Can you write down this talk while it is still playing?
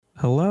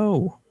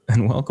Hello,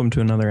 and welcome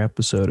to another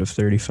episode of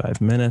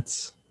 35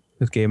 Minutes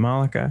with Gabe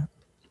Malika.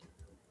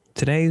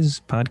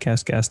 Today's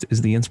podcast guest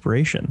is the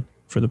inspiration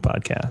for the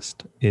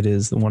podcast. It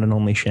is the one and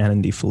only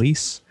Shannon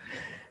DeFelice.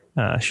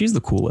 She's the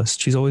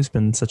coolest. She's always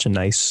been such a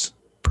nice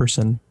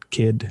person,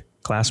 kid,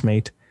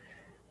 classmate.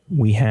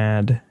 We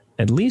had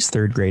at least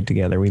third grade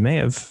together. We may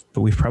have,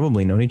 but we've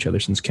probably known each other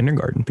since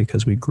kindergarten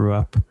because we grew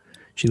up.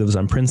 She lives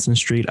on Princeton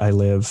Street. I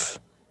live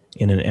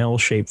in an L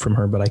shape from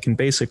her, but I can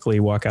basically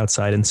walk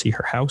outside and see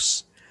her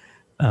house.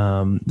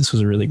 This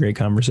was a really great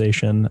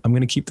conversation. I'm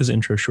going to keep this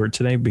intro short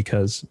today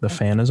because the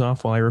fan is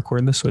off while I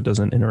record this, so it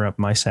doesn't interrupt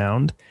my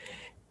sound.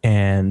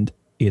 And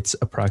it's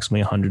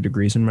approximately 100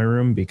 degrees in my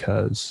room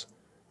because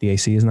the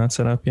AC is not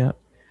set up yet.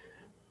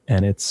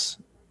 And it's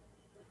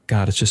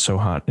just so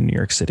hot in New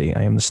York City.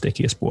 I am the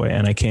stickiest boy,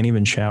 and I can't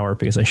even shower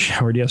because I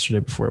showered yesterday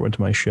before I went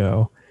to my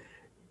show.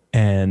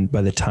 And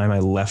by the time I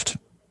left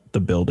the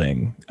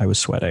building, I was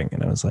sweating,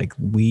 and I was like,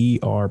 we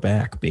are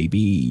back,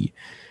 baby.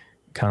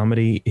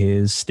 Comedy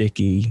is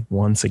sticky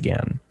once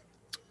again.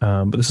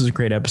 But this is a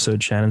great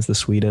episode. Shannon's the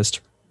sweetest.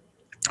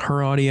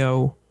 Her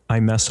audio, I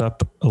mess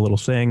up a little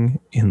thing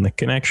in the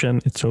connection.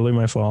 It's totally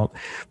my fault,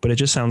 but it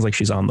just sounds like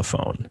she's on the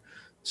phone.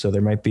 So there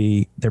might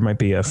be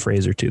a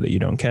phrase or two that you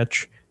don't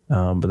catch.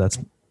 But that's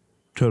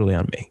totally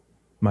on me.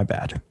 My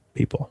bad,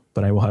 people.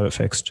 But I will have it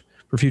fixed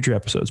for future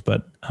episodes.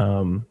 But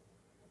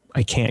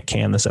I can't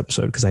can this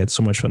episode because I had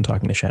so much fun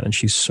talking to Shannon.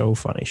 She's so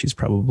funny. She's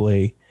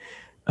probably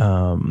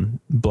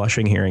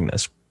blushing hearing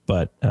this,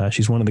 but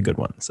she's one of the good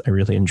ones. I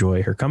really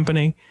enjoy her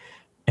company,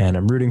 and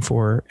I'm rooting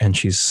for her. And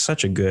she's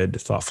such a good,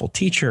 thoughtful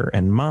teacher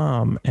and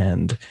mom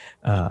and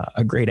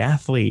a great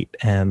athlete.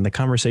 And the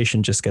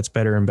conversation just gets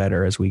better and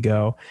better as we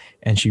go.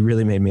 And she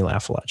really made me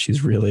laugh a lot.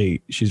 She's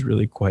really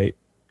quite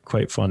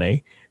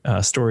funny.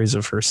 Stories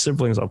of her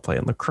siblings all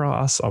playing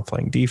lacrosse, all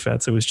playing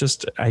defense.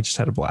 I just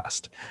had a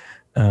blast.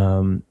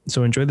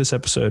 So enjoy this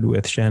episode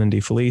with Shannon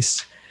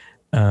DeFelice.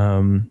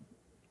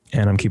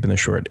 And I'm keeping this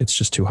short. It's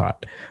just too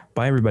hot.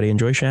 Bye, everybody.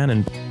 Enjoy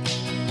Shannon.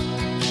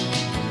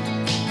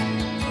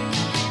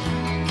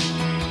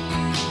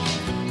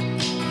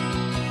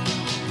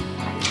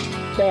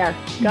 There.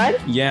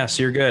 Good? Yes,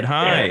 you're good.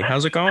 Hi.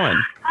 How's it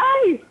going?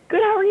 Hi.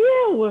 Good. How are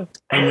you?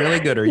 I'm really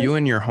good. Are you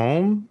in your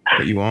home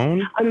that you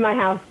own? I'm in my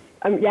house.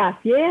 Yes.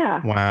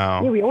 Yeah.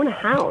 Wow. Yeah, we own a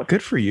house.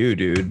 Good for you,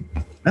 dude.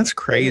 That's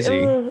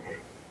crazy.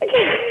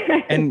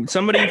 And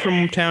somebody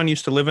from town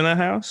used to live in that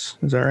house?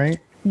 Is that right?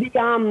 The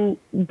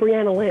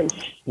Brianna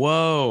Lynch.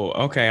 Whoa.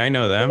 Okay, I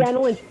know them.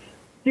 Brianna Lynch.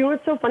 You know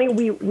what's so funny?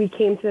 We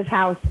came to this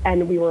house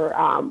and we were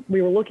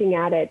looking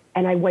at it,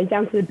 and I went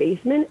down to the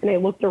basement and I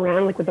looked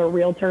around like with a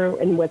realtor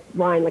and with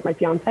Ryan, like my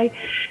fiance,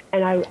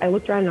 and I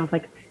looked around and I was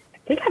like, I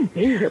think I've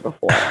been here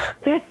before. I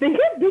think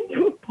I've been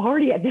to a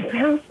party at this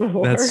house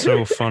before. That's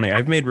so funny.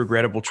 I've made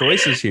regrettable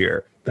choices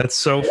here. That's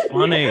so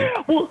funny.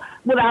 Well,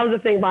 that was the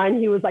thing, Ryan.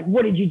 He was like,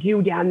 "What did you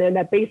do down there in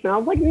that basement?" I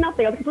was like,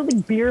 "Nothing. I was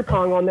like beer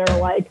pong on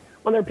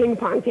their ping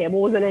pong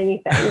table. Wasn't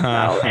anything."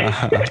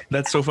 So.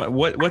 That's so fun.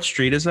 What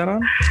street is that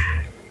on?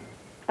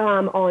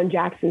 On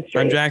Jackson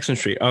Street. On Jackson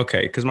Street.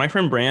 Okay, because my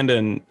friend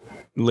Brandon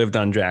lived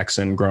on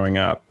Jackson growing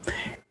up,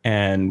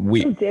 and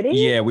did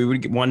he? Yeah, we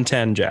would get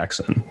 110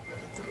 Jackson.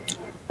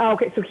 Oh,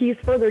 okay, so he's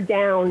further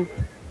down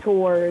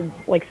towards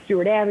like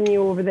Stewart Avenue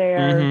over there.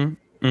 Mm-hmm.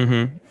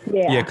 Mm-hmm.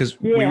 Yeah, because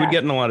we would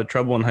get in a lot of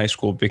trouble in high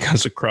school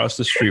because across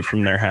the street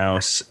from their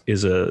house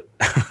is a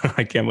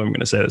I can't believe I'm going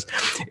to say this,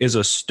 is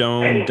a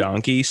stone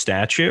donkey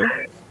statue.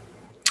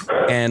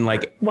 And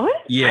like,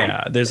 what?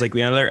 Yeah, there's like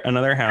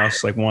another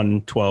house, like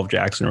 112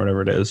 Jackson or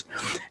whatever it is,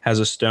 has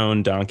a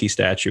stone donkey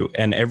statue.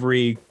 And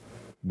every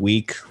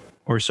week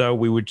or so,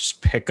 we would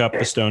just pick up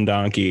the stone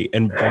donkey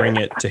and bring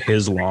it to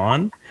his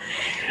lawn,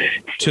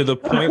 to the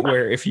point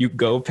where if you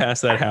go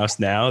past that house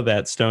now,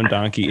 that stone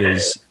donkey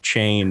is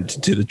chained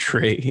to the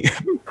tree.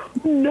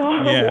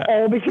 No, yeah,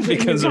 all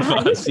because of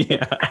us.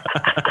 Yeah.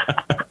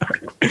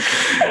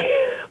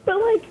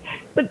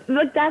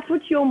 But that's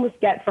what you almost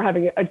get for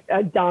having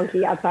a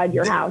donkey outside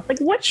your house. Like,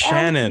 what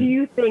Shannon, else do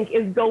you think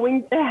is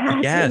going to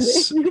happen?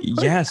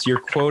 Yes, you're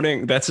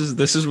quoting. This is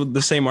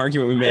the same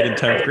argument we made in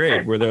 10th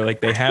grade, where they're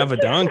like, they have a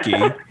donkey.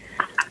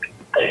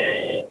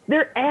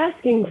 They're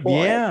asking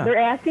for it. They're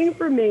asking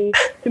for me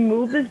to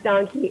move this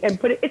donkey and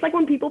put it. It's like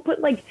when people put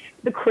like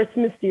the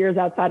Christmas steers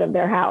outside of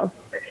their house.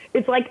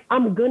 It's like,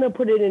 I'm going to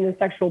put it in a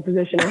sexual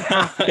position. I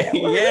have to.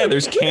 Yeah,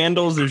 there's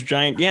candles, there's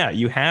giant. Yeah,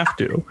 you have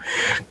to.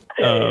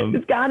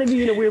 It's got to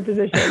be in a weird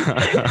position.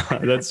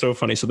 That's so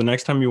funny. So the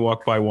next time you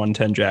walk by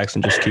 110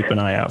 Jackson, just keep an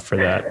eye out for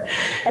that.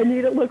 I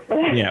need to look for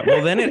that. Yeah.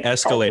 Well, then it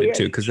escalated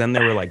too, because then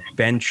there were like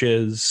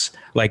benches.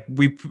 Like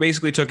we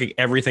basically took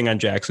everything on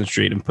Jackson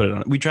Street and put it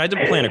on. We tried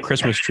to plant a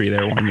Christmas tree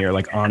there one year,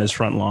 like on his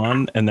front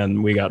lawn, and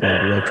then we got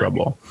in real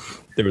trouble.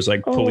 There was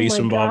like police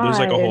involved. There was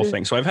like a whole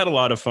thing. So I've had a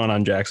lot of fun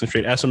on Jackson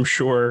Street, as I'm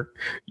sure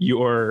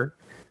your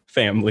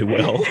family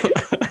will.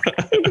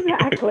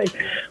 Exactly.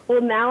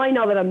 Well, now I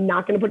know that I'm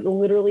not going to put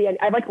literally. I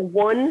have like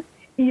one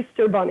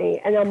Easter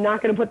Bunny, and I'm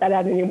not going to put that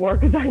out anymore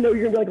because I know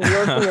you're going to be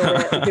like lurking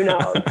around. Who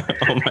knows?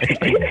 Oh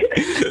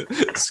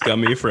my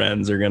scummy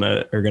friends are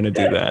gonna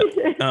do that.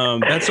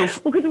 That's so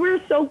because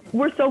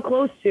we're so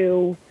close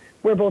to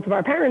where both of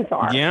our parents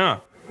are. Yeah.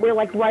 We're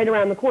like right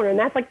around the corner, and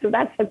that's like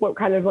what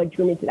kind of like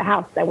drew me to the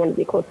house. I wanted to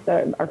be close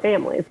to our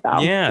family. So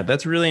yeah,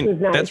 that's really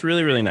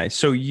nice.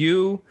 So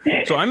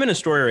I'm in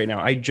Astoria right now.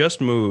 I just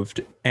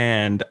moved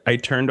and I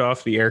turned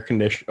off the air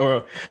condition.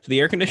 So the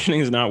air conditioning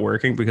is not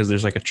working because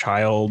there's like a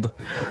child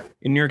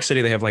in New York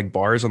City. They have like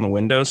bars on the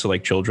windows, so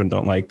like children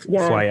don't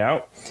fly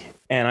out.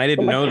 And I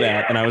didn't know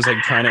that. And I was like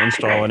trying to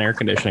install an air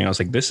conditioning. I was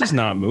like, this is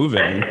not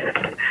moving.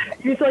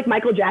 You feel like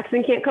Michael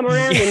Jackson can't come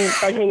around and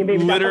start hanging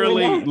babies out the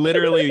window?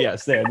 Literally,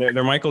 yes.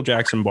 They're Michael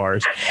Jackson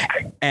bars.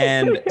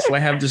 And so I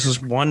have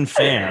this one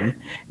fan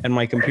and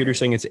my computer's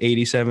saying it's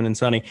 87 and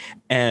sunny.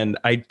 And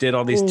I did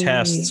all these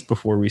tests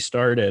before we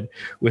started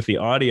with the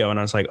audio. And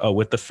I was like, oh,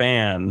 with the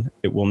fan,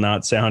 it will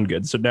not sound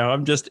good. So now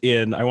I'm just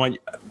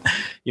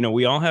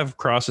we all have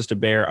crosses to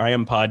bear. I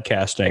am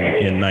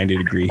podcasting in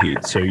 90-degree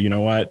heat. So you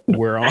know what?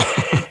 We're all...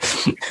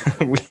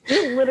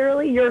 You're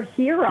literally your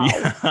hero.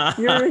 Yeah.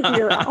 You're a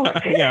hero.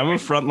 Yeah, I'm a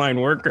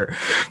frontline worker.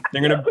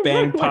 They're gonna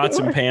bang pots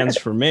and pans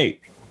for me.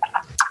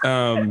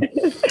 So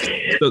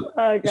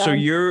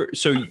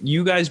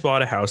you guys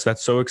bought a house.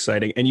 That's so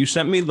exciting. And you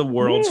sent me the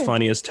world's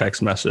funniest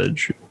text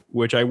message,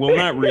 which I will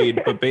not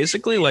read. But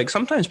basically, like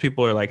sometimes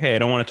people are like, "Hey, I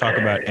don't want to talk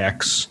about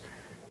X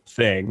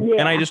thing,"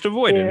 and I just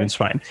avoid it. It's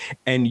fine.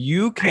 And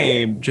you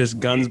came just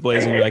guns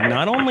blazing. You're like,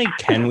 not only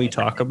can we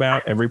talk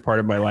about every part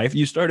of my life,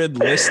 you started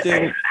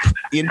listing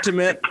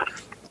intimate,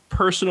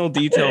 personal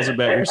details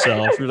about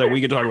yourself. You're like, we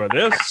could talk about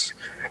this,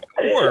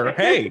 or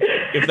hey,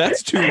 if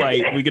that's too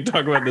light, we could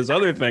talk about this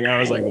other thing. I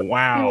was like,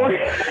 wow.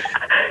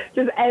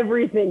 Just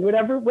everything,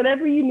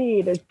 whatever you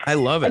need. I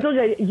love it. I told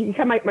you you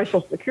have my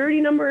social security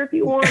number if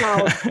you want.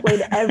 I'll explain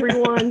to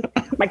everyone.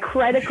 My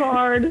credit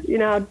card,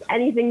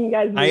 anything you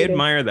guys need. I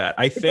admire that.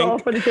 I think all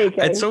for the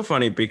taking. It's so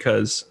funny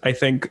because I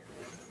think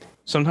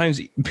sometimes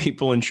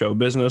people in show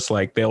business,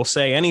 like they'll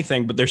say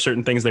anything, but there's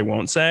certain things they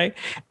won't say.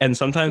 And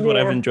sometimes what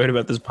I've enjoyed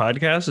about this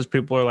podcast is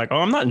people are like, oh,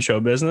 I'm not in show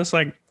business.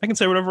 Like I can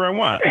say whatever I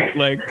want.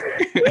 Like,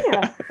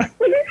 yeah.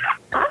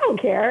 I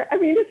don't care. I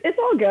mean, it's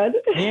all good.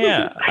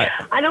 Yeah.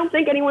 I don't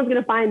think anyone's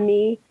going to find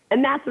me.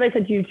 And that's what I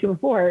said to you too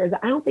before, is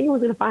I don't think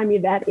anyone's going to find me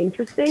that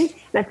interesting.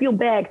 And I feel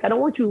bad because I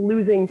don't want you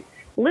losing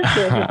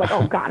listeners. It's like,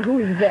 oh God, who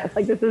is this?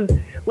 Like,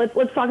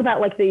 let's talk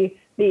about like the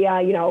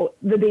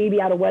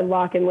baby out of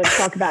wedlock. And let's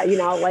talk about,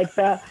 like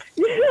the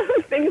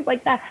things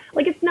like that.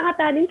 Like, it's not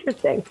that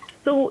interesting.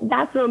 So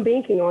that's what I'm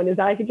banking on, is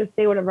that I could just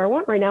say whatever I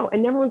want right now,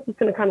 and everyone's just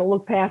going to kind of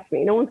look past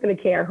me. No one's going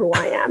to care who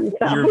I am.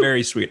 So. You're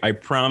very sweet. I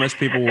promise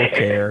people will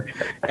care.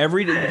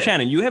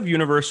 Shannon, you have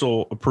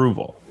universal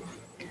approval.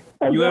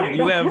 You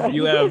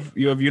have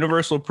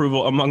universal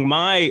approval among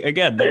my like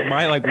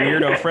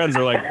weirdo friends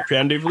are like,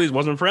 Shannon DeFelice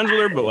wasn't friends with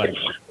her, but like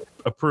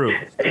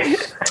approved.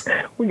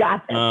 We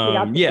got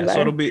this. So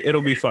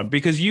it'll be fun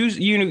because you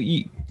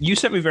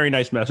sent me very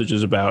nice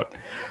messages about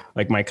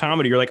like my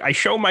comedy. You're like, I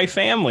show my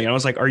family. And I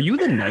was like, are you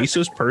the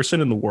nicest person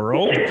in the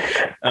world?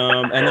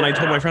 And then I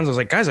told my friends, I was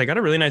like, guys, I got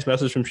a really nice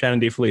message from Shannon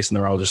DeFelice. And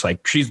they're all just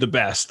like, she's the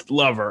best.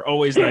 Love her.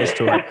 Always nice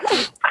to her.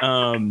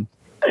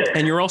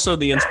 And you're also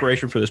the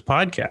inspiration for this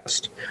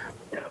podcast.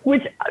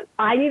 Which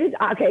I needed.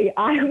 Okay,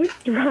 I was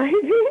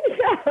driving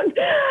down.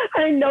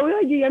 I know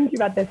I DM'd you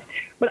about this,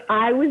 but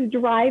I was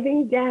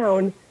driving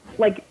down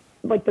like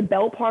the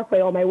Bell Parkway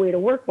on my way to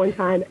work one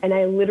time, and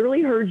I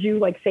literally heard you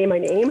like say my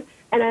name,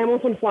 and I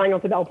almost went flying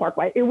off the Bell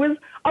Parkway. I was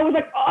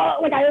like, oh,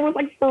 like I almost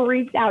like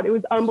freaked out. It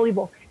was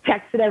unbelievable.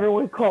 Texted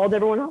everyone, called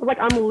everyone. I was like,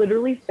 I'm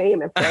literally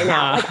famous right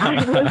now.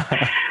 Like,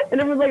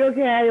 and everyone's like,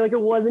 okay, like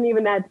it wasn't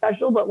even that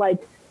special, but like.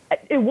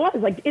 It was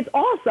like, it's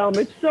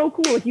awesome. It's so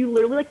cool. Like you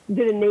literally like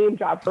did a name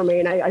drop for me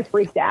and I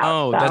freaked out.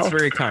 Oh, so. That's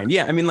very kind.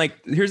 Yeah. I mean, like,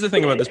 here's the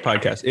thing about this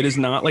podcast. It is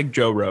not like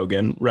Joe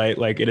Rogan, right?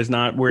 Like it is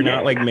not, we're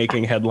not like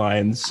making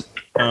headlines.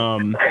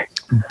 I'm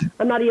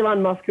not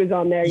Elon Musk who's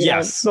on there.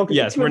 Yes.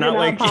 We're not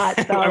like,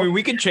 pot, so. I mean,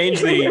 we could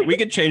change this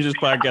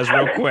podcast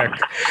real quick.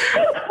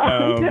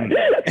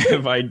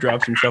 If I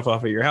drop some stuff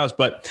off at your house,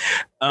 but,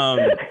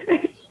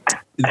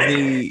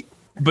 the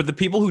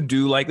people who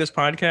do like this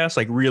podcast,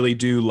 like really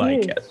do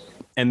like it.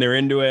 And they're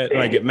into it,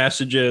 and I get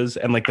messages,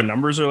 and like the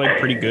numbers are like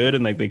pretty good,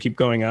 and like they keep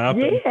going up.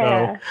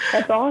 Yeah,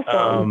 that's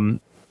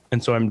awesome.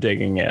 And so I'm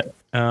digging it.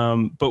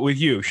 But with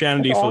you,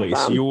 Shannon DeFelice,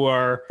 awesome.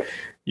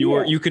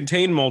 You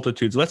contain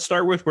multitudes. Let's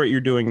start with what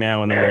you're doing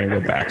now, and then we're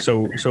gonna go back.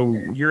 So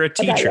you're a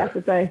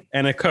teacher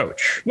and a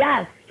coach.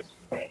 Yes.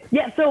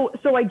 Yeah. So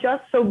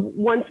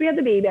once we had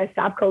the baby, I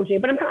stopped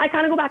coaching, but I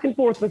kind of go back and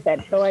forth with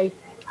it. So I'm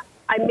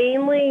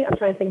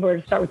trying to think of where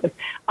to start with this.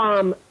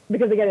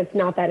 Because again, it's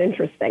not that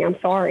interesting. I'm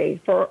sorry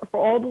for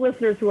all the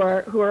listeners who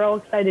are all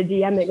excited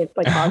DMing. It's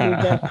like it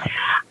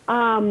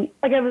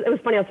was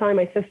funny. I was telling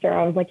my sister,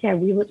 I was like, yeah,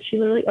 she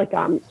literally like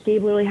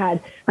Gabe literally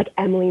had like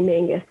Emily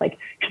Mangus, like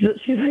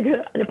she's like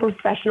a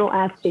professional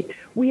athlete.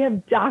 We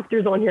have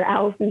doctors on here,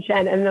 Allison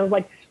Chen, and I was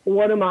like,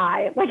 what am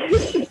I? Like,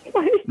 it's just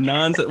like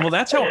Nonsense. Well,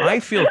 that's how I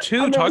feel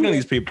too. Talking to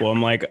these people,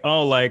 I'm like,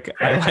 oh, like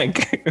I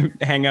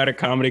like hang out at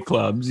comedy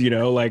clubs, you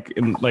know, like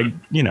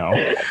you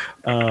know.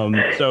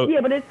 So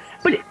yeah, but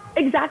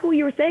exactly what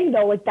you were saying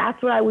though. Like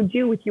that's what I would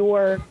do with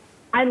your.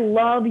 I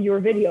love your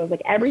videos.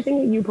 Like everything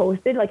that you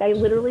posted. Like I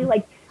literally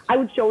like I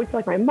would show it to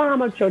like my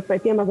mom. I'd show it to my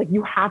family. I was like,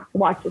 you have to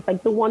watch this.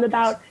 Like the one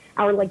about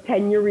our like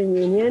 10-year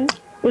reunion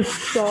was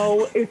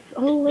it's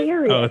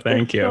hilarious. Oh,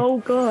 thank you. So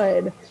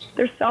good.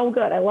 They're so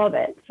good. I love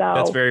it. So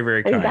that's very,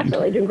 very kind.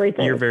 Definitely doing great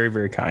things. You're very,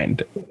 very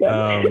kind.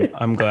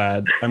 I'm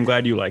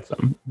glad you like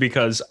them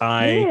because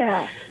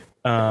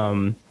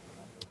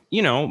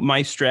you know,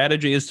 my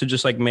strategy is to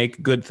just like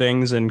make good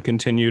things and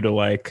continue to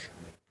like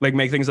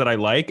make things that I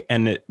like.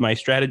 And my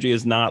strategy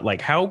is not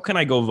like, how can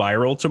I go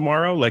viral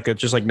tomorrow? Like it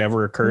just like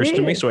never occurs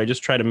to me. So I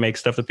just try to make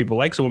stuff that people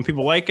like. So when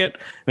people like it,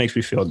 it makes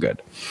me feel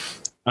good.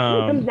 It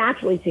comes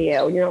naturally to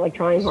you. You're not like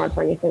trying hard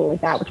for anything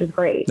like that, which is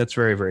great. That's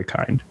very, very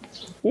kind.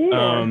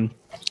 Yeah.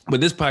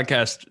 But this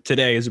podcast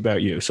today is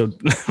about you. So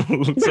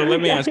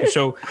let me ask you.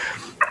 So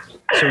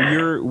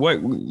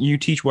you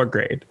teach what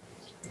grade?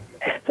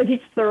 So I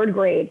teach third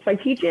grade. So I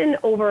teach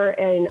over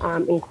in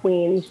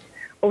Queens,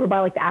 over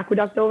by like the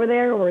aqueduct over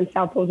there, or in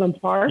South Ozone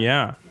Park.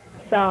 Yeah.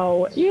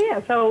 So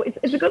so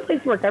it's a good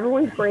place to work.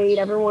 Everyone's great.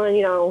 Everyone,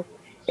 you know,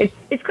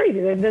 it's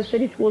crazy. The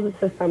city school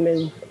system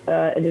is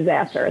a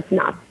disaster. It's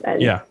nuts.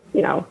 And,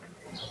 you know,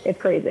 it's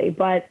crazy.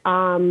 But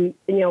you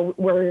know,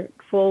 we're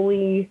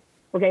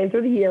getting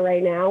through the year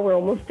right now. We're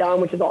almost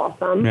done, which is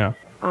awesome. Yeah.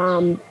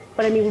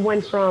 But I mean, we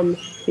went from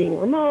being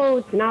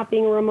remote to not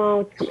being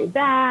remote, coming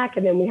back,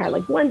 and then we had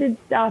like blended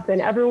stuff,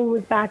 and everyone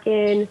was back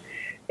in.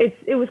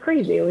 It was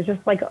crazy. It was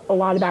just like a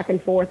lot of back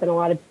and forth and a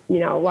lot of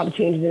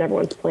changes in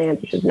everyone's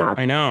plans, which is not.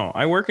 I know.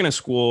 I work in a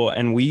school,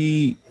 and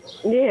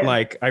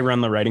I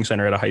run the writing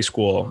center at a high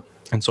school,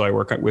 and so I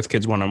work with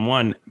kids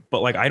one-on-one.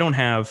 But like, I don't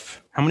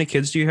have. How many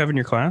kids do you have in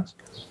your class?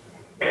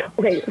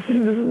 Okay, so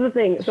this is the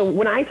thing. So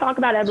when I talk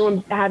about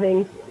everyone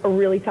having a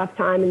really tough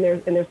time in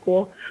their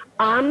school,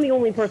 I'm the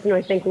only person who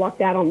I think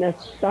lucked out on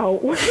this. So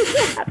what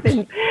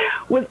happened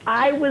was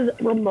I was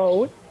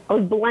remote. I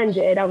was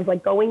blended. I was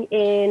like going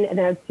in, and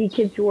then I'd see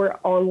kids who were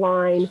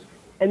online.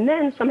 And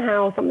then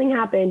somehow something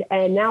happened,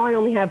 and now I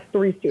only have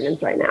 3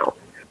 students right now.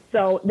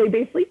 So they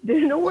basically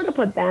didn't know where to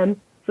put them.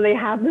 So they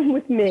have them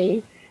with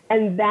me.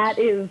 And that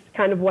is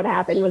kind of what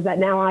happened, was that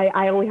now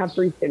I only have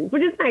 3 students,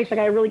 which is nice. Like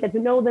I really get to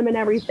know them and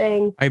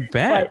everything. I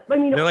bet. But,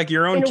 I mean, they're like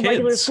your own in kids. a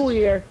regular school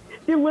year,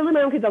 they're literally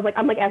my own kids.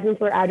 I'm like asking them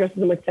for their addresses.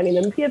 I'm like sending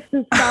them gifts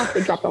and stuff.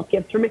 They dropped off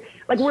gifts for me.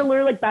 Like we're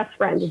literally like best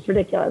friends. It's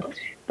ridiculous.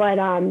 But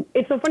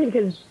it's so funny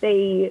because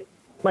they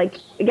like,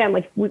 again,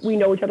 like we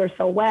know each other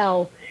so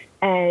well,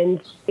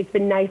 and it's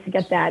been nice to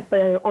get that.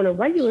 But on a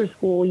regular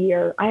school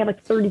year, I had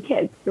like 30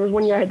 kids. There was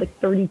one year I had like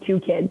 32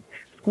 kids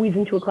squeezed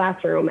into a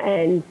classroom,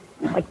 and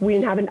like I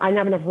didn't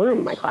have enough room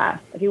in my class.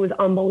 Like it was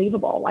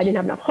unbelievable. I didn't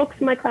have enough hooks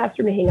in my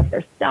classroom to hang up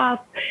their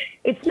stuff.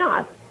 It's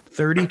not.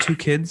 32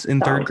 kids in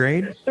third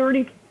grade?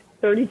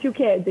 32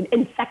 kids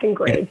in second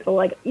grade. So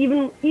like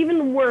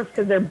even worse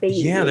because they're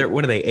babies. Yeah,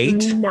 what are they,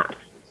 8? Nuts.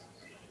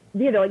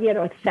 Yeah, they're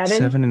like 7.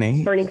 7 and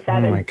 8? Turning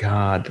 7. Oh my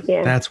God.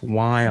 Yeah. That's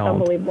wild.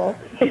 Unbelievable.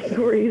 It's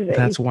crazy.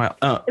 That's wild.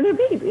 And they're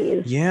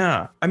babies.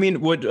 Yeah. I mean,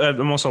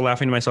 I'm also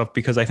laughing to myself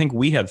because I think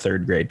we had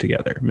third grade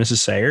together. Mrs.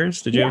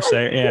 Sayers? Did you have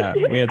Sayers? Yeah,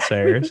 we had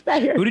Sayers.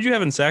 Who did you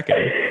have in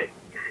second?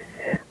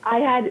 I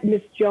had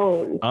Miss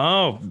Jones.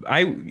 Oh,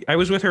 I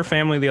was with her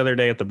family the other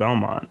day at the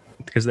Belmont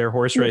because they're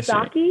horse racing.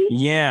 Misaki?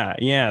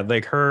 Yeah.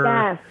 Like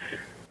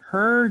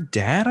her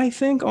dad, I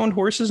think, owned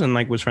horses and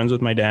like was friends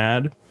with my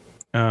dad.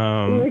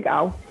 Here we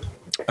go.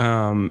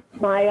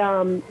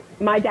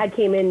 My dad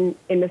came in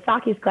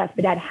Misaki's class.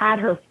 My dad had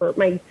her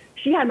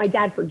she had my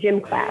dad for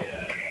gym class,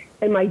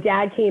 and my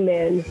dad came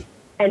in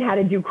and had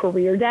to do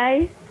career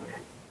day.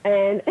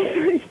 And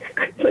it's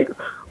like,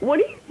 what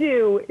do you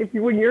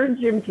do when you're a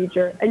gym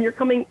teacher and you're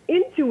coming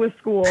into a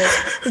school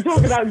to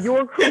talk about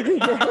your career?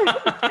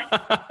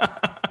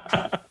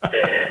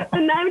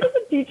 And not even just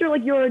a teacher,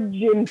 like you're a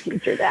gym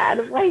teacher,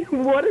 Dad. Like,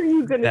 what are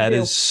you gonna do? That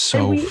is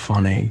so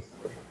funny.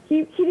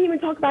 He didn't even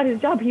talk about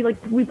his job.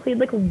 We played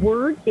like a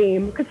word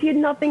game because he had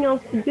nothing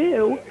else to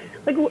do.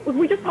 Like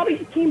we just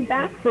came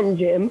back from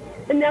gym,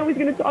 and now he's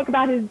going to talk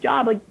about his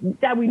job. Like,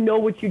 Dad, we know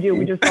what you do.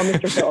 We just saw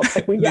Mr. Phillips.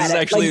 Like, we get it. This is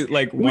actually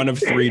like one of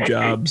 3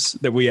 jobs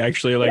that we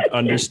actually like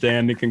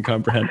understand and can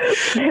comprehend.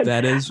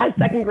 That is as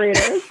second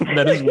graders.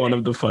 That is one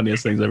of the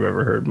funniest things I've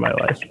ever heard in my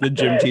life. The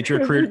gym teacher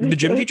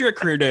at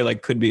career day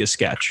like could be a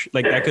sketch.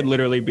 Like that could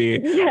literally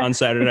be on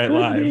Saturday Night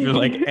Live. You're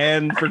like,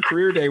 and for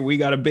career day we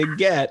got a big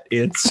get.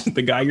 It's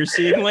the guy you're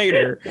seeing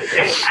later.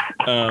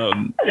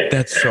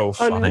 That's so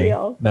funny.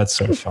 Unreal. That's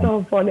so funny.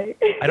 So funny.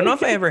 I don't know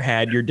if I ever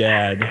had your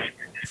dad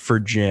for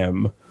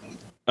gym,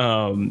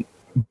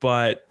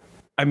 but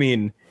I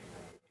mean,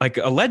 like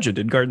a legend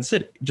in Garden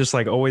City, just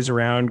like always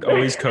around,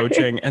 always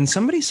coaching. And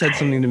somebody said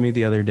something to me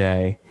the other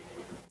day.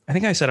 I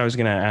think I said I was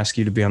going to ask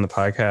you to be on the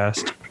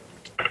podcast,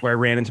 where I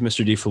ran into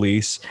Mr.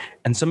 DeFelice,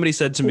 and somebody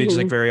said to me just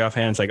like very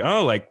offhand, it's like,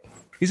 oh, like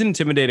he's an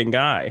intimidating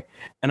guy.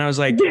 And I was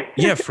like,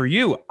 yeah, for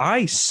you,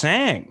 I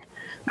sang.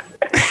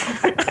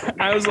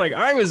 I was like,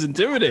 I was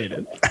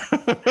intimidated.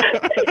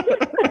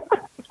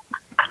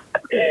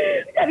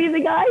 How do you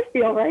think I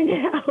feel right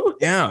now?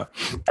 Yeah.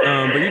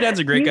 But your dad's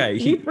a great guy.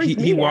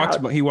 He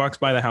walks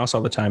by the house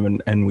all the time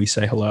and we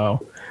say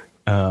hello.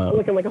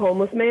 Looking like a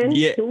homeless man?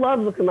 Yeah. He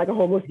loves looking like a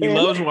homeless man. He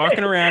loves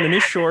walking around in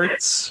his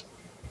shorts.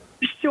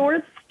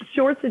 Shorts,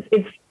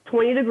 it's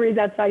 20 degrees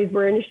outside. He's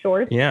wearing his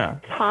shorts. Yeah.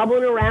 He's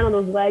hobbling around on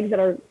those legs that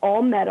are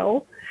all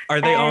metal. Are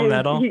they all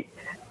metal?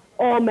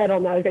 All metal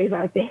now. He's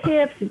got like the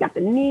hips. He's got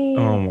the knees.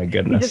 Oh my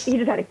goodness. He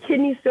just had a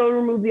kidney stone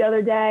removed the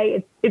other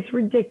day. It's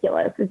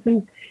ridiculous.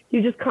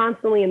 He's just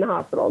constantly in the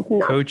hospital. It's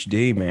nuts. Coach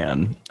D,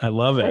 man. I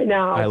love it. I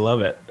know. I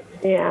love it.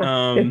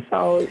 Yeah. It's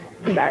so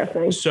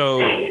embarrassing.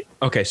 So,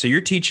 okay. So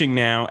you're teaching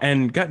now,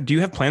 and do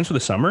you have plans for the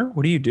summer?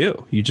 What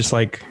do? You just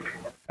like,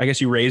 I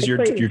guess you raise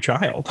your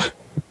child.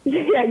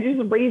 Yeah, you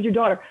just raise your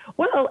daughter.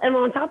 Well, and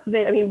on top of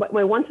it, I mean,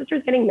 my one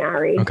sister's getting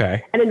married.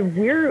 Okay. And then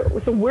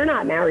we're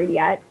not married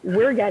yet.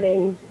 We're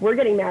getting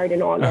married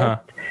in August. Uh-huh.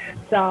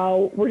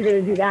 So we're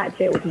going to do that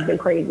too, which has been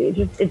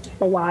crazy. It's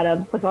a lot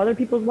of with other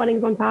people's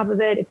weddings on top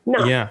of it. It's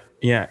nuts. Yeah.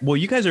 Yeah. Well,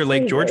 you guys are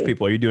Lake George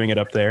people. Are you doing it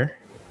up there?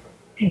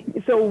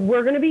 So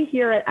we're going to be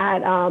here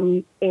at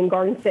in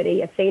Garden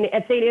City at St.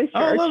 Anne's Church.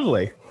 Oh,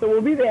 lovely. So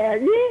we'll be there.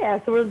 Yeah.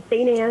 So we're at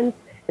St. Anne's.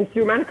 And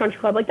through Mountain Country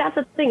Club, like that's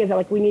the thing is that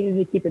like we needed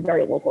to keep it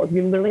very local.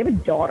 We literally have a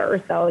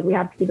daughter, so like we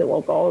have to keep it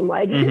local. And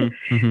like, you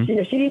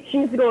know, she needs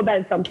to go to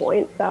bed at some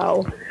point.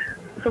 So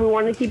we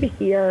wanted to keep it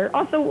here.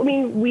 Also, I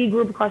mean, we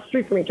grew up across the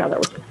street from each other,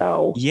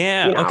 so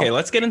yeah. You know, okay,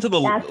 let's get into the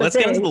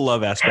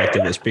love aspect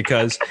of this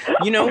because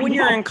when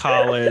you're in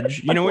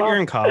college,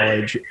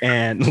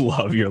 and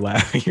love, you're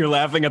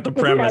laughing at the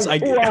premise. I'm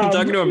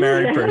talking to a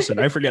married person.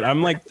 I forget.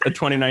 I'm like a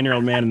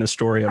 29-year-old man in the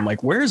story. I'm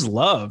like, where's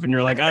love? And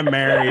you're like, I'm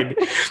married.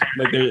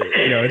 Like,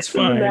 it's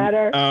fine.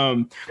 Matter.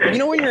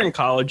 But when you're in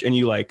college and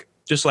you like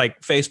just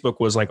like Facebook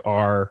was like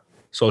our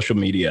social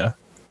media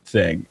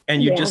thing,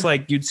 and you just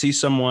like you'd see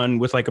someone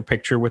with like a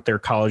picture with their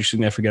college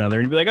significant other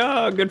and you'd be like,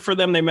 oh, good for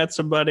them, they met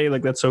somebody,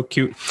 like that's so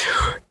cute.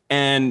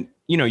 And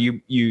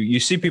you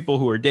see people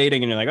who are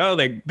dating and you're like, oh,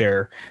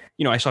 they're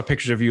I saw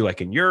pictures of you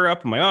like in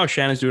Europe. I'm like, oh,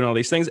 Shannon's doing all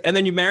these things, and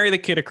then you marry the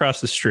kid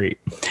across the street.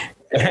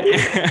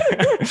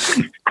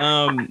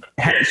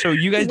 So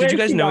did you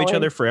guys know each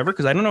other forever?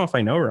 Because I don't know if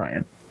I know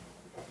Ryan.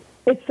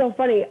 It's so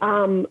funny.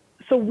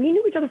 So we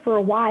knew each other for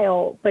a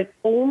while, but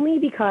only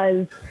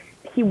because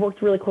he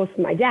worked really close with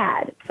my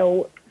dad.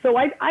 So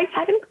I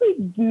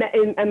technically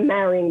am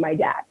marrying my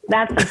dad.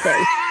 That's the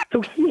thing.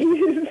 So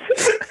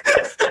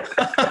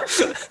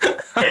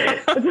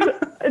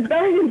it's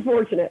very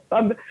unfortunate.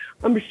 I'm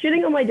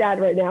shitting on my dad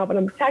right now, but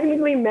I'm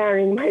technically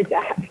marrying my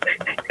dad.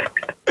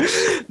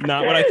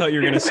 Not what I thought you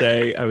were going to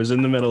say. I was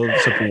in the middle of a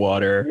sip of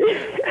water.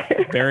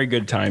 Very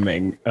good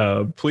timing.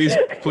 Please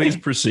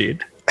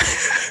proceed.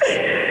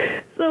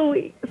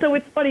 So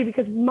it's funny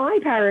because my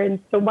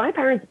parents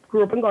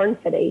grew up in Garden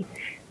City.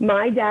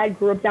 My dad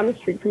grew up down the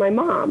street from my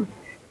mom,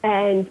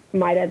 and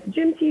my dad's a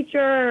gym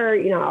teacher.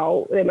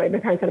 My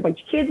parents had a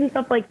bunch of kids and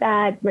stuff like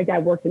that. My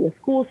dad worked in the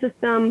school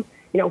system,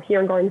 here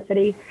in Garden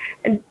City.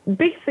 And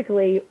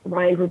basically,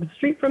 Ryan grew up the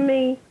street from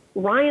me.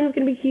 Ryan's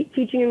going to be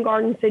teaching in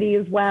Garden City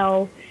as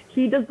well.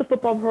 He does the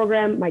football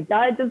program. My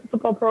dad does the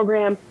football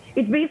program.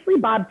 It's basically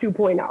Bob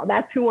 2.0.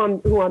 That's who I'm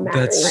marrying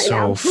That's right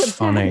now. so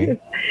funny.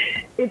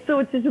 It's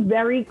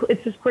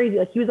just crazy.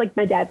 Like he was like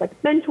my dad's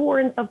like mentor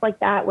and stuff like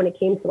that when it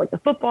came to like the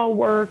football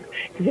work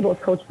because they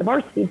both coached the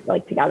varsity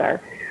like together.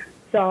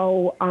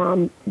 So,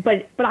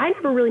 but I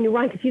never really knew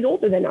Ryan because he's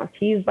older than us.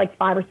 He's like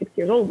 5 or 6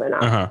 years older than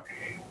us. Uh-huh.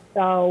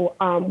 So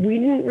we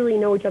didn't really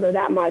know each other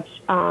that much.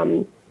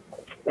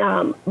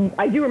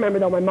 I do remember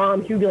though, my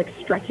mom, she would be like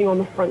stretching on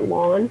the front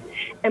lawn,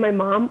 and my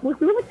mom, we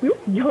were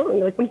young.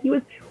 Like when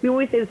we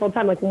always say this all the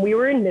time, like when we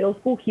were in middle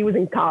school, he was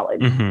in college.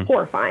 Mm-hmm.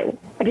 Horrifying.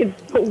 Like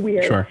it's so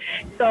weird. Sure.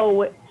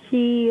 So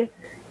she'd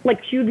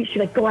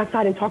like go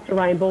outside and talk to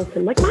Ryan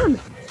Bolton. Like, Mom,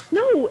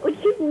 no, like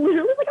he's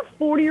literally like a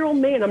 40-year-old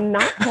man. I'm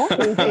not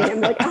talking to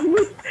him. Like I'm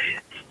like,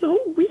 so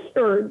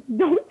weird.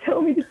 Don't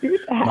tell me to do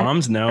that.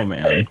 Moms know,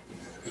 man.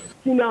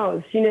 She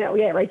knows. She knew.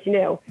 Yeah, right. She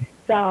knew.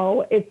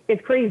 So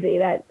it's crazy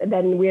that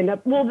then we end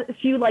up. Well,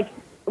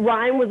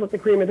 Ryan was like the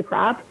cream of the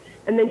crop,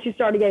 and then she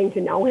started getting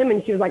to know him,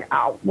 and she was like,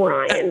 "Oh,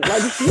 Ryan!"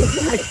 Like she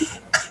was like,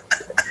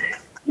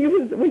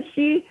 when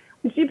she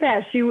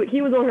passed, he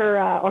was on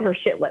her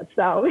shit list.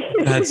 So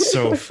that's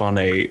so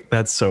funny.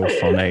 That's so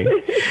funny.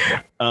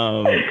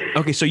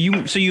 Okay, so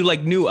you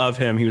like knew of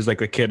him. He was like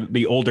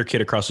the older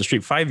kid across the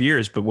street. 5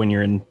 years, but when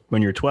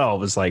you're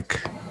 12 is like.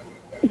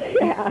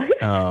 Yeah.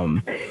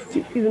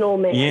 He's an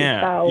old man.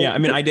 Yeah. So. Yeah. I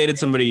mean, I dated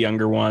somebody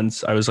younger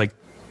once. I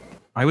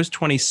was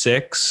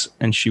 26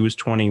 and she was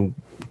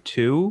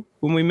 22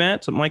 when we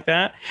met, something like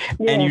that.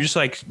 Yeah. And you're just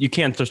like, you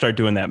can't start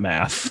doing that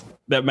math.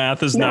 That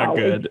math is not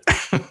good.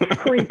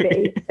 It's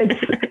creepy.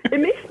 It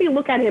makes me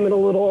look at him in a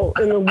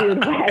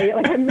weird way.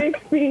 Like it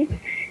makes me,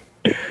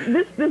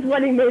 this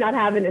wedding may not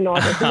happen in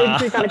August. It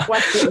makes me kind of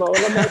question him a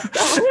little bit.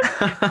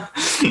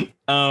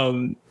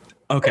 So.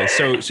 Okay,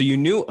 so you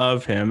knew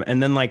of him,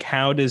 and then like,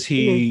 how does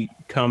he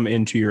come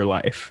into your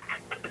life?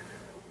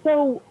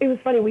 So it was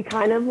funny. We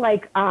kind of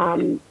like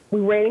we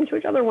ran into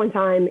each other one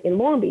time in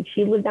Long Beach.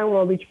 He lived down in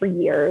Long Beach for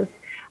years.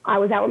 I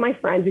was out with my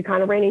friends. We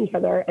kind of ran into each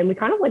other, and we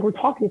kind of like were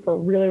talking for a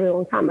really, really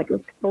long time. Like it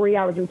was 3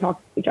 hours we were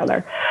talking to each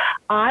other.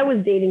 I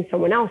was dating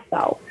someone else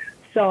though.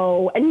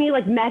 So, and he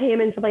like met him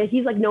and stuff like that.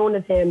 He's like known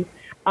of him.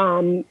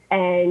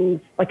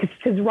 And like,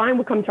 cause Ryan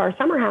would come to our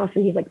summer house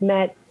and he's like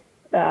met,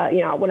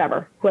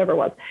 whoever it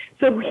was.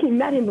 So we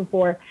met him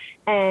before,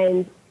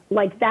 and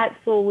like that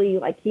slowly,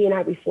 like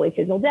we slowly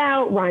fizzled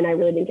out. Ryan and I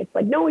really didn't get to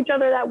like know each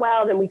other that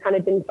well. Then we kind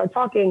of didn't start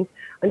talking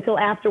until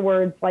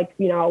afterwards, like,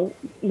 he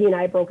and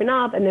I had broken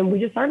up, and then we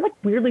just started like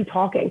weirdly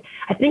talking.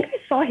 I think I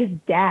saw his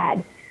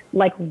dad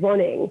like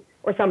running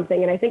or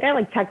something. And I think I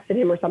like texted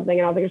him or something.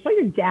 And I was like, I saw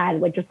your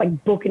dad, like just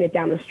like booking it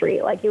down the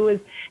street. Like it was,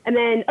 and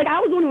then like I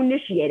was the one who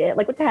initiated it,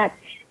 like what the heck?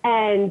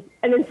 And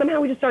then somehow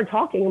we just started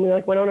talking, and we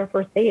like went on our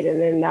first date,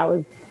 and then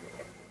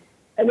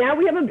and now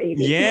we have a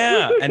baby.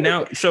 Yeah. And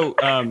now, so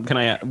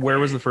where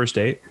was the first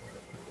date?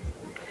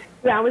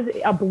 That was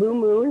a Blue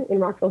Moon in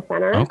Rockville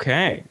Center.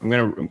 Okay. I'm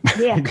going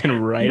to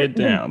write it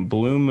down.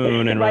 Blue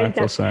Moon in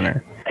Rockville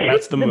Center.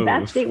 That's the move. The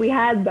best date we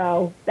had,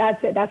 though,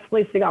 that's it. That's the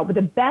place to go. But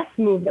the best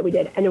move that we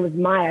did, and it was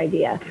my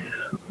idea,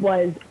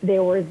 was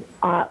there was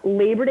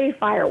Labor Day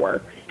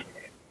fireworks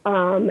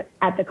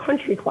at the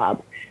country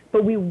club.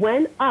 But we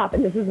went up,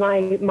 and this is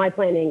my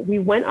planning. We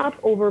went up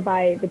over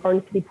by the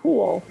Garden City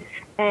pool,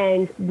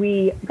 and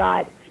we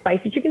got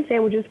spicy chicken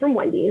sandwiches from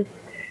Wendy's.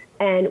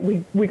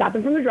 And we got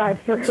them from the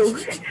drive-thru,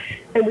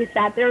 and we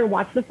sat there and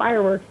watched the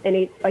fireworks and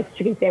ate spicy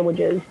chicken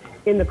sandwiches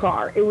in the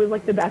car. It was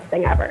like the best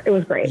thing ever. It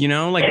was great.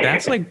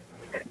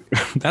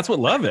 That's what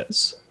love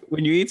is.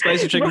 When you eat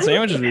spicy chicken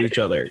sandwiches with each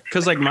other.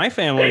 Because like my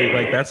family,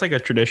 like that's like a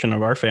tradition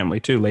of our family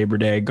too. Labor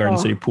Day, Garden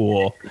City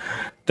pool,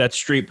 that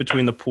street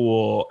between the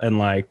pool and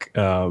like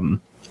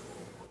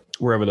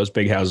wherever those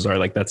big houses are,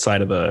 like that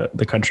side of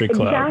the country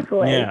club.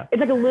 Exactly. Yeah.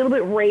 It's like a little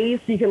bit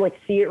raised so you can like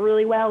see it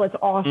really well. It's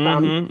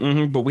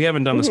awesome. But we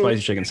haven't done the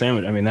spicy chicken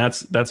sandwich. I mean,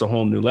 that's a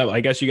whole new level.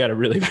 I guess you got to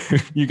really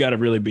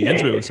be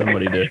intimate with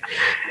somebody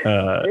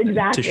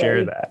to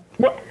share that.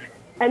 Well,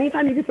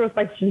 anytime you can throw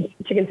spicy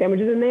chicken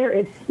sandwiches in there,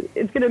 it's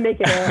going to make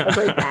it a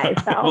great day.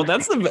 So.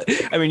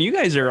 Well, you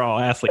guys are all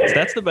athletes.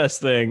 That's the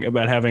best thing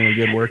about having a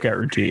good workout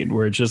routine,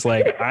 where it's just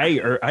like,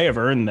 I have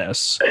earned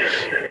this.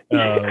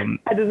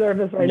 I deserve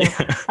this right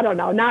now. I don't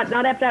know. Not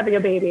after having a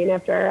baby and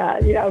after,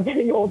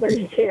 getting older,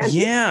 you can't.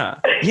 Yeah.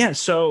 Yeah.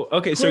 So,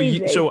 okay.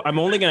 So I'm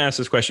only going to ask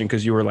this question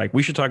because you were like,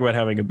 we should talk about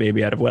having a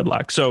baby out of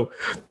wedlock. So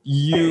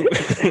you,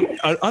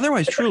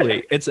 otherwise,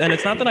 truly, it's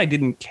not that I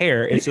didn't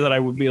care. It's that I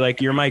would be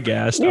like, you're my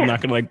guest. Yeah. I'm not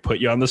going to like put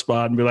you on the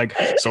spot and be like,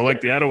 so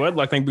like the out of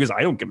wedlock thing, because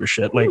I don't give a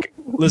shit. Like,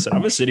 listen,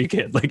 I'm a city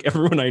kid. Like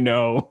everyone I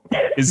know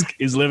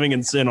is living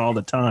in sin all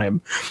the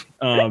time.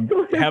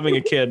 Having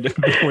a kid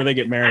before they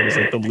get married is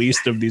like the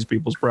least of these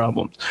people's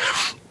problems.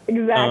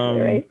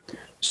 Exactly. Right.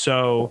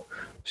 So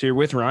you're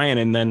with Ryan,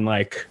 and then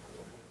like,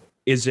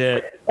 is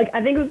it like,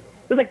 I think it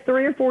was like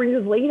 3 or 4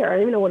 years later. I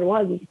don't even know what it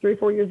was. It was 3 or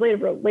 4 years later,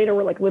 but later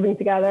we're like living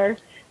together,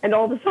 and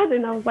all of a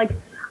sudden I was like,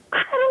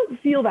 I don't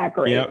feel that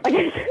great. Yep. Like,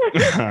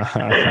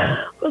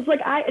 I was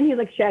like, and he's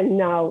like, Shannon,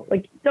 no,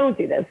 like, don't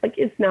do this. Like,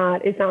 it's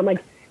not. I'm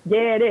like,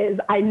 yeah, it is.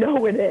 I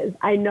know it is.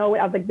 I know it.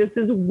 I was like, this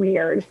is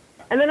weird.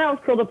 And then I was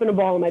curled up in a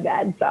ball in my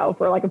bed, so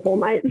for like a full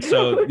night.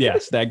 So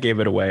yes, that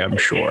gave it away, I'm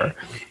sure.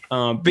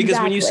 Because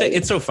exactly. When you say,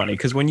 it's so funny,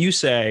 because when you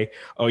say,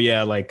 oh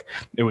yeah, like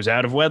it was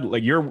out of wedlock,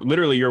 like you're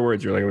literally your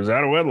words, you're like, it was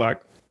out of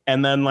wedlock.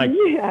 And then like,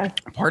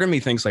 part of me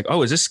thinks like,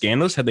 oh, is this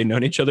scandalous? Had they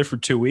known each other for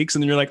 2 weeks?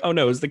 And then you're like, oh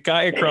no, it's the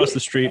guy across the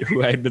street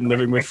who I had been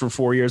living with for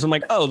 4 years. I'm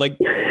like, oh, like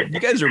you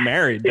guys are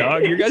married,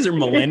 dog. You guys are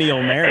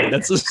millennial married.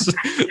 That's just,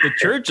 the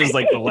church is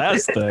like the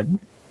last thing.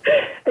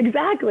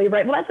 Exactly.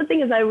 Right. Well, that's the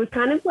thing is I was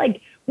kind of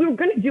like, we were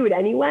going to do it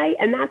anyway.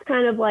 And that's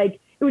kind of like,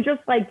 it was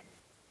just like,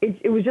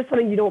 it was just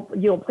something you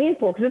don't plan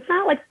for. Cause it's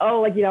not like,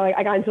 oh, like,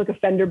 I got into like a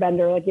fender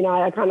bender. Like,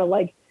 I kind of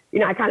like,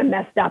 I kind of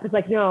messed up. It's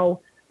like,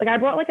 no, like I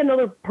brought like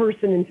another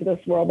person into this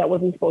world that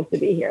wasn't supposed to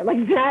be here.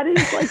 Like that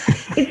is like,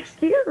 it's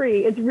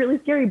scary. It's really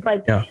scary.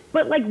 But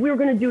like we were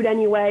going to do it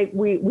anyway.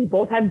 We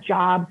both have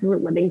jobs. We were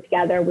living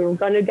together. We were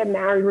going to get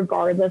married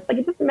regardless. Like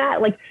it doesn't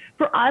matter. Like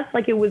for us,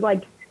 like it was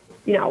like,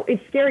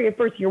 it's scary at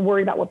first. You're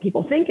worried about what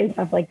people think and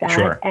stuff like that.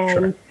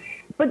 Sure.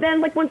 But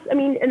then like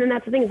and then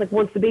that's the thing is like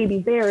once the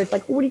baby's there, it's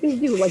like, well, what are you going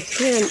to do? Like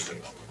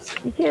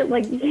you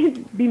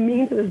can't be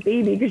mean to this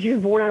baby because she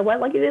was born out of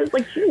wedlock. Like it is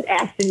like she didn't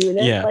ask to do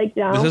this. Yeah. Like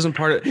this isn't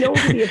part of. No one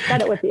can be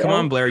upset with you. Come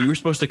on, Blair. You were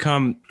supposed to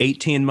come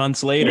 18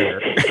 months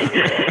later.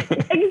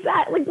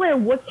 Exactly, like Blair.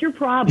 What's your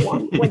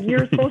problem? Like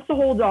you're supposed to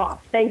hold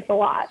off. Thanks a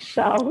lot.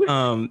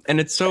 So. And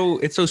it's so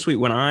sweet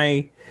when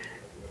I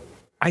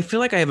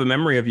feel like I have a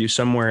memory of you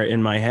somewhere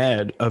in my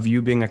head of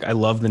you being like, I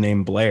love the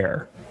name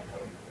Blair.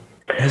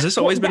 Has this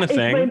always been a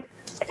thing?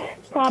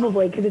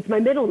 Probably, because it's my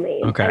middle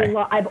name. Okay.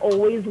 I've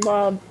always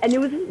loved, and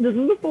this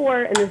was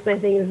before, and this is my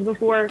thing, this was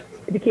before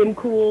it became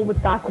cool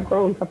with Gossip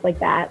Girl and stuff like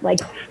that. Like,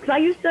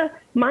 because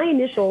my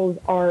initials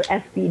are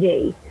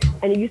SBD.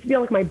 and it used to be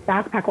on like my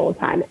backpack all the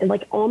time. And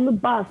like on the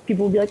bus,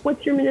 people would be like,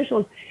 "What's your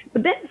initials?"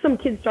 But then some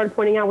kids started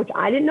pointing out, which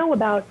I didn't know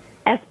about.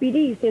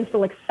 SBD stands for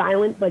like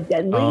silent but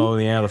deadly. Oh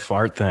yeah, the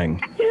fart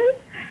thing.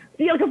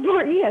 Yeah, like a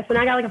fart, yes. And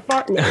I got like a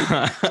fart name.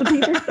 So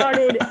people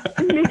started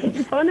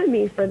making fun of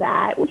me for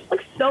that, which is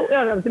like so, I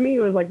don't know, to me it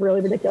was like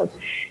really ridiculous.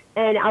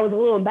 And I was a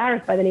little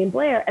embarrassed by the name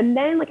Blair. And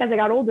then like as I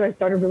got older, I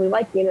started really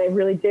liking it. And I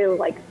really do.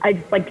 Like, I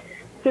just like,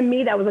 to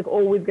me, that was like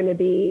always going to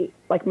be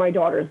like my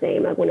daughter's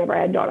name. Like whenever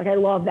I had a daughter, like I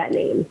love that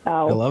name. So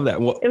I love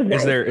that. Well,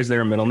 nice. Is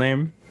there a middle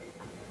name?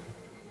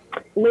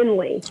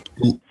 Lindley.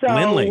 So,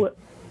 Lindley.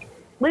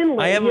 Lindley.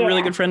 I have a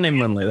really good friend named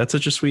Lindley. That's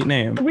such a sweet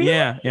name. Really?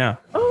 Yeah.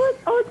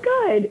 Oh, it's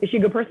good. Is she a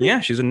good person? Yeah,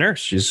 she's a nurse.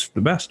 She's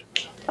the best.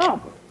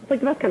 Oh, it's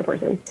like the best kind of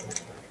person.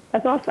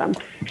 That's awesome.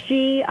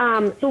 She,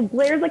 so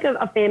Blair's like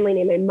a family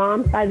name. My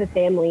mom's side of the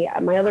family,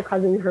 my other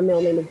cousin, her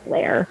middle name is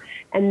Blair.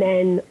 And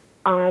then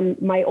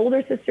my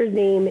older sister's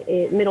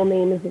middle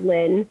name is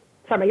Lynn.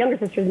 Sorry, my younger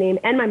sister's name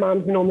and my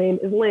mom's middle name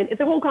is Lynn.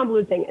 It's a whole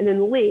convoluted thing. And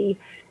then Lee.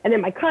 And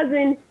then my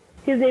cousin,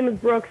 his name is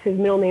Brooks. His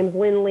middle name is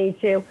Lindley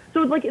too.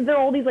 So it's like, they're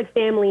all these like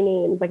family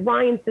names. Like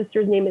Ryan's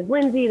sister's name is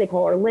Lindsay. They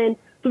call her Lynn.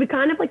 So we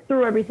kind of like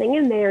threw everything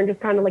in there and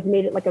just kind of like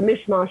made it like a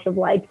mishmash of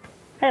like,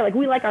 hey, like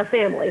we like our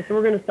family. So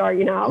we're going to start,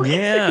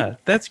 Yeah,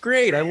 that's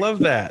great. I love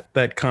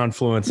that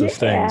confluence of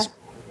things.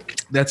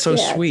 That's so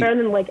sweet. Better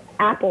than like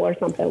Apple or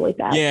something like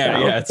that.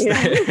 Yeah, so,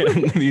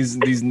 it's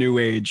these new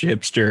age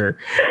hipster.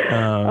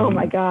 Oh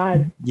my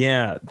God.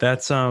 Yeah,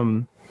 that's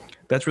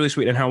really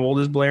sweet. And how old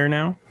is Blair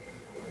now?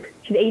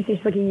 She's 18.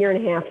 She's like a year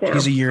and a half now.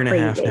 She's a year and a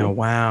half now.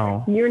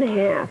 Wow. Year and a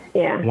half.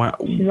 Yeah. Wow.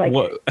 She's like,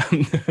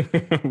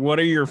 what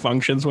are your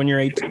functions when you're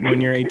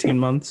 18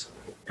 months?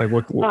 Like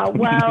what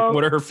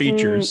are her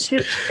features?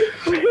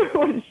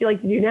 What does she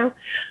like to do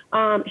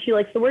now? She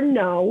likes the word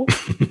no.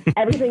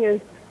 Everything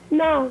is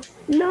no,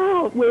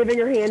 waving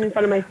her hand in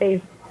front of my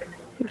face.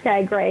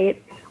 Okay,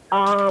 great.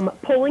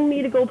 Pulling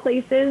me to go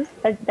places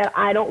that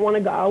I don't want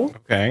to go.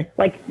 Okay.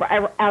 Like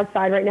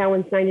outside right now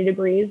when it's 90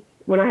 degrees,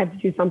 when I have to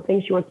do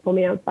something, she wants to pull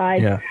me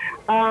outside. Yeah.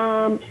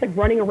 She's like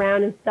running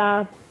around and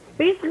stuff.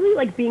 Basically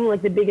like being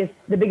like the biggest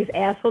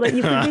asshole that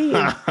you can be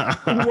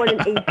is what an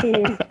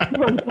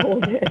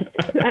 18-month-old is.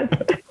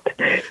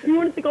 If you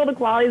want to take all the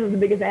qualities of the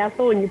biggest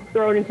asshole and you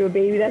throw it into a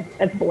baby,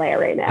 that's Blair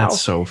right now.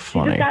 That's so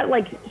funny.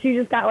 She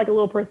just got like a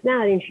little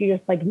personality and she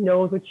just like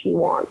knows what she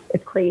wants.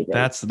 It's crazy.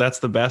 That's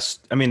the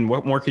best. I mean,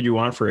 what more could you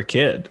want for a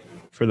kid?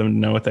 For them to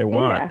know what they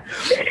want.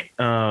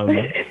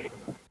 Yeah.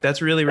 That's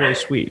really, really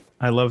sweet.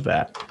 I love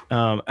that.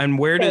 And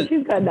where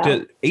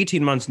did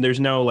 18 months?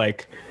 There's no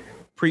like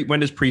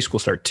when does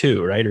preschool start?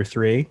 2, right? Or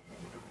 3?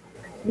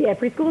 Yeah,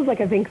 preschool is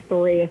like I think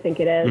 3. I think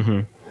it is.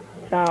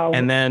 Mm-hmm.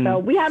 So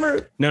we have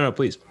her. No,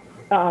 please.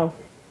 Oh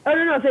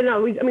no. So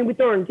no, we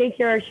throw her in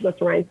daycare. She goes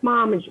to Ryan's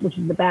mom, which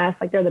is the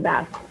best. Like they're the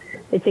best.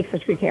 They take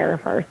such good care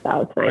of her.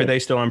 So it's nice. Are they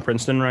still on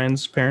Princeton,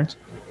 Ryan's parents?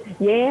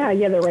 Yeah,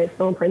 they're right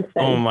still in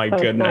Princeton. Oh my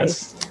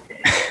goodness. It's nice.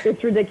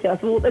 It's ridiculous.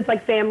 It's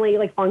like family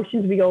like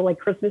functions. We go like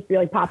Christmas. We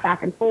like pop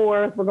back and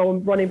forth. We're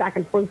going running back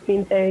and forth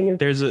between things.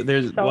 There's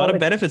a lot of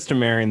benefits to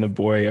marrying the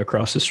boy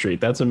across the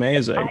street. That's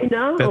amazing. I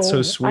know. That's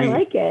so sweet. I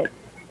like it.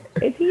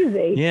 It's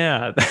easy.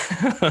 Yeah.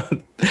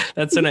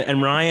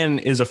 And Ryan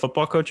is a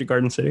football coach at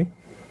Garden City.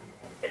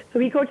 So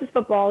he coaches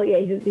football. Yeah,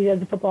 he does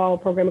the football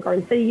program at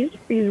Garden City.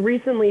 He's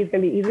gonna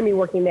be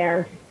working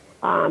there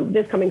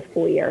this coming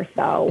school year.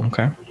 So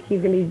okay.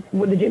 He's gonna be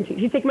with the gym team.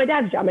 He's taking my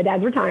dad's job. My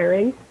dad's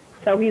retiring.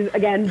 So he's,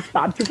 again,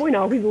 Bob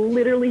 2.0. He's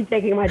literally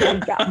taking my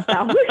dad's job.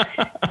 So.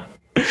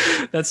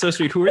 That's so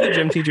sweet. Who are the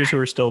gym teachers who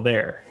are still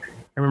there?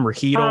 I remember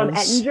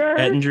Heedles.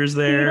 Ettinger's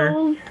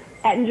there.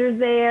 Ettinger's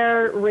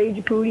there. Ray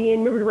Japudian.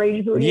 Remember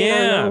Ray Japudian?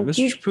 Yeah,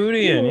 Mr.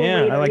 Japudian.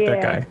 Yeah, I like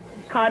that guy.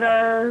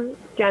 Cutter,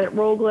 Janet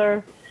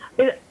Rogler.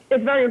 It's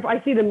very,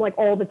 I see them like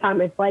all the time.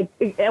 It's like,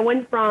 I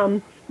went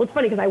from, well, it's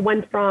funny because I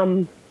went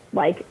from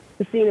like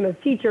seeing them as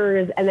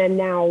teachers and then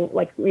now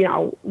like,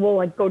 we'll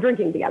like go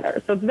drinking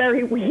together. So it's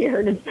very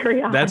weird. It's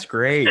very odd. That's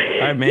great.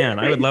 I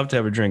would love to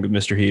have a drink with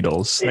Mr.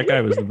 Heedles. That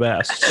guy was the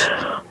best.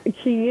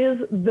 He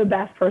is the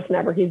best person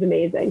ever. He's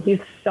amazing. He's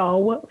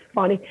so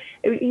funny.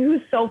 He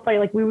was so funny.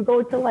 Like we would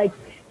go to like,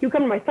 he would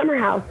come to my summer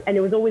house and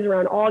it was always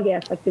around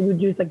August. Like they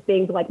would do like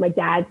things like my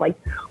dad's like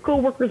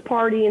co-workers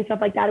party and stuff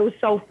like that. It was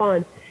so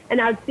fun.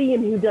 And I'd see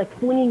him, he would be like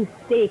flinging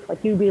steak.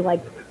 Like he'd be like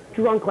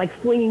drunk, like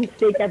flinging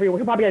steak everywhere.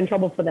 He'll probably get in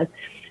trouble for this.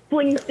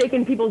 Flinging steak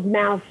in people's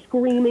mouths,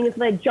 screaming, and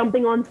like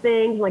jumping on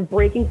things, and like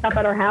breaking stuff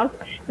at our house.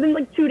 And then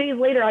like 2 days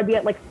later, I'd be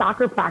at like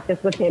soccer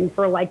practice with him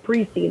for like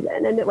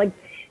preseason, and it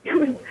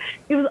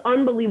was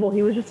unbelievable.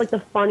 He was just like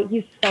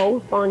he's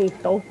so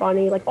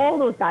funny. Like all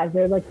those guys,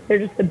 they're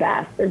just the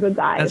best. They're good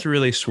guys. That's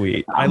really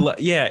sweet.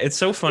 It's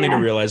so funny to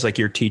realize like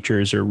your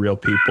teachers are real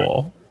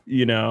people,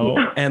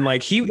 and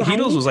like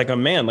Heedles was like a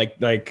man,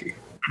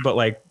 but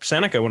like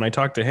Seneca, when I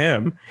talked to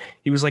him,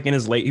 he was like he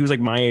was like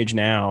my age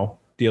now.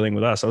 Dealing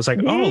with us. I was like,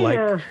 oh,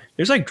 like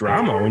there's like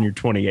drama when you're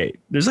 28.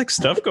 There's like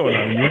stuff going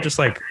on. You're just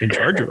like in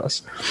charge of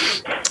us.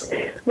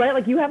 Right.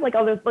 Like you have like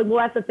others. Like, well,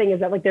 that's the thing is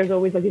that like there's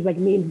always like these like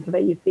memes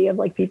that you see of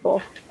like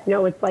people,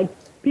 it's like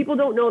people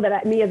don't know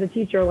that me as a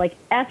teacher, like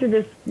after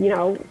this,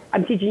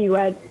 I'm teaching you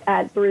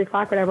at 3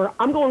 o'clock, whatever,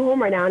 I'm going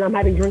home right now and I'm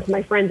having drinks with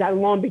my friends out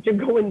in Long Beach. I'm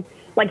going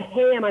like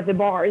ham at the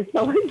bars.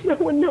 So no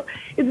one knows.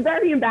 It's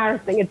very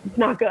embarrassing. It's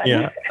not good.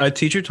 Yeah. A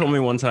teacher told me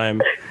one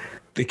time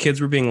the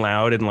kids were being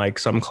loud in like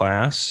some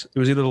class. It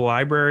was either the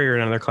library or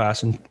another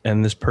class.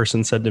 And this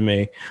person said to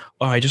me,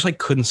 oh, I just like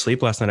couldn't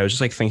sleep last night. I was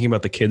just like thinking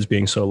about the kids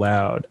being so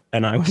loud.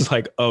 And I was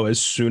like, oh,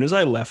 as soon as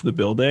I left the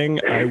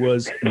building, I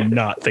was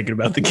not thinking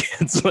about the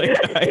kids. Like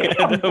I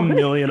had a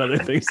million other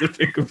things to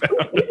think about.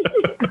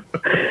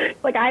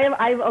 Like I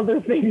have other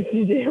things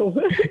to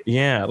do.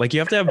 Yeah. Like you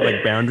have to have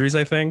like boundaries,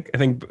 I think.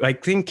 I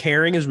think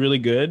caring is really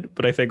good,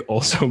 but I think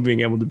also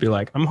being able to be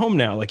like, I'm home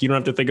now. Like you don't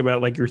have to think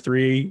about like your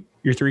three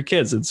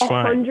kids. It's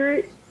fine.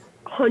 100%.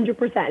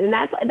 And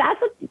that's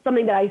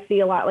something that I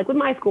see a lot. Like with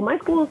my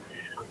school,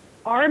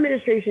 our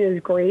administration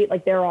is great.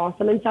 Like they're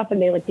awesome and stuff.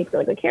 And they like take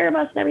really good care of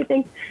us and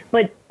everything.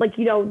 But like,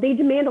 they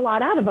demand a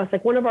lot out of us.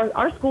 Like one of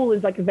our school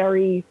is like a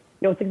very,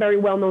 it's a very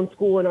well-known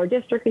school in our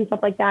district and stuff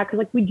like that. Cause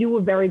like we do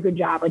a very good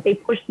job. Like they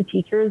push the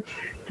teachers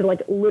to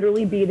like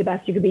literally be the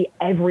best you could be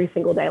every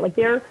single day. Like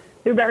they're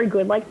very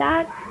good like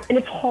that. And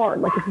it's hard.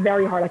 Like it's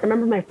very hard. Like I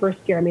remember my first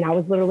year, I mean, I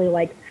was literally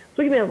like,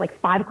 so even at like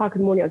 5 o'clock in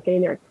the morning, I was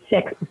getting there at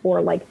 6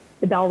 before like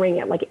the bell rang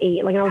at like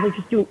 8. Like I was like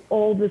just doing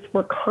all this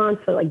work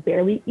constantly, like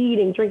barely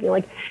eating, drinking,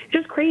 like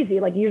just crazy.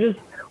 Like you're just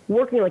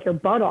working like your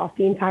butt off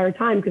the entire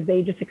time because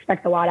they just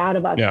expect a lot out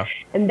of us. Yeah.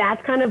 And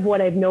that's kind of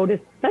what I've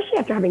noticed, especially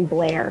after having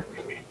Blair,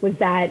 was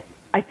that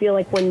I feel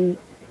like when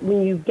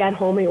you get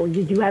home or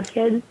you do have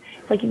kids,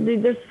 like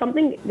there's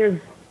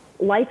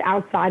life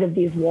outside of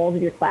these walls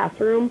of your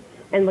classroom,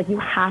 and like you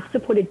have to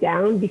put it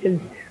down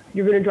because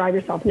you're going to drive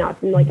yourself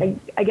nuts. And like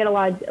I get a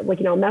lot of like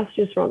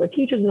messages from other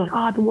teachers and like, oh,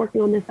 I've been working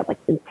on this at like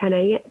since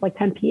 10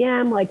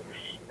 p.m. Like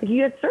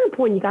you at a certain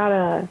point you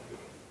gotta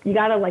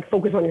like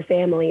focus on your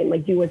family and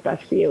like do what's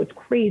best for you. It's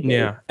crazy.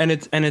 Yeah. And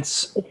it's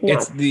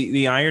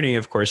the irony,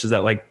 of course, is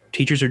that like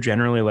teachers are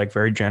generally like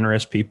very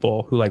generous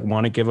people who like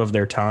want to give of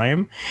their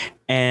time.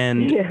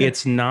 And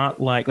it's not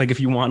like if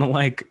you want to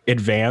like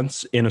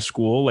advance in a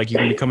school, like you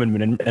can become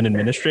an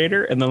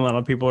administrator. And then a lot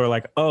of people are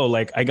like, oh,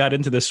 like I got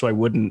into this so I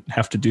wouldn't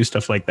have to do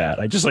stuff like that.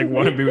 I just like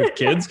want to be with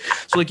kids.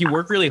 So like you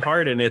work really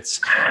hard, and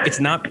it's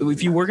not,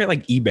 if you work at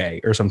like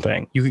eBay or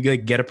something, you could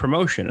like get a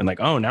promotion and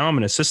like, oh, now I'm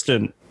an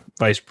assistant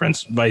vice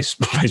president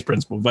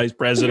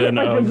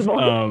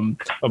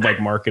of like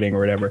marketing or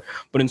whatever.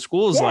 But in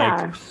schools,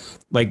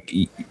 like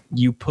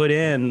you put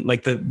in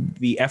like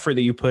the effort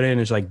that you put in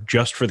is like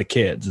just for the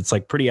kids. It's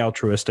like pretty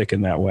altruistic in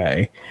that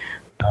way.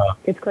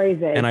 It's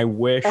crazy. And I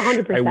wish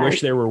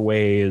there were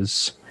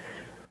ways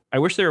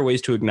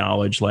to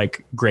acknowledge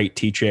like great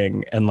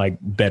teaching and like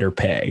better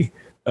pay.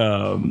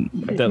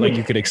 That like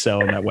you could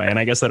excel in that way, and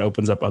I guess that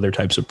opens up other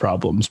types of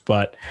problems,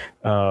 but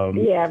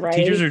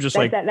teachers are just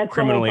that's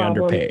criminally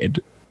underpaid,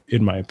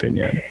 in my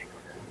opinion.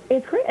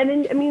 It's great. And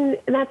then, I mean,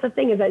 and that's the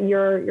thing, is that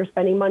you're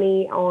spending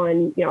money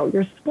on,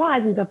 your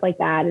supplies and stuff like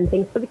that and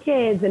things for the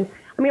kids. And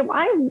I mean,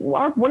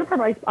 one of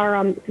our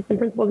assistant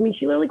principals, I mean,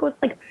 she literally goes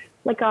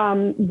like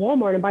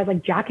Walmart and buys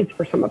like jackets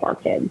for some of our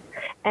kids.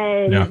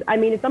 And I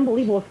mean, it's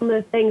unbelievable. Some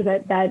of the things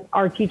that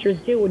our teachers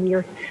do when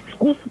your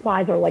school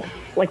supplies are like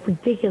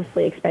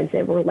ridiculously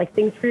expensive, or like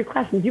things for your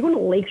classrooms. You go to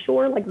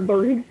Lakeshore, like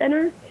learning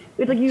center.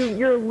 It's like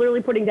you're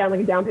literally putting down like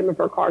a down payment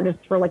for a car just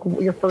for like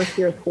your first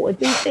year of school.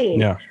 It's insane.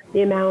 Yeah.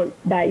 The amount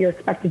that you're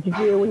expected to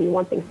do, and you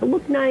want things to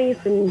look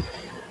nice. And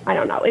I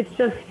don't know. It's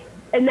just,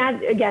 and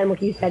that, again,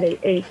 like you said,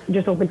 it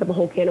just opens up a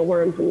whole can of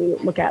worms when you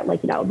look at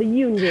like, the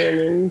union.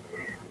 And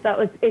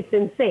so it's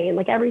insane.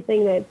 Like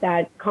everything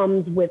that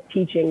comes with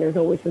teaching, there's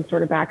always some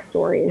sort of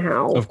backstory and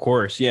how. Of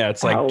course. Yeah.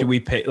 It's like, do we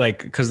pay,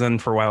 like, because then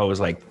for a while it was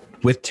like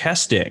with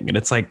testing, and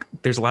it's like,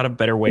 there's a lot of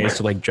better ways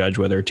to like judge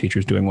whether a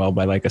teacher's doing well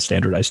by like a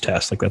standardized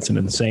test. Like that's an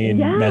insane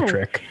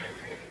metric.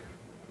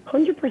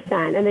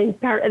 100%. And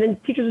then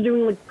teachers are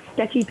doing like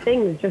sketchy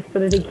things just so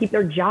that they keep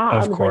their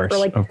jobs. Of course.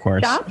 Of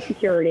course. Job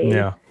security.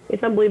 Yeah.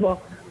 It's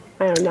unbelievable.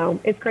 I don't know.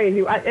 It's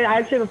crazy. I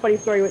actually have a funny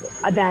story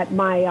with that.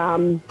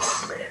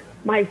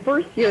 My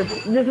first year,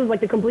 this is like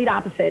the complete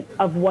opposite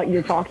of what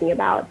you're talking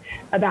about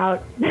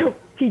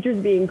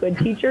teachers being good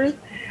teachers.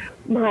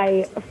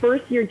 My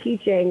first year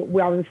teaching,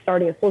 where I was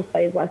starting a social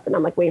studies lesson,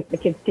 I'm like waiting for the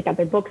kids to take out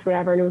their books,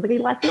 whatever. And it was like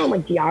a lesson on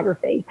like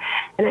geography.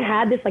 And I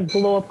had this like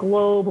blow up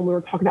globe, and we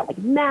were talking about like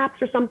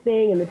maps or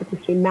something, and the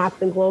difference between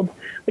maps and globes.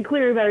 Like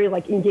clearly very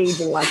like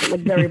engaging lesson, like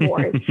very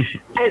boring.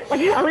 And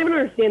like, I don't even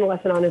understand the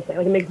lesson, honestly.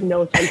 Like it makes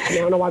no sense to me.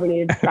 I don't know why we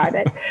need to describe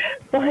it.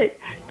 But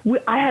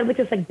I had like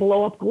this like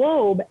blow up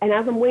globe. And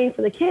as I'm waiting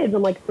for the kids,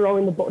 I'm like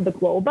throwing the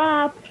globe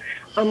up.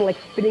 I'm like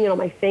spinning it on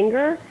my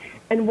finger.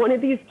 And one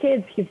of these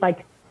kids, he's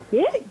like,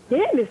 yeah,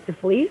 Mr.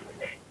 Fleece.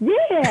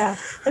 Yeah.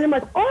 And I'm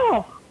like,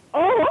 oh,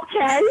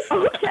 okay.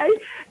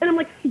 And I'm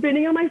like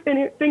spinning on my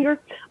finger.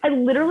 I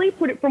literally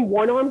put it from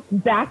one arm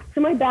back to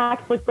my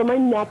back, like from my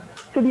neck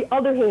to the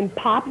other hand,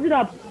 pops it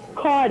up,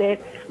 caught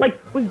it,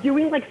 like was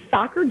doing like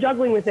soccer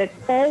juggling with it,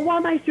 all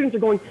while my students are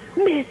going,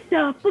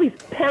 Mr. Police,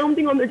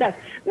 pounding on their desk,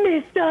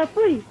 Mr.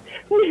 Police,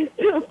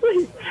 Mr.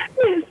 Police,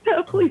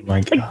 Mr. Police,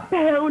 like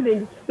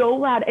pounding so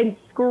loud and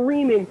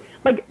screaming,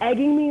 like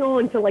egging me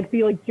on to like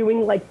be like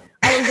doing like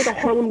I was like a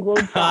Harlem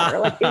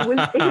Globetrotter, like it was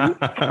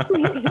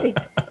insane.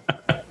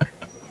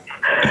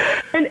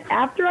 And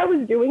after I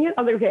was doing it,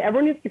 I was like, okay,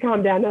 everyone needs to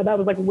calm down now. That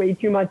was like way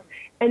too much.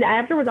 And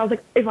afterwards, I was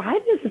like, if I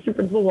had this assistant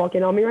principal walk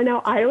in on me right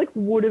now, I like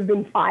would have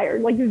been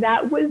fired. Like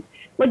that was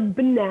like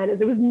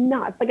bananas. It was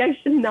nuts. Like I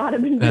should not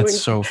have been doing.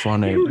 That's so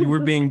funny. You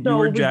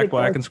were Jack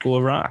Black in School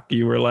of Rock.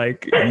 You were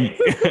like, do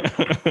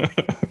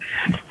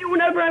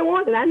whatever I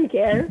wanted. I didn't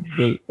care.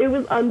 It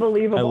was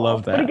unbelievable. I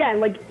love that. But again,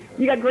 like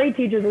you got great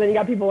teachers, and then you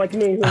got people like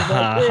me who's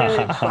like,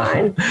 it's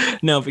fine.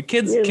 No, but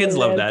kids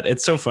love that.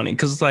 It's so funny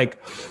because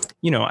like,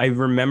 I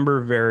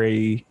remember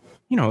very.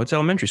 It's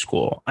elementary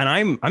school, and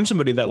I'm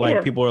somebody that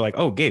like people are like,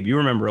 oh, Gabe, you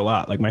remember a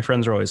lot. Like my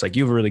friends are always like,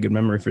 you have a really good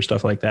memory for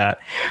stuff like that.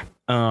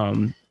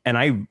 And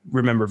I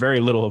remember very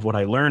little of what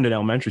I learned in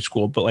elementary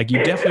school, but like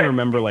you definitely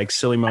remember like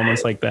silly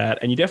moments like that,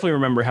 and you definitely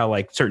remember how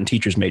like certain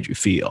teachers made you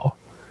feel.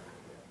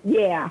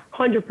 Yeah,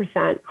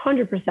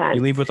 100%.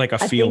 You leave with like a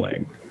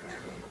feeling.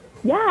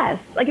 Yes,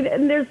 like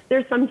and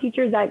there's some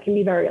teachers that can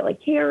be very like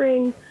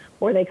caring,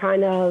 or they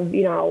kind of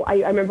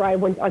I remember I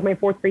went like my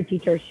fourth grade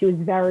teacher. She was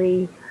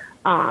very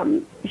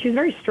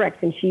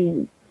strict, and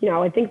she,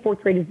 I think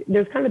fourth grade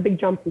there's kind of a big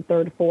jump from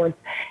third to fourth.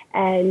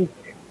 And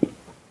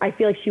I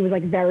feel like she was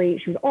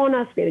on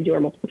us. We had to do our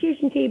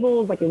multiplication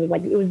tables. Like it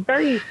was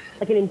very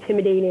like an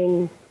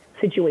intimidating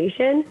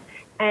situation.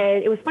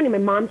 And it was funny. My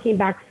mom came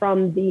back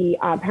from the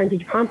parent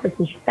teacher conference,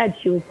 and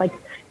she was like,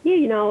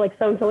 yeah, like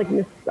so-and-so, like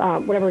Miss,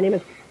 whatever her name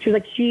is. She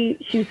was like,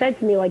 she said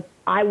to me, like,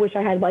 I wish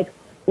I had like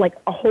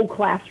a whole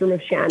classroom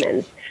of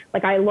Shannons.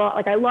 Like I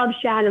love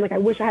Shannon. Like I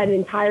wish I had an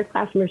entire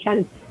classroom of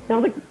Shannons. And I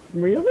was like,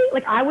 really?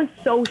 Like I was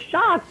so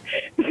shocked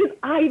because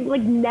I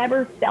like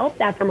never felt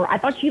that from her. I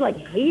thought she like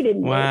hated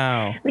me.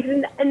 Wow. Like,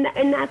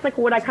 and that's like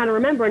what I kind of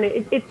remember. And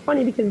it's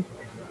funny because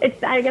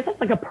I guess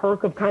that's like a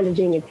perk of kind of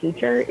being a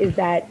teacher is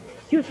that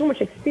you have so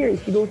much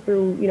experience. You go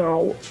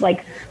through,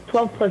 like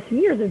 12 plus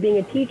years of being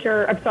a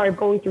teacher. Of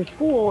going through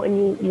school,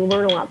 and you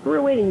learn a lot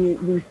through it, and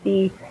you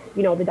see,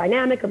 the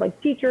dynamic of like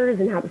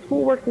teachers and how the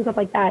school works and stuff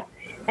like that.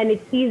 And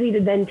it's easy to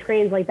then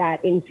translate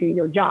that into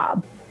your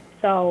job.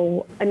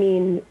 So,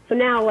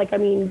 now,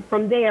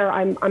 from there,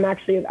 I'm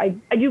actually, I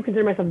do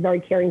consider myself a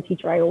very caring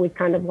teacher. I always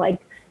kind of like,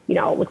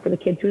 look for the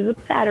kids who's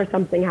upset or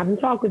something, have them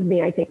talk with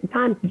me. I take the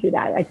time to do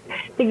that. I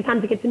take the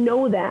time to get to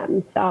know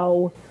them.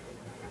 So,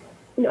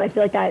 I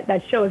feel like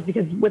that shows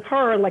because with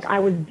her, like, I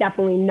was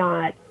definitely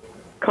not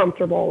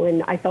comfortable,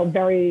 and I was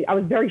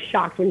very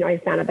shocked when I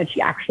found out that she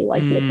actually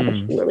liked me. She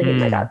didn't really hate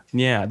my guts.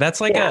 Yeah, that's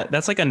like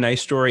a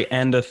nice story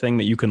and a thing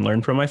that you can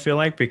learn from. I feel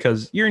like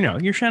because you're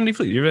Shannon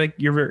Fleet,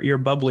 you're a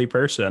bubbly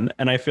person,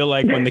 and I feel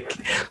like when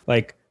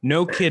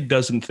no kid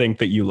doesn't think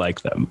that you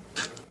like them.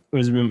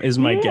 Is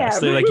my guess.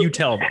 They're like, you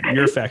tell them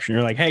your affection.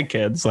 You're like, hey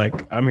kids, like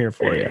I'm here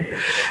for you.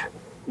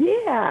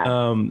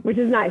 Yeah, which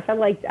is nice. I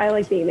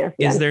like being there.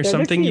 Is there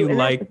something you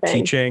like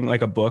teaching,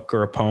 like a book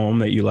or a poem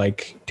that you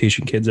like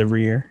teaching kids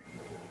every year?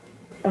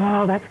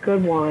 Oh, that's a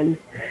good one.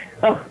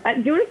 Oh,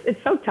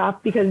 it's so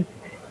tough because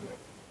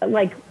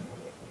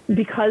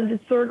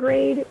it's third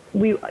grade,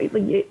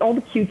 all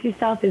the cutesy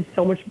stuff is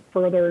so much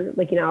further.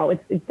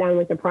 It's down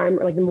like the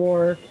primary, like the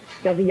more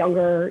the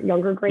younger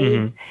grades.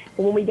 Mm-hmm.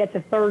 But when we get to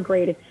third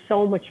grade, it's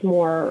so much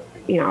more.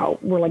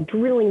 We're like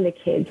drilling the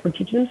kids. We're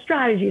teaching them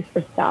strategies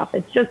for stuff.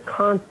 It's just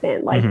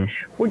constant.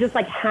 We're just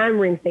like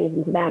hammering things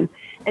into them.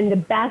 And the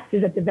best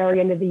is at the very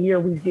end of the year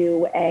we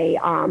do a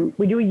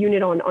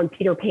unit on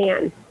Peter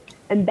Pan.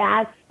 And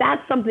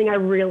that's something I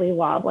really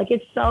love. We do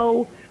this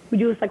we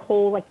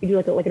do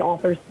an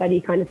author study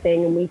kind of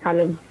thing, and we kind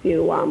of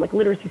do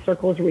literacy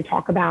circles where we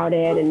talk about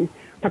it and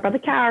talk about the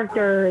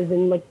characters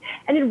and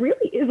it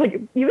really is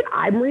even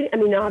I'm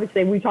reading.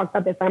 Obviously we talked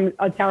about this. I'm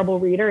a terrible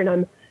reader and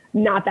I'm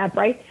not that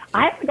bright.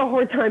 I have a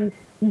hard time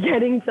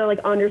getting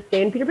to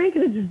understand Peter Pan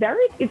because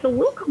it's a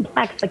little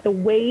complex, the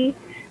way,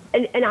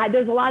 and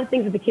there's a lot of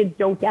things that the kids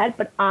don't get,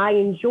 but I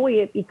enjoy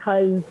it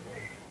because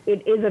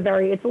it's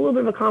a little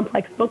bit of a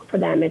complex book for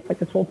them. It's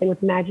this whole thing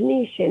with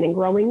imagination and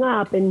growing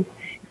up and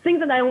things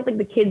that I don't think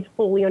the kids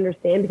fully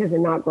understand because they're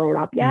not grown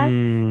up yet.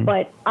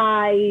 But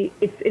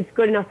it's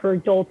good enough for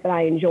adults that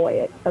I enjoy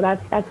it. So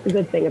that's the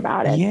good thing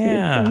about it.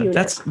 Yeah,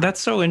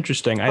 that's so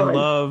interesting.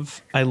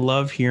 Fun. I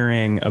love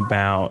hearing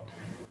about.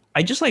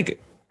 I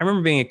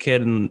remember being a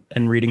kid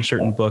and reading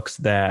certain books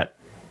that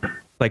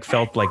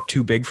felt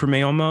too big for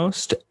me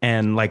almost,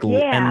 and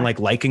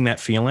liking that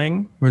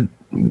feeling,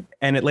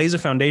 and it lays a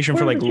foundation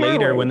for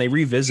later when they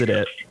revisit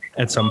it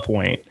at some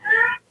point.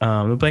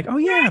 They'll be like, oh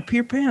yeah,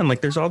 Peter Pan.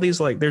 There's all these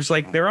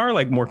there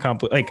are more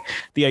complex,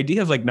 the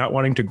idea of not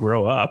wanting to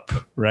grow up,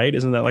 right?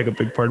 Isn't that a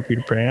big part of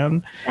Peter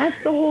Pan? That's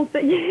the whole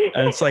thing.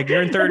 And it's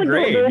you're in third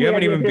grade. You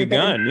haven't even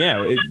begun.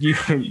 Yeah,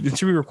 it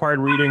should be required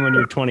reading when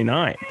you're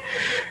 29.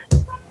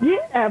 Yeah.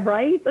 Yeah,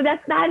 right. So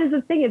that is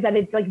the thing, is that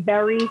it's like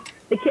the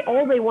kid,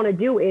 all they want to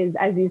do is,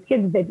 as these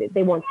kids,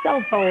 they want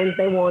cell phones.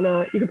 They want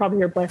to, you can probably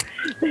hear Blair.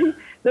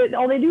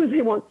 All they do is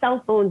they want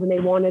cell phones, and they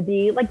want to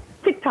be like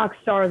TikTok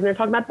stars, and they're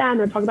talking about that, and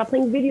they're talking about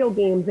playing video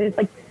games. And it's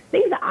like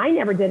things that I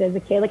never did as a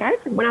kid. Like I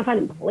just went outside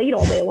and played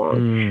all day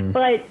long.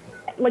 But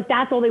like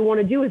that's all they want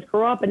to do is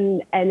grow up,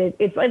 and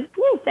it's a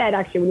little sad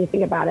actually when you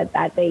think about it,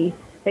 that they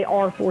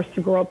are forced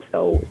to grow up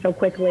so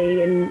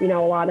quickly, and a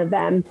lot of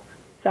them.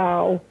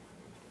 So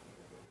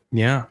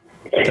yeah.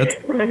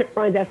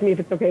 Ryan's asking me if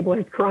it's okay.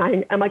 Blair's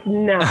crying. I'm like,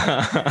 no.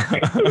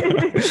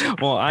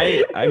 Well,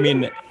 I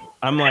mean,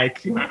 I'm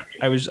like,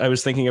 I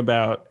was thinking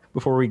about,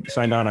 before we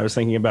signed on, I was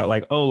thinking about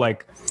like, oh,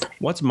 like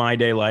what's my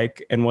day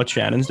like and what's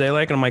Shannon's day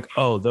like? And I'm like,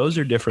 oh, those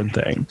are different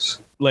things.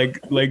 Like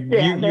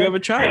you have a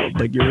child,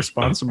 like you're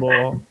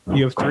responsible.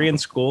 You have 3 in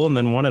school and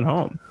then 1 at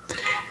home.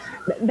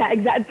 That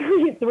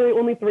exactly,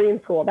 only 3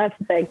 in school. That's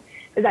the thing,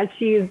 is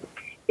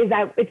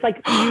that it's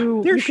like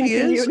you. There she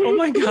is. Oh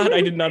my God.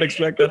 I did not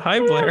expect that. Hi,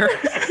 Blair.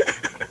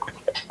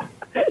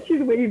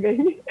 She's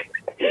waving.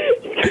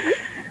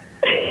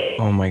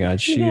 Oh my God.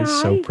 She is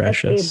so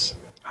precious.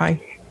 Hi.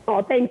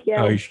 Oh, thank you.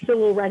 Oh, she's a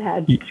little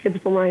redhead. She gets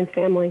it from Ryan's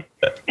family.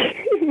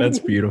 That's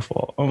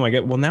beautiful. Oh my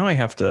God. Well, now I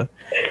have to,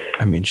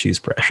 she's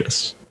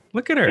precious.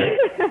 Look at her.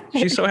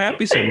 She's so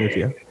happy sitting with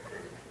you.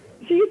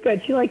 She's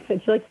good. She likes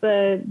it. She likes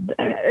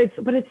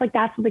but it's like,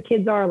 that's what the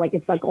kids are. Like,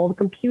 it's like all the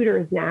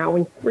computers now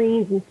and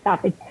screens and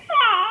stuff.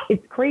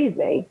 It's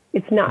crazy.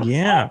 It's nuts.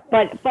 Yeah.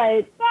 But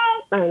I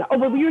don't know. Oh,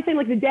 but you were saying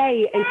like the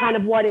day and kind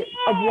of what it's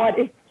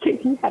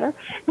better,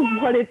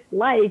 what it's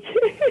like.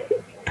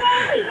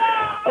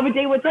 Of a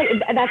day, what's like.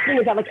 And that's the thing,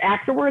 is that like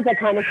afterwards, I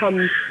come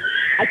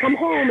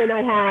home and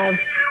I have,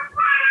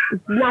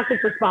 not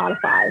just for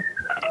Spotify.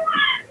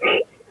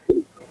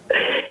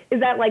 Is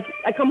that like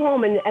I come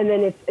home and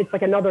then it's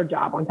like another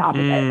job on top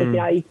of it.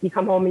 Like, you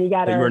come home and you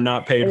gotta. That you are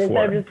not paid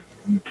for.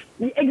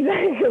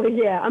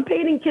 Exactly. Yeah, I'm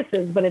paid in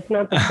kisses, but it's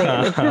not the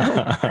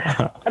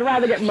same. I'd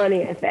rather get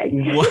money, I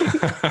think.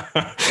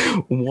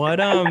 What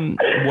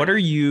are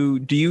you?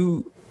 Do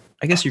you?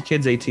 I guess your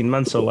kid's 18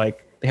 months, so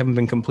like they haven't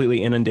been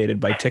completely inundated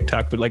by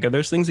TikTok. But like, are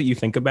those things that you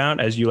think about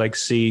as you like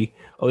see?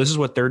 Oh, this is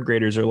what 3rd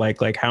graders are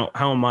like. Like, how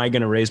am I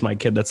going to raise my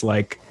kid that's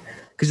like?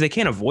 Because they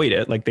can't avoid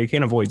it. Like they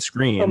can't avoid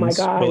screens. Oh my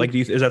God. But like,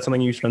 is that something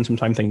you spend some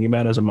time thinking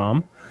about as a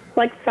mom?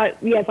 It's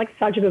like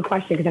such a good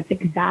question, because that's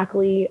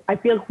exactly, I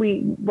feel like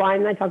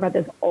Ryan and I talk about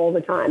this all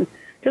the time.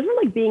 Just from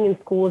like being in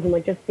schools and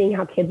like just seeing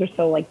how kids are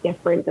so like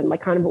different than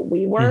like kind of what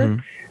we were. Mm-hmm.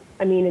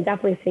 And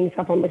definitely seeing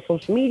stuff on like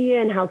social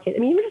media and how kids,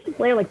 even just like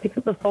Blair like picks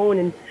up the phone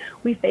and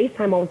we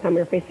FaceTime all the time.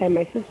 We were FaceTime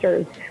my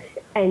sisters.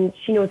 And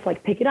she knows to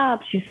like pick it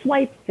up. She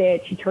swipes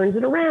it. She turns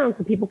it around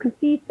so people can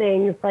see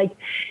things. Like,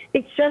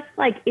 it's just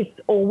like, it's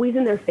always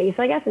in their face,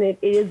 I guess. And it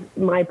is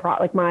my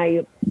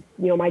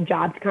my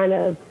job to kind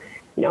of,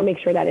 make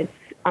sure that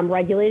I'm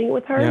regulating it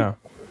with her. Yeah.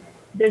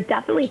 There's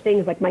definitely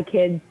things like my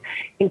kids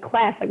in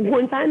class. Like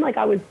one time, like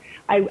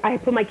I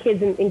put my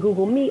kids in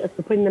Google Meet, like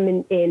putting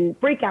them in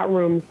breakout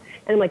rooms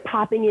and like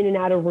popping in and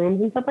out of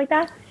rooms and stuff like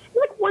that. And,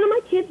 like one of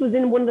my kids was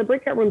in one of the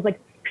breakout rooms, like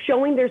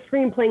showing their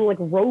screen playing like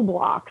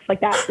Roblox,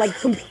 like that, like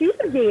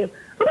computer game.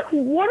 I'm like,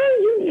 what are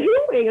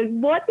you doing? Like,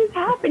 what is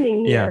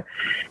happening here?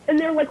 Yeah. And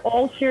they're like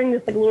all cheering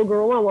this like little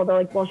girl on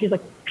while she's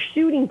like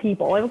shooting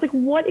people. I was like,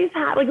 what is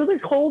happening? Like, it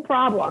was a whole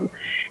problem.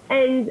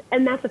 And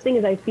that's the thing,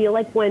 is I feel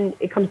like when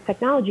it comes to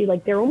technology,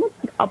 like they're almost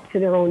like up to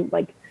their own,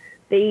 like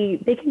they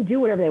can do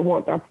whatever they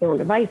want. They're up to their own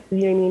devices,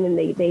 you know what I mean? And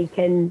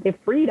they have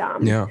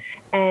freedom. Yeah.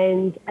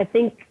 And I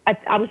think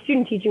I was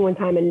student teaching one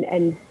time,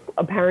 and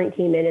a parent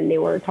came in and they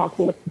were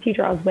talking with the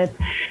teacher I was with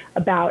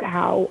about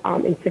how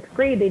in 6th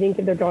grade they didn't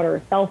give their daughter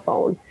a cell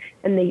phone,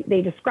 and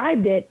they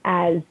described it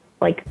as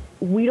like,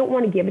 we don't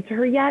want to give it to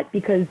her yet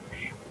because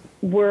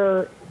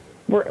we're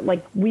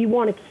like, we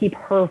want to keep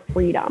her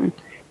freedom.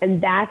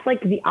 And that's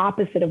like the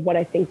opposite of what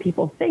I think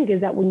people think,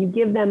 is that when you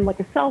give them like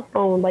a cell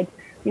phone, like,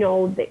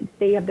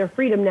 they have their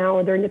freedom now,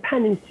 or their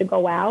independence to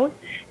go out.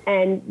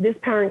 And this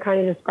parent kind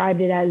of described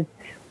it as,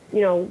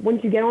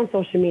 once you get on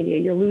social media,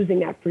 you're losing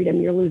that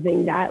freedom. You're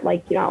losing that,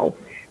 like,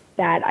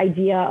 that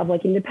idea of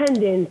like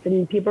independence,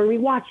 and people are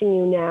watching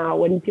you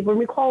now, and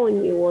people are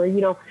calling you, or,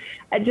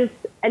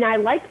 and I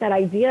like that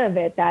idea of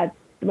it, that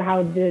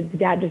how the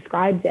dad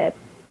described it.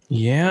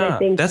 Yeah,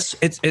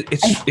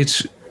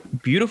 it's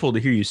beautiful to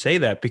hear you say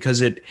that,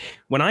 because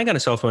when I got a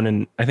cell phone,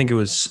 and I think it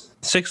was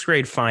 6th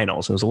grade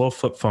finals, it was a little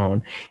flip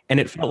phone, and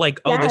it felt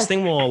like, oh, this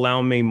thing will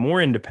allow me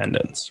more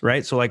independence,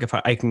 right? So like if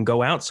I can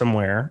go out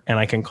somewhere and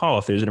I can call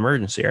if there's an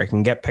emergency, or I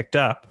can get picked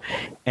up,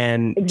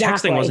 and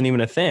texting wasn't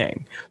even a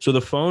thing. So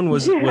the phone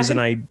was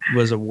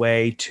a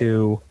way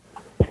to,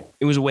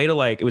 it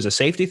was a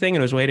safety thing,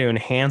 and it was a way to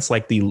enhance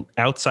like the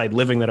outside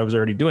living that I was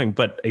already doing.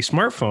 But a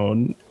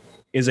smartphone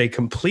is a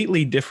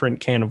completely different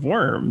can of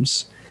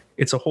worms.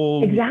 It's a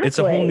whole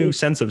new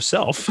sense of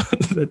self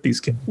that these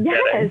kids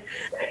get.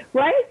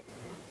 Right?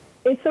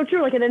 It's so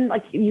true. Like, and then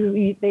like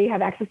they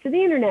have access to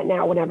the internet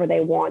now whenever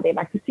they want. They have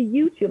access to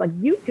YouTube. Like,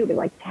 YouTube is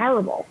like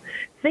terrible.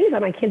 things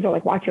that my kids are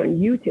like watching on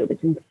YouTube.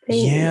 It's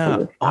insane.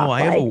 Yeah. Oh,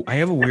 I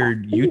have a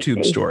weird YouTube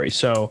crazy. story.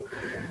 So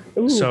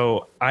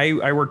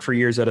I worked for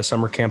years at a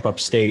summer camp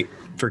upstate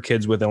for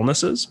kids with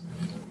illnesses,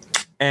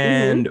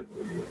 and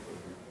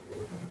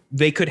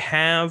they could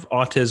have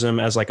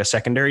autism as like a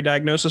secondary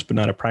diagnosis, but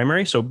not a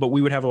primary. So, but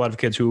we would have a lot of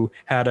kids who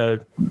had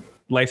a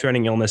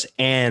life-threatening illness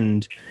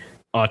and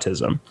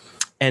autism.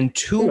 And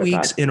 2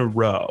 weeks in a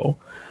row,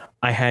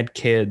 I had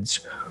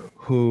kids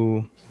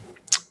who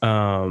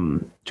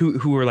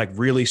were like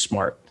really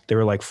smart. They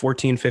were like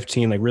 14,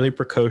 15, like really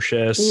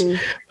precocious,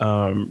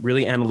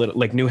 really analytical,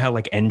 like knew how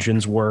like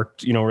engines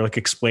worked, you know, or like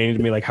explaining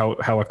to me like how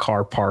a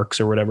car parks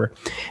or whatever.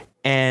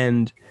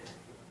 And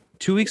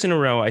 2 weeks in a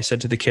row, I said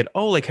to the kid,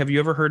 "Oh, like, have you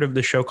ever heard of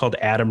the show called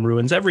Adam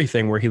Ruins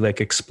Everything, where he like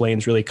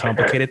explains really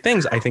complicated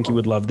things? I think you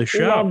would love the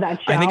show. Love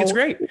that show. I think it's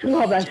great.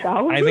 Love that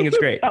show. I think it's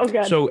great." Oh,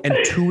 good. So, and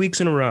 2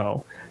 weeks in a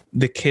row,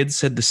 the kid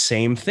said the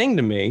same thing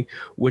to me,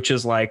 which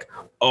is like,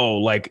 "Oh,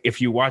 like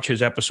if you watch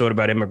his episode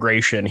about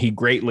immigration, he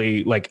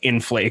greatly like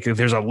inflate.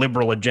 There's a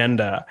liberal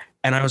agenda."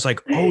 And I was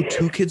like, "Oh,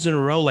 2 kids in a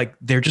row, like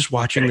they're just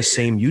watching the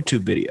same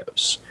YouTube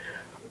videos."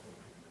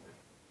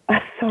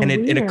 That's so And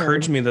weird. it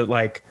occurred to me that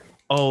like,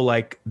 oh,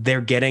 like they're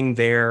getting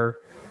their,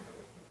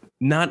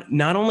 not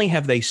only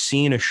have they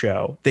seen a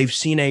show, they've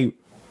seen a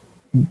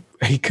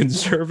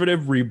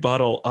conservative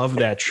rebuttal of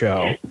that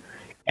show,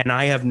 and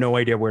I have no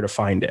idea where to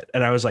find it.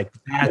 And I was like,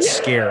 that's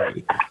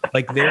scary.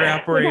 Like they're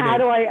operating. How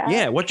do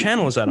yeah, what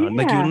channel is that on?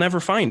 Like you'll never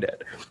find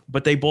it.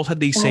 But they both had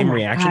the same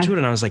reaction to it,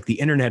 and I was like,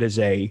 the internet is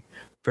a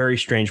very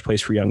strange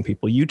place for young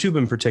people. YouTube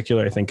in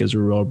particular, I think, is a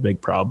real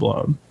big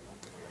problem.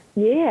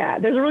 Yeah,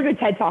 there's a really good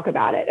TED Talk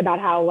about it, about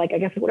how, like, I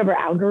guess whatever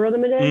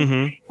algorithm it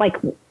is, like,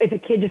 if a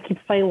kid just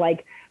keeps playing,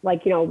 like,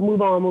 you know,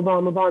 move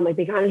on, like,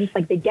 they kind of just,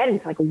 like, they get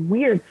into, like,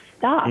 weird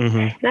stuff.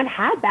 And I've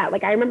had that.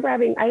 Like, I remember I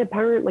had a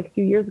parent, like, a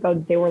few years ago,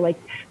 they were, like,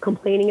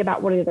 complaining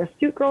about one of the other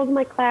student girls in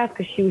my class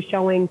because she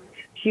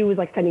was,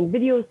 like, sending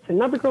videos to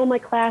another girl in my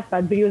class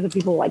about videos of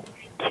people, like,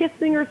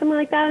 kissing or something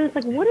like that. And it's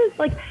like, what is,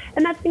 like,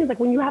 and that thing is, like,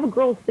 when you have a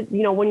girl,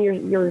 you know, when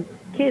your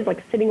kid's,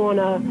 like, sitting on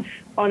a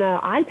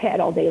iPad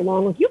all day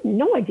long, like, you have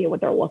no idea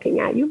what they're looking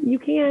at. You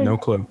can't. No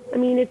clue. I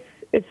mean,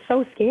 it's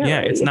so scary.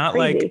 Yeah, it's not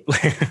crazy.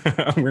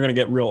 like we're gonna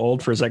get real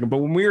old for a second, but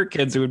when we were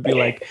kids, it would be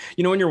like,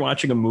 you know, when you're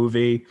watching a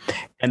movie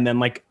and then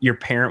like your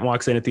parent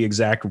walks in at the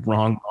exact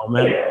wrong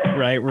moment,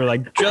 right? We're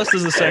like, just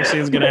as the sex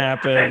scene is gonna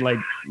happen, like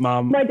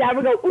mom. My dad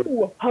would go,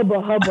 "Ooh,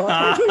 hubba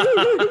hubba."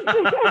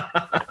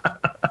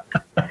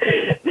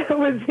 That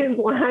was his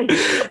line.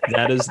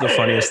 That is the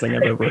funniest thing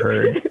I've ever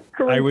heard.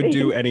 I would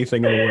do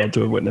anything in the world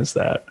to have witnessed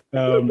that.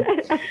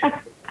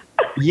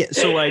 Yeah,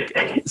 so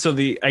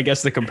I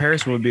guess the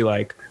comparison would be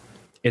like,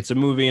 it's a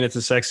movie and it's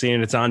a sex scene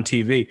and it's on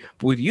TV.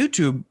 But with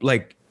YouTube,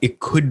 like, it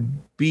could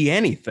be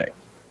anything.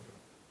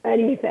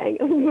 Anything,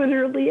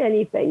 literally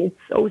anything. It's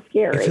so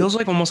scary. It feels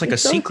like almost like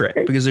it's a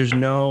secret because there's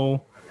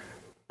no,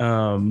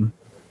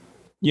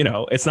 you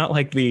know, it's not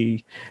like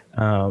it's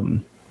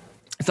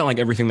not like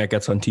everything that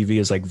gets on TV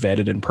is like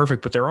vetted and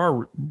perfect, but there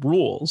are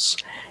rules,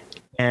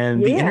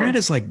 and the internet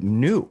is like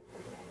new,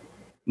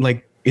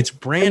 like it's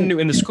brand new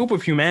in the scope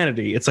of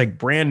humanity. It's like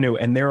brand new,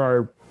 and there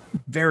are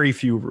very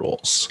few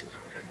rules.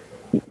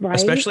 Right?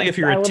 Especially if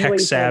you're a tech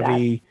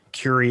savvy,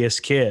 curious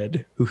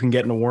kid who can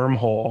get in a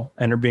wormhole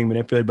and are being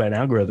manipulated by an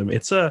algorithm.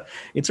 It's a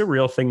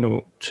real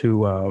thing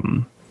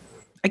to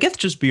I guess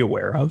just be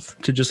aware of,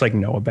 to just like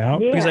know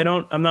about, because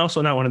I'm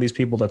also not one of these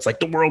people that's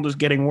like the world is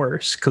getting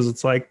worse, because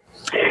it's like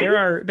there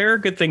are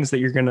good things that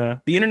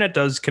the internet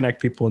does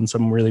connect people in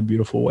some really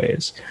beautiful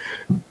ways.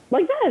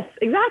 Like this,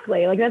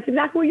 exactly. Like that's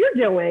exactly what you're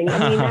doing.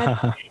 I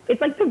mean, it's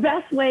like the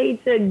best way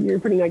you're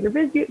putting out your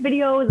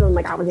videos, and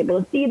like I was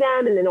able to see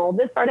them, and then all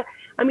this started.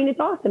 I mean, it's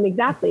awesome.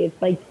 Exactly. It's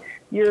like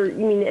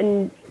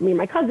and me and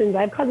my cousins,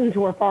 I have cousins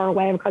who are far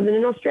away. I have a cousin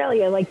in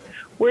Australia. Like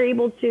we're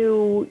able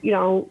to, you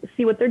know,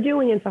 see what they're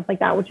doing and stuff like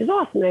that, which is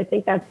awesome. And I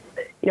think that's,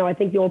 you know, I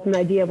think the ultimate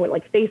idea of what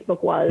like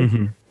Facebook was.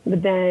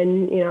 But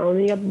then, you know,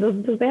 you have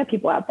those bad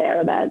people out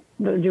there that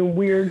are doing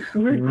weird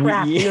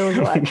crap, you know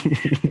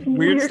what?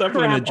 weird stuff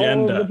with an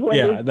agenda.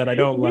 Yeah, that I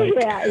don't like.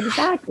 Yeah,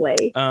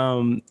 exactly.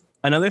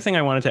 Another thing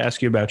I wanted to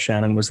ask you about,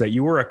 Shannon, was that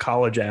you were a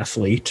college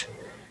athlete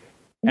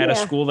at a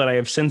school that I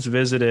have since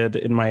visited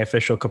in my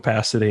official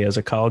capacity as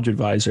a college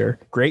advisor.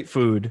 Great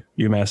food,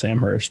 UMass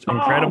Amherst.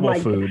 Incredible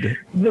food.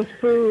 The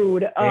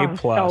food. A+.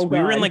 So we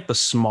were in like the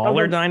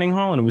smaller dining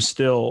hall, and it was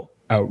still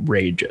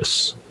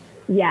outrageous.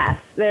 Yes.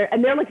 They're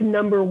like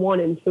number one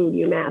in food,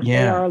 UMass.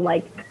 Yeah.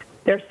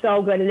 They're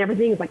so good, and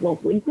everything is like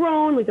locally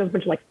grown. Like there's a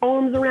bunch of like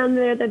farms around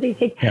there that they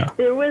take. Yeah.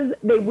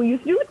 We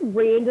used to do like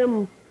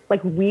random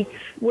like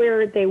weeks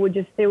where they would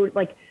do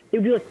like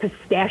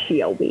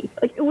pistachio week.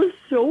 Like it was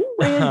so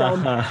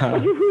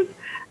random.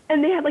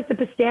 And they had like the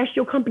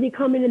pistachio company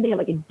come in, and they had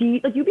like a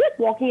like you'd be like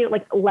walking in at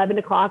like 11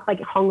 o'clock, like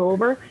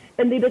hungover,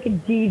 and they'd be like a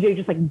DJ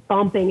just like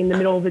bumping in the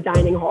middle of the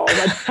dining hall.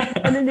 Like,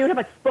 and then they would have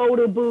like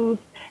photo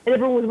booths, and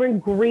everyone was wearing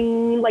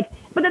green. Like,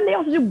 but then they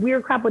also did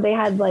weird crap where they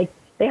had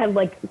they had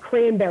like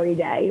cranberry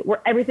day where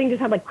everything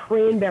just had like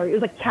cranberry. It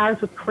was like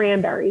carrots with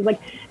cranberries. Like,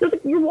 it was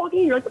like you're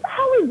walking and you're like, what the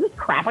hell is this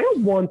crap? I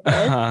don't want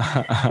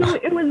this. So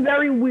it was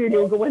very weird.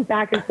 It went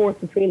back and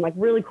forth between like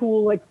really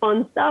cool, like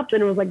fun stuff.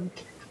 And it was like,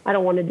 I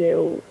don't want to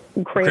do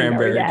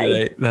cranberry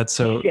day. That's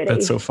so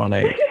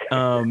funny.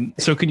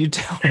 So can you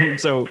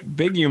so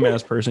big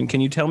UMass person,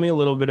 can you tell me a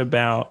little bit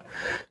about,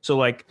 so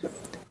like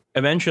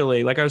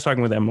eventually, like I was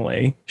talking with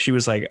Emily, she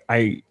was like,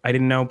 I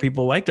didn't know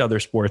people liked other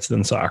sports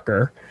than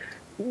soccer.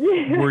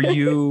 Were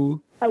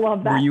you, I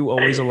love that. Were you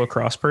always a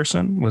lacrosse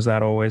person? Was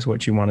that always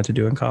what you wanted to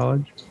do in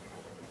college?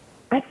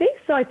 I think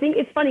so. I think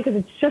it's funny because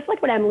it's just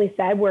like what Emily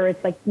said, where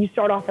it's like you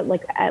start off at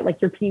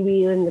like your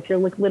Pee-wee, and if you're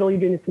like little,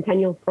 you're doing the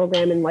Centennials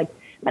program, and like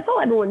that's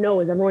all everyone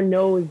knows. Everyone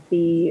knows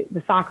the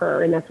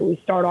soccer, and that's what we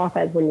start off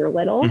as when you're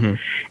little.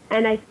 Mm-hmm.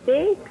 And I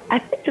think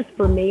just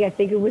for me, I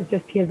think it was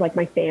just because like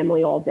my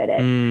family all did it,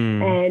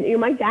 and you know,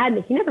 my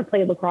dad, he never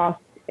played lacrosse,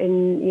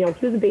 and you know,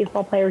 he was a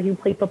baseball player. He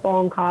played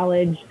football in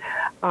college.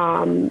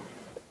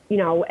 You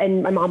know,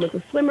 and my mom was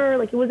a swimmer.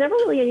 Like, it was never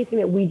really anything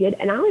that we did.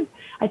 And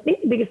I think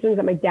the biggest thing is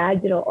that my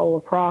dad did a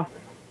lacrosse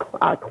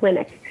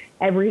clinic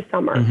every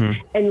summer.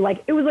 Mm-hmm. And,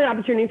 like, it was an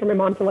opportunity for my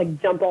mom to, like,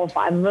 dump all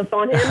 5 of us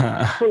on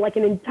him for, like,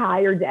 an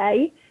entire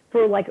day.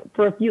 For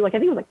a few, like, I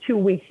think it was, like, 2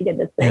 weeks he did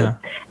this thing. Yeah.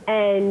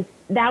 And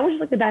that was just,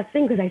 like, the best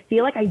thing because I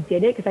feel like I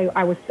did it because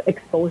I was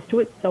exposed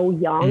to it so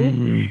young.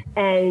 Mm-hmm.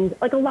 And,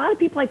 like, a lot of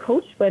people I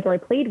coached with or I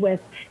played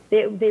with,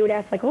 they would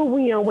ask, like, oh, well,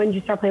 you know, when did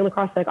you start playing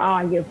lacrosse? Like, oh,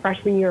 you know,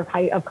 freshman year of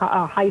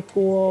high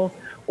school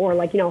or,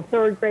 like, you know,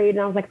 3rd grade. And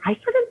I was like, I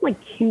started in,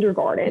 like,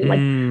 kindergarten.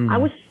 Like, I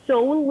was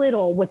so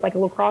little with, like, a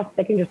lacrosse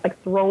stick and just,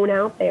 like, thrown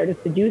out there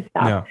just to do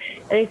stuff. Yeah.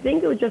 And I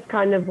think it was just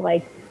kind of,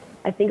 like,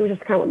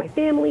 what my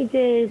family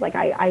did. Like,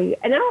 and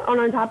now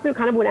on top of it,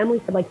 kind of what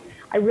Emily said, like,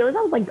 I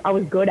realized I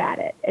was good at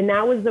it. And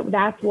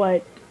that's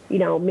what, you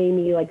know, made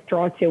me, like,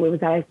 draw to it,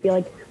 was that I feel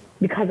like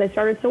because I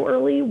started so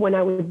early, when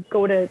I would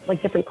go to,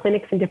 like, different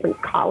clinics and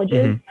different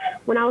colleges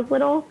when I was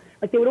little,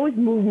 like, they would always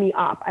move me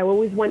up. I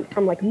always went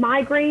from, like,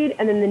 my grade,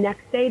 and then the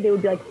next day they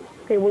would be like,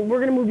 okay, well, we're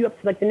going to move you up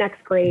to, like, the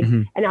next grade.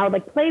 Mm-hmm. And I would,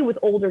 like, play with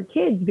older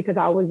kids because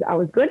I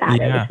was good at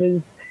it, which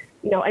is,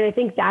 you know, and I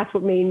think that's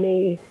what made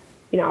me,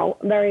 you know,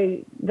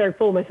 very, very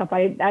full of myself.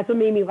 That's what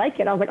made me like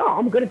it. I was like, oh,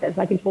 I'm good at this.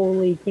 I can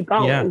totally keep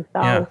going.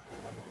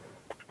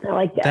 I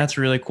like that. That's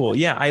really cool.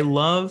 Yeah, I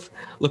love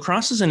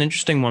lacrosse is an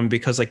interesting one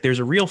because like there's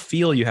a real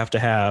feel you have to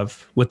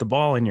have with the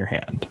ball in your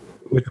hand,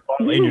 with the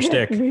ball in your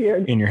stick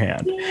in your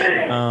hand.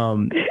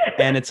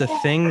 And it's a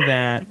thing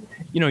that,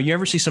 you know, you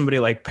ever see somebody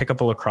like pick up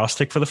a lacrosse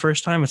stick for the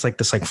first time? It's like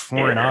this like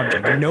foreign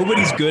object.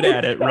 Nobody's good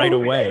at it right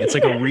away. It's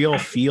like a real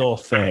feel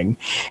thing.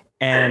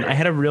 And I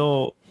had a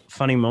real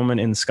funny moment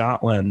in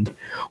Scotland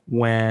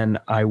when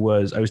I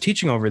was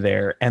teaching over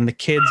there, and the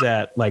kids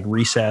at like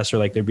recess or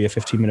like there'd be a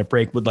 15-minute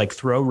break would like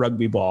throw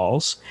rugby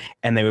balls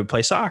and they would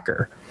play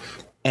soccer.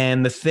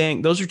 And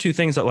those are two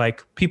things that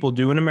like people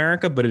do in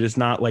America, but it is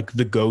not like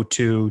the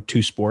go-to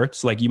two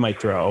sports. Like you might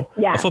throw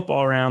a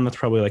football around. That's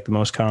probably like the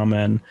most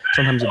common,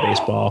 sometimes a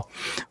baseball.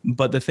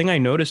 But the thing I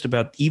noticed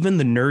about even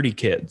the nerdy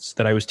kids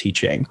that I was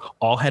teaching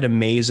all had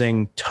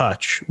amazing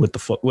touch with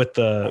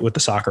the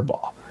soccer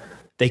ball.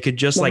 They could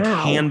just like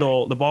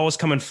handle, the ball was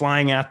coming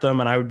flying at them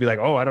and I would be like,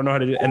 oh, I don't know how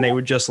to do it. And they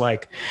would just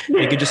like,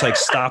 they could just like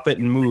stop it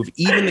and move.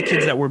 Even the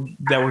kids that were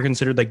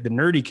considered like the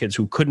nerdy kids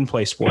who couldn't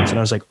play sports. And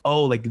I was like,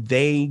 oh, like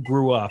they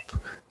grew up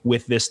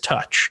with this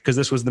touch because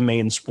this was the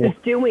main sport.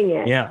 Just doing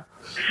it. Yeah.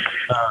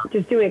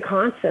 Just doing it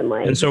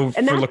constantly. And so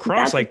for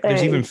lacrosse, like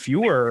there's even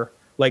fewer,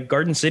 like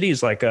Garden City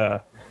is like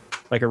a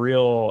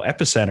real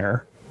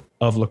epicenter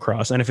of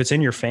lacrosse. And if it's in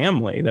your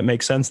family, that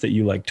makes sense that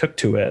you like took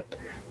to it.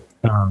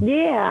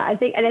 I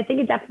think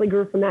it definitely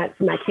grew from that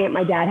camp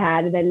my dad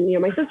had. And then, you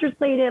know, my sisters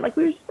played it. Like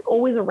we were just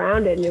always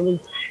around it. And it was,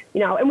 you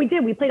know, and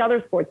we played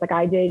other sports. Like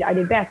I did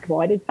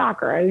basketball, I did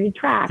soccer, I did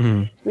track.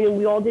 I mean,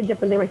 we all did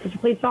different things. My sister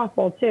played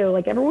softball too.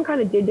 Like everyone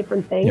kind of did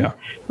different things. Yeah.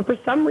 But for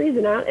some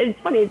reason, it's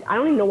funny. I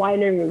don't even know why I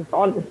never even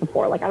thought of this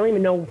before. Like I don't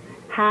even know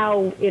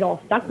how it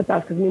all stuck with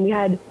us. Because I mean, we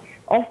had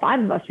all 5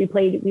 of us. We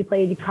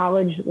played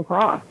college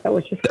lacrosse. That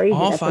was just crazy.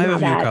 All 5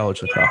 of you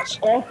college lacrosse.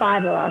 All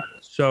 5 of us.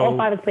 So all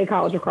 5 of us played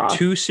college lacrosse.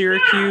 2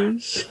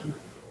 Syracuse.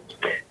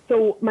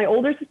 So my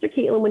older sister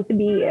Caitlin went to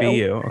BU.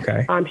 BU,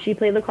 okay. She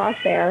played lacrosse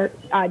there.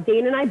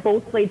 Dane and I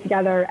both played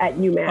together at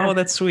UMass. Oh,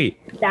 that's sweet.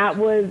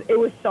 It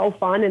was so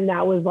fun, and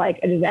that was like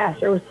a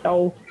disaster.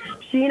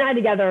 She and I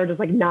together are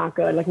just like not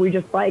good. Like we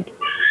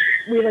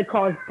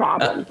cause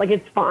problems. Like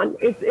it's fun.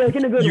 It's like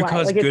in a good way. You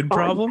cause like, good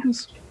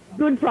problems?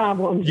 Good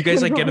problems. You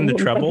guys like get into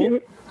trouble?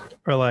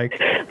 Or like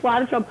a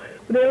lot of trouble.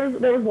 There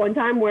was one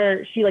time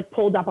where she like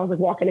pulled up. I was like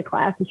walking to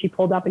class and she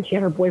pulled up and she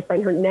had her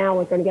boyfriend, her now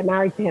like going to get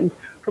married to him,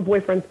 her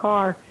boyfriend's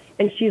car.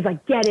 And she's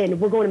like, get in,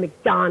 we're going to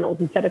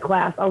McDonald's instead of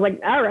class. I was like,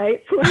 all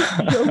right. So we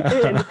jump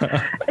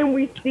in and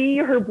we see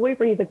her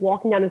boyfriend. He's like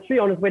walking down the street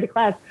on his way to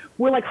class.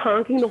 We're like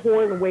honking the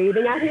horn,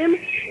 waving at him.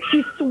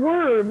 She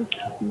swerves,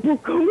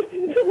 goes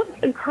into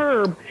like the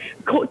curb,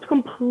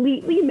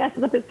 completely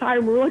messes up his tire.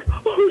 And we're like,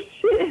 oh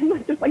shit, and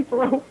like just like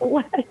throw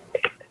away.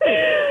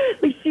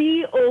 Like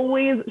she always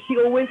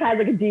always has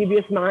like a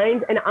devious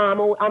mind, and I'm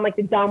like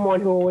the dumb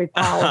one who always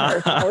follows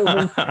her. So it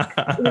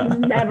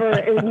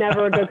was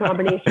never a good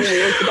combination when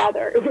we were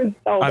together. It was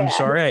so I'm bad.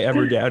 sorry I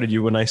ever doubted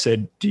you when I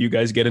said, do you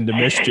guys get into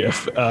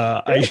mischief?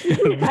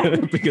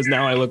 Because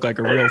now I look like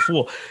a real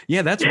fool.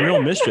 Yeah, that's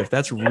real mischief.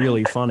 That's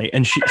really funny.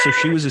 And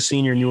she was a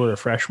senior and you were a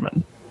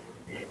freshman.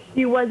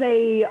 She was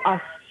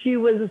a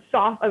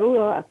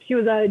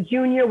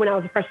junior when I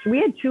was a freshman. We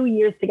had 2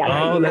 years together.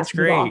 Oh, that's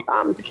great.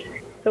 Awesome.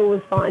 So it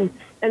was fun.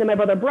 And then my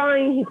brother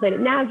Brian, he played at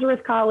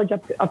Nazareth College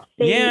upstate.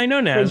 Yeah, I know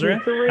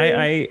Nazareth.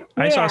 I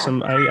saw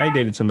some. I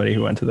dated somebody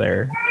who went to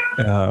there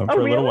for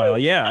a little while.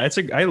 Yeah, it's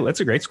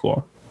a great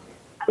school.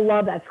 I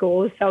love that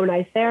school. It was so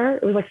nice there.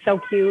 It was like so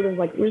cute. It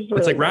was really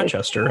it's like nice.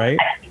 Rochester, right?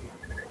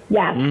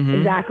 Yes,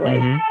 exactly.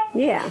 Mm-hmm.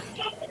 Yeah.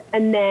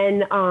 And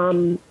then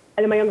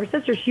my younger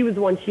sister, she was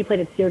the one. She played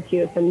at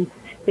Syracuse, and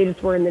they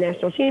just were in the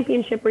national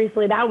championship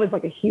recently. That was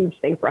like a huge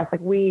thing for us.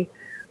 Like we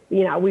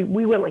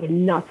went like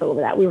nuts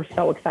over that. We were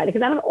so excited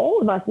because out of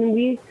all of us,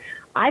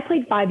 I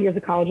played 5 years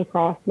of college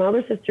lacrosse. My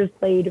other sisters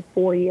played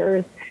 4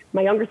 years.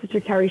 My younger sister,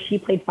 Terry, she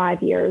played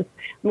 5 years.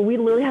 We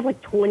literally have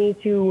like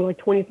 22, like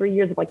 23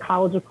 years of like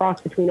college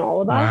lacrosse between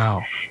all of us.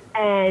 Wow.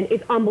 And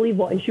it's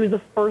unbelievable. And she was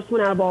the first one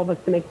out of all of us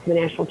to make it to the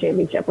national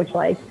championship, which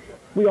like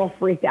we all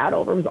freaked out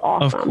over. It was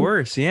awesome. Of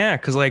course. Yeah.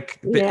 Cause like,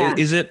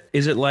 is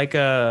it like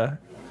an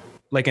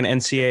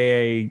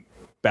NCAA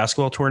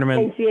basketball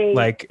tournament?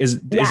 Like, is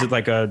it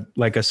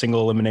like a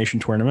single elimination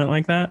tournament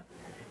like that?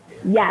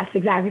 Yes,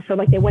 exactly. So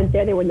like they went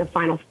there, they were in the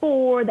Final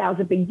Four. That was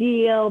a big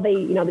deal. They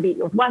beat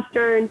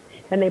Northwestern,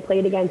 then they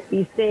played against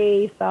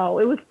BC. So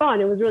it was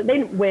fun. It was really, they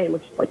didn't win,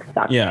 which like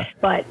sucked. Yeah.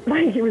 But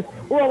like we're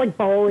all like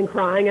bawling,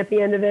 crying at the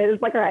end of it. It was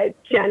like, all right,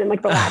 Jen, and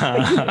like the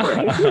last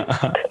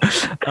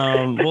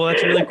thing. Well,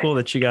 that's really cool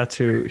that she got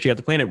to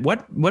play in it.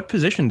 What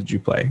position did you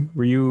play?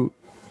 Were you?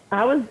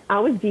 I was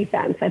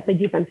defense. I played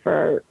defense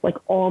for like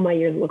all my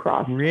years of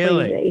lacrosse.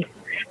 Really? Crazy.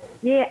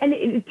 Yeah, and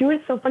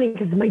it's so funny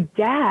because my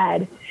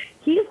dad,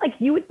 he's like,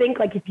 you would think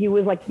like if he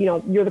was like,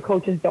 you're the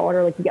coach's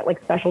daughter, like you get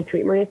like special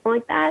treatment or anything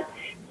like that.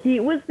 He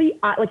was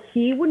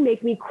he would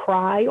make me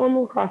cry on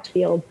the lacrosse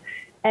field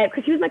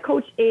because he was my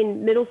coach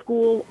in middle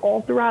school,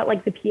 all throughout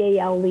like the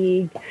PAL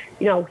league.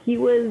 Because he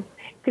was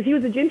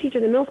a gym teacher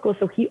in the middle school,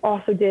 so he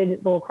also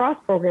did the lacrosse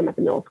program at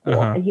the middle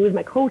school, and he was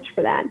my coach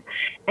for that.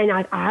 And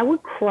I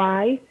would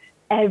cry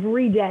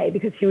every day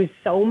because he was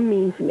so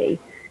mean to me.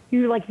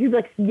 He'd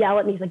yell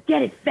at me. He's like,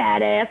 "Get it,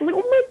 fat ass." I'm like,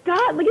 "Oh my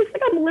god!" Like it's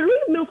like I'm literally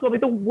in middle school, like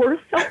the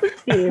worst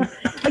self-esteem. Like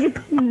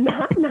it's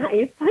not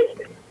nice.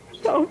 Like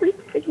so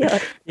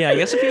ridiculous. Yeah, I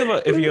guess if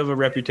you have a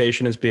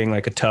reputation as being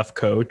like a tough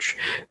coach,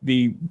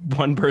 the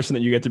one person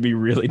that you get to be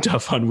really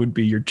tough on would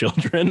be your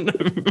children.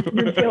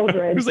 Your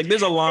children. It's like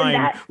there's a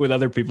line with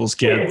other people's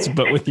kids,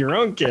 but with your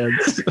own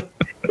kids.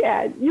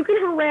 Yeah, you can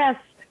harass.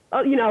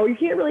 You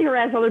can't really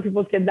harass other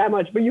people's kids that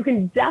much, but you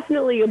can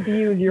definitely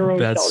abuse your own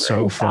children. That's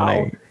so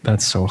funny.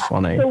 That's so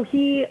funny. So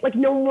he,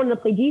 no one wanted to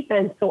play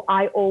defense, so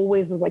I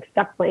always was,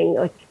 stuck playing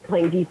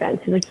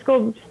defense. He's like, just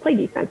play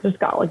defense. Just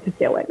go. Just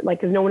do it.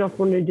 Because no one else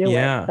wanted to do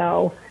it.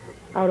 So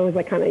I would always,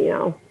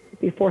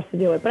 be forced to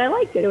do it. But I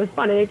liked it. It was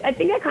fun. And I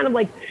think I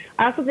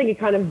also think it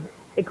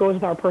goes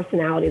with our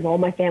personalities. All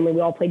my family,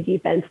 we all played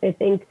defense. I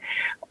think,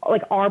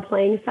 our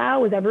playing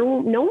style was no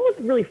one was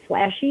really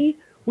flashy.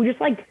 We just,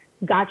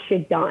 got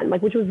shit done,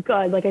 which was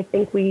good. I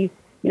think we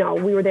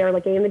were there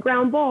getting the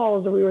ground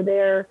balls, or we were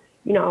there,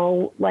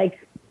 doing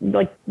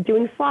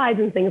slides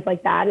and things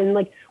like that. And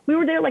we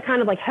were there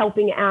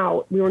helping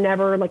out. We were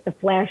never the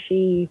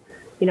flashy,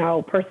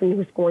 person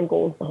who's scoring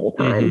goals the whole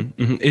time.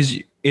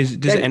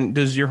 Mm-hmm.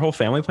 Does your whole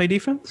family play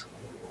defense?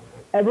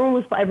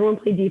 Everyone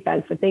played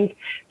defense. I think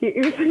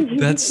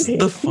that's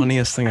the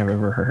funniest thing I've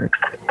ever heard.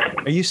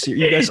 Are you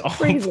serious? You guys all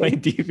play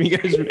defense? You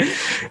guys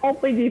all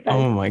play defense.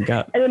 Oh my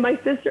god! And then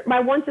my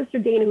one sister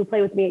Dana, who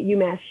played with me at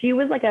UMass, she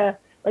was a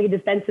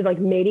defensive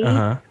midi.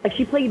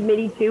 She played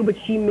midi too, but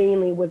she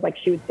mainly was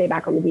she would stay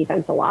back on the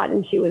defense a lot,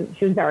 and she was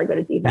very good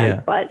at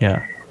defense.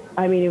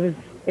 I mean,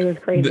 it was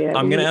crazy.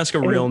 I'm gonna ask a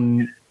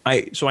real.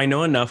 So I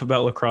know enough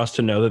about lacrosse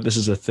to know that this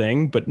is a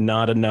thing, but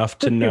not enough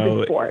to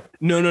know. Sport.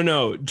 No,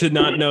 to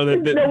not know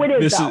that. No,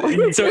 it is. So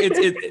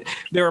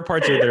there are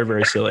parts of it that are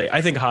very silly.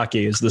 I think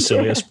hockey is the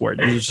silliest sport.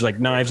 It's just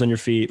knives on your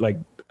feet. I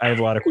have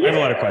a lot of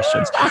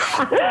questions.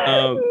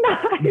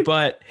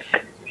 But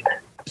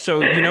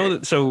so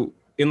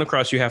in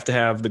lacrosse you have to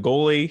have the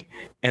goalie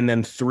and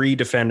then 3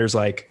 defenders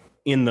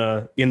in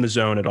the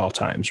zone at all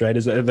times, right?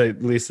 Is that,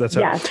 at least that's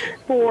how. Yes,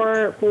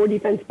 four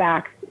defense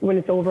backs when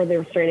it's over the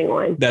restraining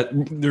line.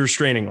 The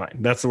restraining line.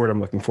 That's the word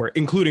I'm looking for,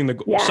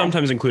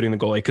 sometimes including the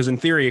goalie, because in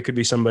theory it could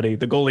be somebody.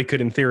 The goalie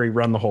could, in theory,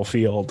 run the whole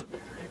field.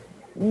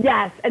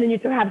 Yes, and then you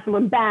have to have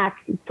someone back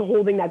to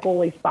holding that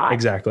goalie spot.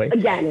 Exactly.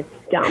 Again, it's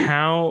dumb.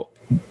 How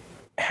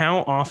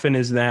often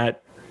is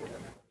that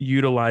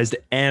utilized?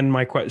 And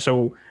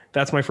so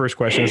that's my first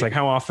question. Is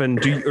how often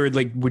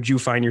would you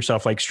find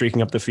yourself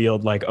streaking up the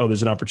field? Oh,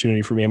 there's an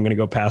opportunity for me. I'm going to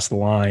go past the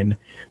line.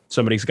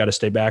 Somebody's got to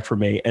stay back for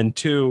me. And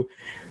 2,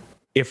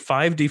 if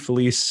 5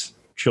 DeFelice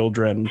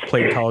children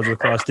played college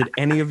lacrosse. Did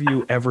any of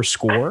you ever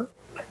score?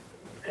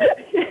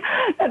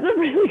 That's a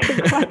really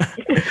good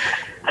question.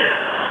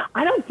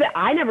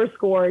 I never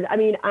scored. I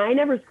mean, I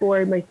never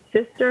scored. My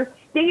sister,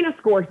 Dana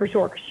scored for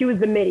sure because she was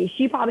the mini.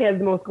 She probably has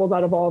the most goals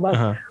out of all of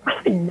us. I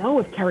don't even know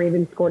if Carrie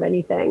even scored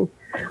anything.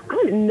 I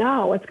don't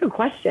know. That's a good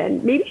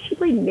question. Maybe she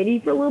played midi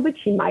for a little bit.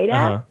 She might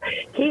have.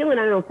 Caitlin,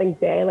 I don't think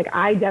did. Like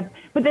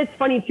but that's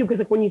funny too because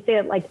like when you say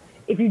it, like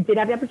if you did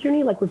have the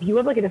opportunity, like if you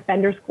have like a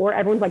defender score,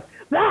 everyone's like,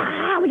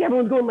 like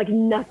everyone's going like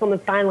nuts on the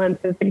sidelines.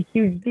 So it's like a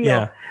huge deal.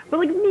 Yeah. But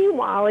like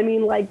meanwhile, I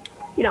mean, like,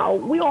 you know,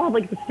 we all have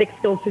like the stick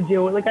skills to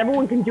do it. Like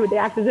everyone can do it. They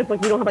act as if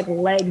like we don't have like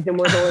legs and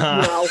we're going,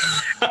 you know,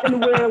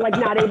 and we're like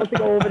not able to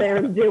go over there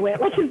and do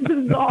it. Like it's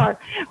bizarre,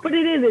 but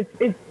it is.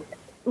 It's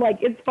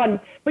like it's fun.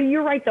 But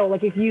you're right though.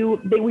 Like if you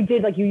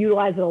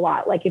utilize it a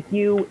lot. Like if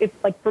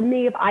like for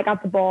me, if I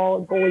got the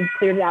ball, goalie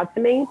cleared it out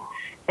to me,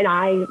 and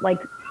I like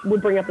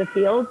would bring up the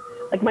field.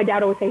 Like my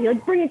dad always say,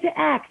 like bring it to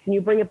X, and you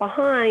bring it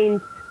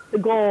behind the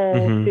goal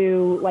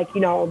to like,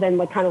 you know, then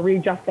like kind of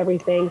readjust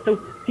everything.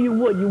 So you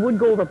would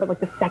go over, but like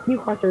the second you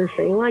cross your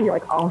straight line, you're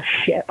like, oh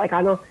shit, like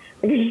I don't,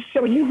 like it just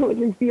shows you like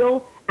you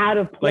feel out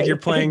of place. Like you're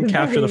playing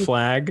capture the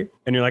flag,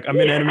 and you're like, I'm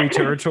in enemy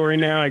territory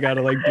now. I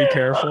gotta like be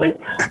careful.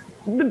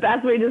 The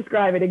best way to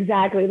describe it,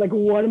 exactly. Like,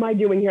 what am I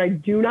doing here? I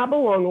do not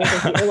belong over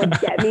here. Like,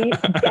 get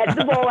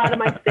the ball out of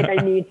my stick. I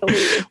need to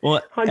leave.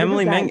 Well, 100%.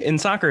 Emily Meng, in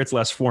soccer, it's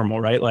less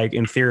formal, right? Like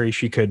in theory,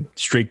 she could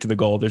streak to the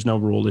goal. There's no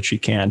rule that she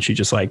can. She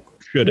just like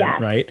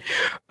shouldn't, right?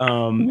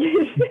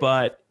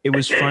 But it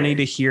was funny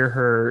to hear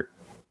her.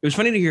 It was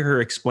funny to hear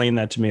her explain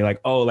that to me.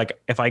 Like, oh,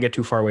 like if I get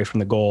too far away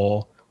from the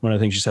goal, one of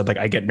the things she said, like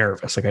I get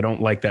nervous. Like I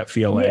don't like that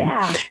feeling.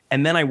 Yeah.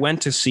 And then I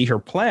went to see her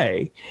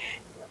play.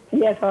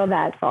 Yes, all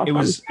that. Awesome. It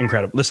was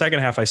incredible. The second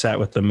half I sat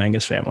with the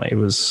Menges family. It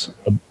was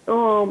like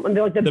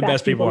the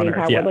best people on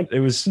earth. Yeah, like, it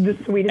was the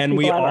sweetest. And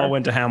we all ever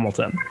went to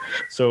Hamilton,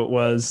 so it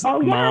was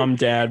mom,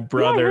 dad,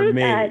 brother,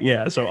 me. That.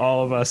 Yeah, so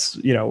all of us,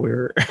 you know, we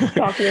were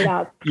talking it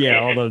out.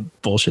 Yeah, all the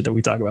bullshit that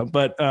we talk about.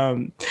 But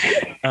one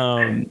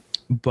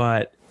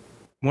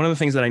of the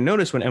things that I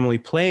noticed when Emily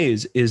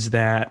plays is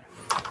that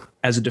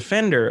as a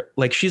defender,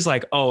 like she's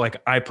like, oh,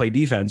 like I play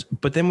defense,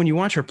 but then when you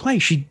watch her play,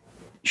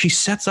 she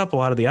sets up a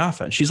lot of the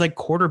offense. She's like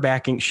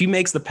quarterbacking. She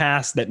makes the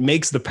pass that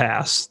makes the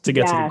pass to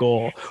get to the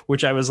goal,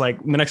 which I was like,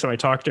 the next time I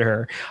talk to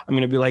her, I'm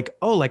going to be like,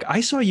 oh, like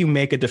I saw you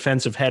make a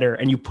defensive header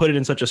and you put it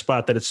in such a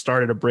spot that it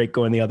started a break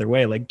going the other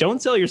way. Like,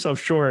 don't sell yourself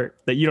short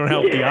that you don't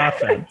help the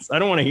offense. I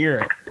don't want to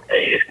hear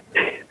it.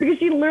 Because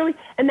she literally,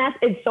 and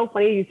it's so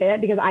funny you say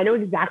that because I know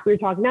exactly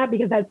what you're talking about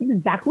because that's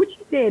exactly what she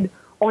did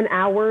on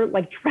our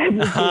like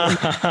travel team.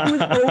 It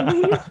was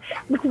always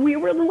like we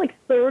were in like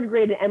third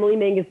grade and Emily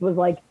Menges was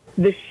like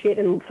the shit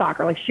in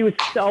soccer. Like she was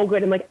so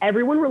good and like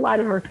everyone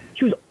relied on her.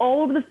 She was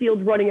all over the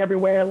field running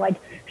everywhere. Like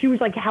she was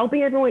like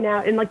helping everyone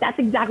out and like that's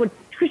exactly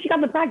because she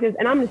got the practice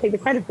and I'm going to take the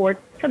credit for it.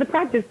 She got the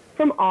practice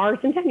from our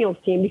Centennials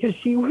team because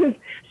she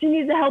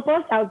needs to help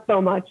us out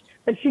so much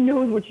that she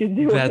knows what she's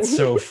doing. That's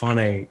so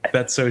funny.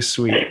 That's so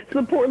sweet.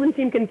 So the Portland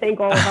team can thank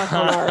all of us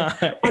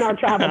on our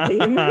travel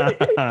team.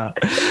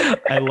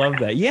 I love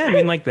that. Yeah, I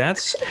mean, like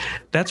that's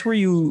where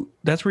you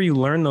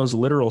learn those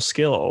literal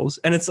skills,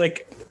 and it's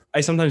like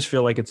I sometimes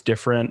feel like it's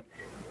different.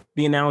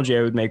 The analogy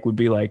I would make would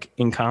be like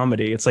in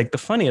comedy. It's like the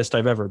funniest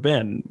I've ever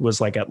been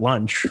was like at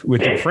lunch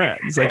with your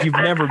friends. Like you've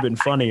never been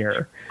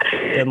funnier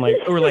than like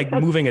or like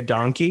moving a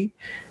donkey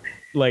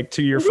like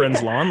to your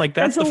friend's lawn. Like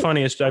that's the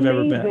funniest I've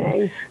ever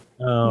been.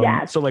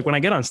 So like when I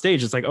get on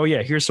stage, it's like, oh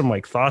yeah, here's some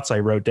like thoughts I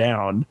wrote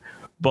down,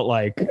 but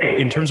like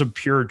in terms of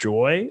pure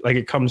joy, like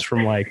it comes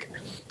from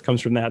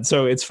that.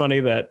 So it's funny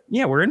that,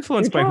 yeah, we're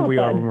influenced by who we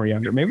are when we're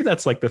younger. Maybe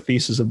that's like the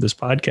thesis of this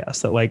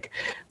podcast that like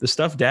the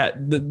stuff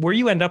where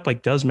you end up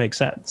like does make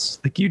sense.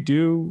 Like you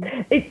do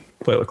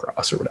play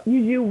lacrosse or whatever.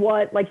 You do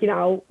what, like, you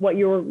know, what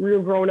your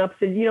growing up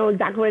said, you know,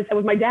 exactly what I said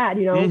with my dad,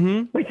 you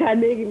know, my dad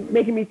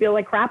making me feel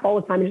like crap all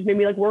the time. It just made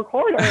me like work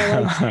harder.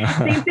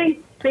 Like,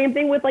 same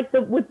thing with like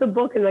with the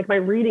book and like my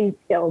reading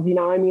skills, you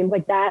know, I mean,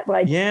 like that,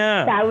 like,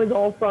 that was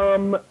all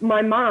from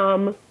my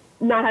mom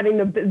not having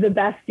the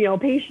best, you know,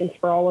 patience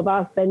for all of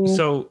us. And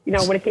so, you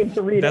know, when it came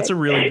to reading, that's a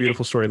really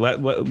beautiful story.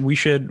 We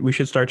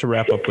should start to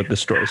wrap up with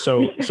this story.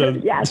 So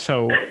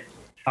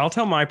I'll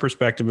tell my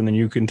perspective and then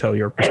you can tell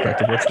your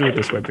perspective. Let's do it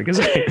this way because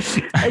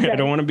I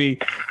don't want to be,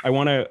 I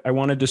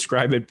want to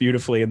describe it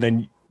beautifully. And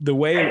then the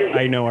way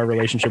I know our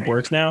relationship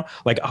works now,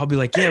 like I'll be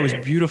like, yeah, it was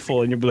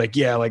beautiful. And you'll be like,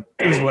 yeah, like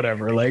it was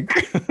whatever. Like,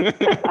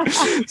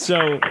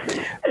 so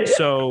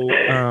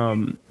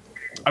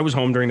I was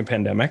home during the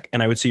pandemic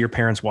and I would see your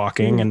parents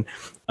walking and,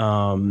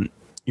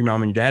 your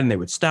mom and your dad, and they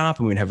would stop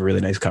and we'd have a really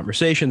nice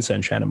conversation,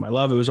 send Shannon my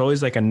love. It was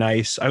always like you know,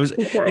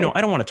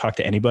 I don't want to talk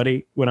to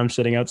anybody when I'm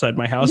sitting outside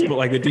my house, but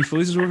like the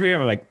DeFelices were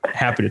here, I'm like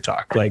happy to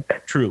talk,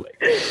 like truly.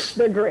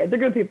 They're great. They're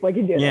good people. I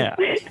can do that.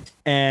 Yeah.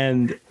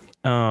 And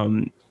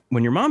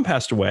when your mom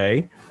passed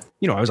away,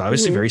 you know, I was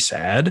obviously very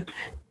sad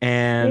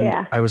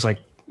and I was like,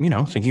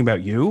 thinking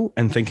about you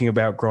and thinking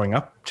about growing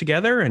up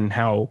together and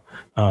how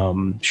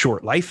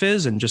short life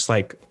is, and just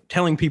like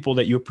telling people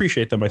that you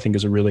appreciate them, I think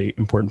is a really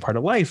important part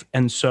of life.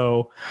 And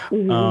so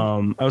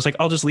I was like,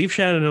 I'll just leave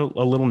Shannon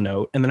a little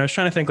note. And then I was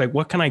trying to think like,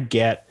 what can I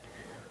get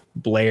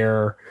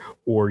Blair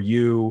or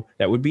you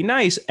that would be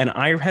nice? And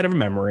I had a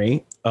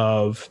memory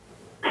of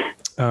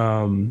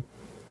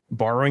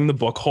borrowing the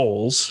book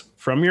Holes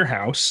from your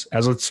house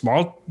as a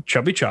small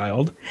chubby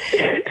child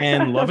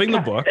and loving the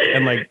book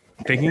and like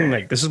thinking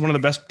like, this is one of the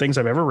best things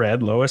I've ever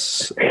read.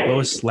 Lois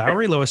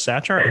Lowry, Lois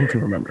Satchar, who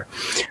can remember?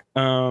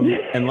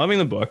 And loving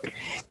the book.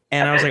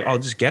 And I was like, I'll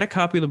just get a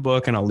copy of the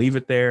book and I'll leave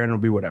it there and it'll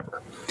be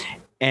whatever.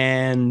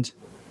 And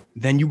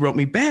then you wrote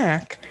me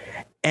back,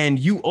 and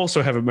you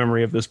also have a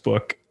memory of this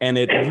book. And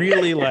it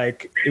really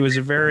it was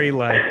a very it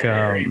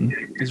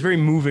was a very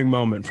moving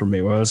moment for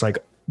me, where I was like,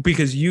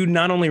 because you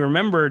not only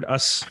remembered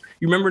us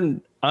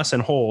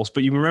and Holes,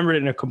 but you remembered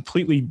it in a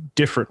completely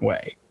different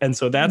way. And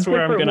so that's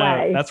where I'm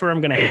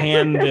gonna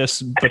hand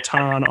this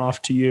baton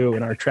off to you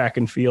in our track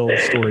and field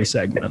story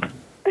segment.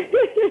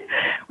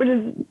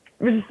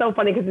 which is so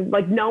funny, because it's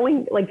like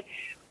knowing, like,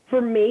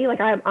 for me, like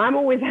I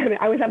always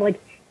have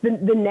like the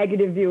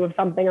negative view of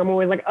something. I'm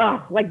always like,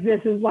 oh, like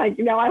this is like,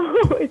 I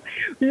always, which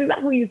is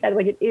exactly what you said.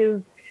 Like, it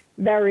is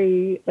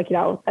very, like,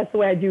 that's the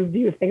way I do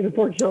view things,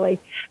 unfortunately.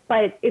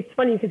 But it's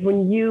funny because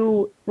when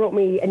you wrote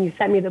me and you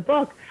sent me the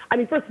book, I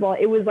mean, first of all,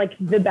 it was like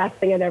the best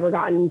thing I'd ever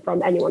gotten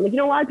from anyone. Like, a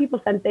lot of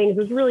people send things. It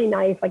was really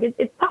nice. Like,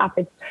 it's tough.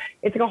 It's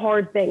like a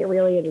hard thing. It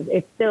really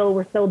is.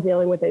 We're still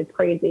dealing with it. It's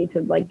crazy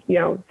to, like,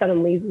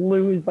 suddenly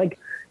lose, like,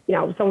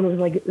 someone who was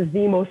like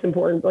the most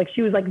important, like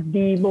she was like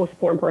the most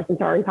important person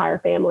to our entire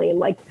family. And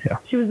like,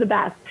 she was the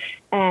best.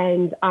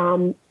 And,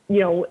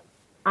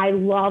 I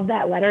love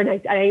that letter.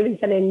 And I even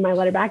sent in my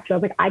letter back to her. I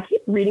was like, I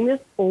keep reading this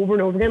over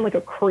and over again like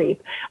a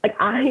creep. Like,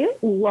 I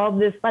love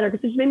this letter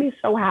because it just made me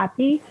so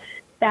happy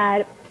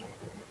that,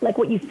 like,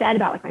 what you said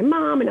about like my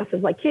mom and us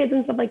as like kids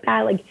and stuff like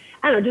that, like,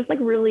 I don't know, just like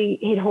really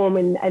hit home.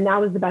 And that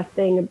was the best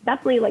thing.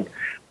 Definitely, like,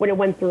 when it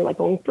went through, like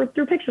going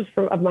through pictures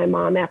of my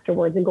mom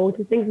afterwards and going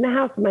through things in the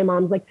house with my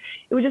mom's, like,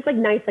 it was just like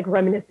nice, like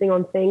reminiscing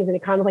on things. And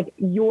it kind of like,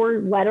 your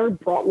letter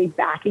brought me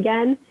back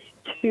again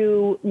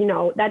to,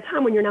 that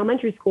time when you're in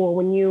elementary school,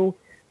 when you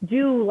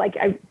do, like,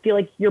 I feel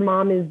like your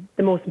mom is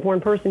the most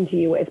important person to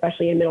you,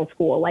 especially in middle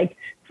school. Like,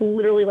 it's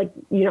literally like,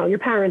 your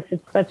parents,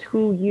 that's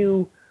who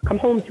you come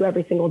home to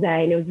every single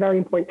day. And it was very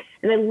important.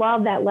 And I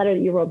love that letter that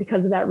you wrote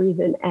because of that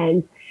reason.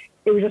 And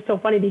it was just so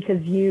funny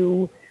because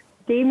you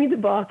gave me the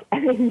book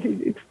and then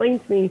you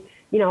explained to me,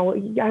 I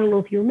don't know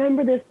if you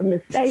remember this, but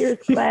Miss Sayers'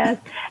 class.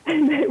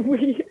 And then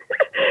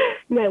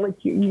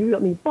you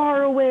let me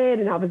borrow it,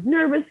 and I was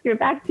nervous to give it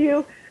back to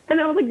you. And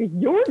I was like,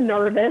 you're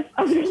nervous?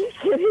 I was like, are you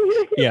kidding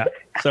me? Yeah.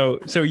 So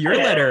your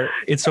letter,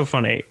 it's so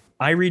funny.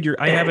 I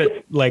have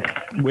it like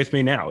with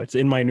me now. It's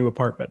in my new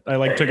apartment. I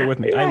like took it with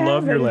me. I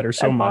love your letter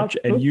so much.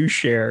 Awesome. And you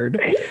shared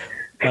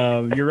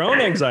your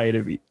own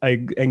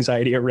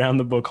anxiety around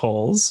the book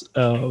Holes.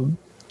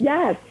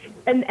 Yes.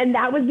 And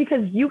that was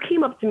because you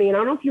came up to me, and I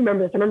don't know if you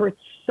remember this. I remember it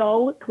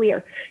so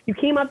clear. You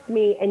came up to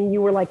me and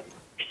you were like,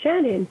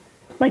 Shannon,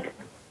 like,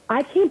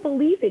 I can't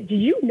believe it.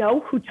 Did you know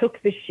who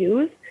took the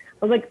shoes?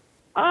 I was like,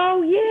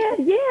 oh, yeah,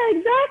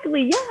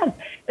 exactly, yes.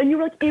 And you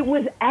were like, it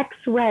was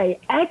X-Ray.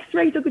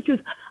 X-Ray took the shoes.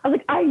 I was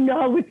like, I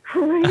know, it's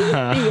crazy.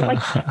 Like,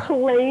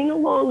 playing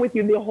along with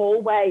you the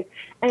whole way.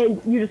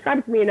 And you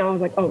described it to me, and I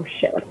was like, oh,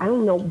 shit. Like, I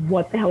don't know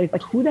what the hell he's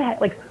like, who the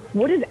heck, like,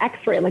 what is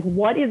X-Ray? Like,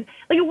 what is,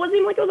 like, it wasn't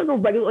even like it was like a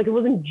regular, like, it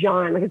wasn't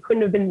John. Like, it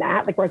couldn't have been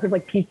that, like, where I could,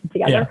 like, piece it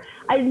together.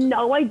 Yeah. I had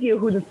no idea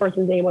who this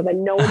person's name was. I had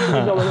no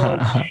idea what was going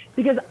on.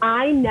 Because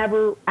I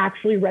never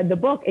actually read the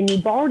book, and you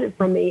borrowed it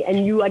from me,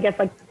 and you, I guess,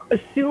 like,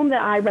 assume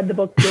that I read the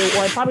book too, or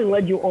I probably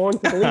led you on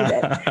to believe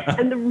it.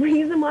 And the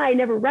reason why I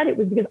never read it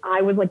was because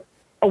I was like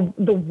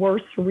the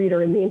worst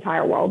reader in the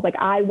entire world. Like,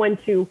 I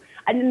went to,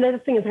 and the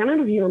thing is, I don't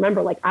know if you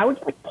remember, like, I was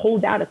like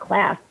pulled out of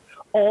class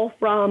all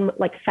from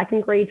like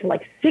second grade to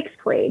like sixth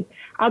grade.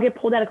 I'll get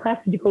pulled out of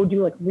class to go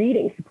do like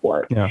reading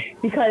support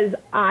because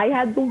I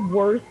had the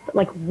worst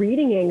like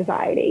reading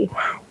anxiety,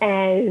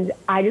 and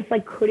I just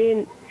like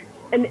couldn't.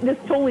 And this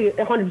totally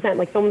 100%,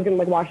 like, someone's going to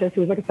like watch this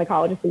who's like a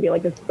psychologist and be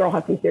like, this girl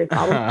has some serious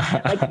problems.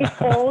 Like,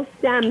 it all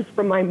stems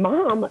from my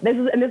mom. This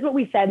is what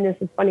we said. And this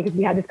is funny because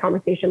we had this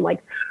conversation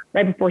like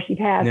right before she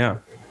passed. Yeah.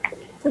 I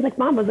was like,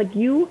 Mom, I was like,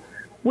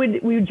 we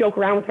would joke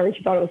around with her and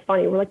she thought it was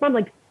funny. We're like, Mom,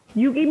 like,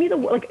 you gave me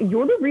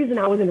you're the reason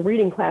I was in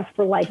reading class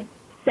for like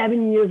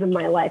 7 years of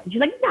my life. And she's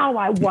like, no,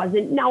 I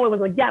wasn't. No, I was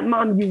like, yeah,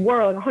 Mom, you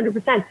were, like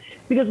 100%.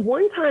 Because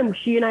one time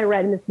she and I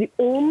read, and it's the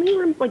only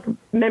like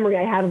memory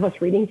I have of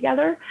us reading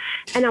together.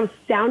 And I was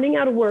sounding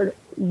out a word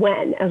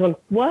when. I was like,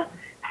 what?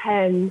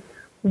 Hen.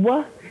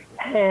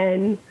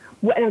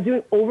 And I was doing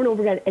it over and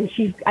over again. And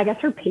I guess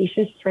her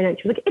patience just ran out.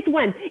 She was like, it's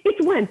when, it's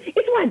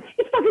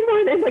fucking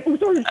when. And like, I'm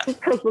sorry,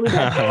 just cursed really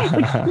bad.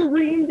 Like,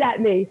 screamed at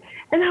me.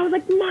 And I was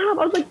like, Mom,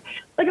 I was like,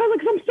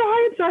 I'm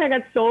sorry. I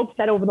got so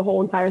upset over the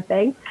whole entire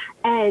thing.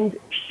 And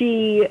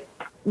she,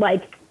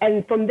 like,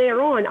 and from there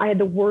on, I had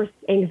the worst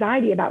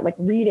anxiety about like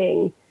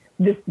reading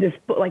this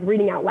book, like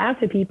reading out loud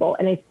to people.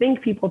 And I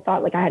think people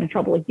thought like I had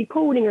trouble like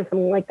decoding or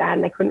something like that,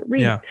 and I couldn't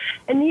read. Yeah.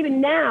 And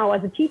even now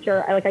as a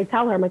teacher, I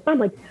tell her, my son,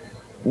 like,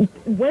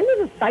 when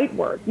is a sight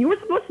word? You were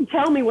supposed to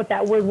tell me what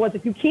that word was.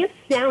 If you can't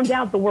sound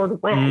out the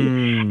word when.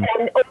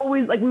 And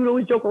always, like, we would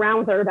always joke around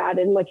with her about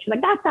it. And like, she's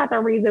like, that's not the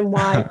reason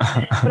why.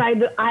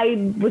 But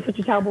I was such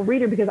a terrible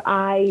reader because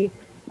I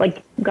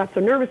like got so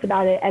nervous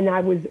about it. And I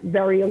was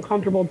very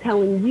uncomfortable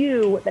telling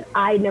you that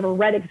I never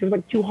read it because it was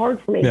like too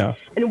hard for me. Yeah.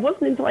 And it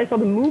wasn't until I saw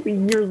the movie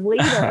years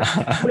later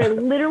when I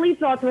literally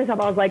thought to myself,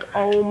 I was like,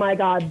 oh my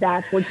God,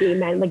 that's what he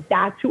meant. Like,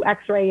 that's who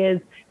X-ray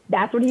is.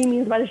 That's what he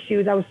means by the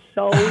shoes. I was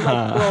so like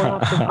blown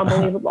up. It's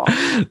unbelievable.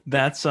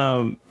 That's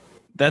so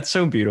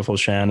beautiful,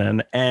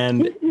 Shannon.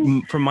 And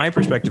from my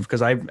perspective,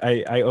 because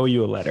I owe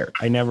you a letter.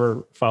 I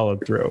never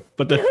followed through.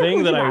 But the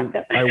thing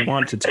that I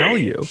want to tell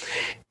you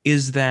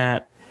is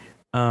that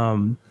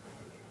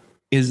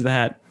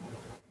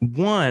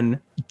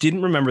one,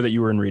 didn't remember that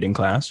you were in reading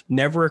class.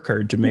 Never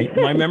occurred to me.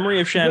 My memory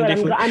of Shannon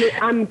definitely.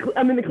 I'm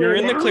in the clear. You're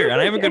in the now. clear, and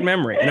I have a good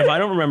memory. And if I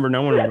don't remember,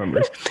 no one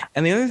remembers.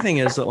 And the other thing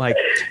is that like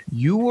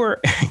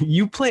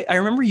I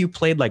remember you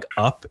played like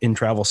up in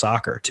travel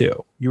soccer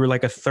too. You were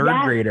like a third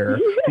grader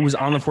who was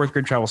on the fourth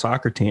grade travel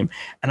soccer team.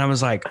 And I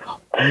was like,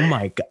 oh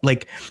my God,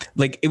 like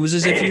it was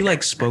as if you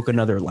like spoke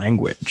another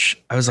language.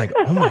 I was like,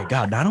 oh my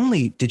God, not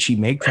only did she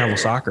make travel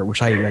soccer,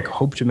 which I like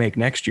hope to make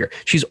next year,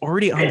 she's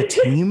already on the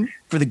team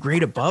for the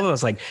grade above. I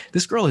was like,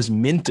 this girl is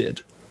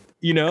minted.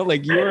 You know,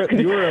 like you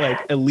were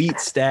like elite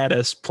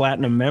status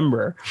platinum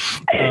member.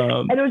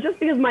 And it was just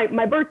because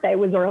my birthday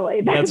was early.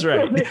 That's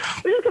right. It was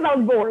just because I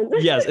was born.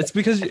 Yes, it's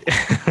because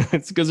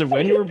of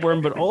when you were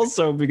born, but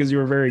also because you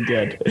were very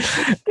good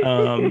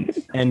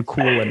and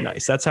cool and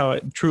nice. That's how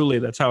I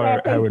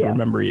would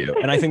remember you.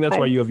 And I think that's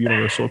why you have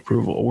universal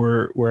approval,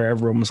 where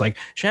everyone was like,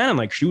 Shannon,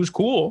 like she was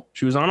cool.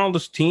 She was on all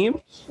this team.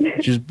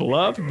 She was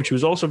beloved, but she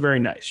was also very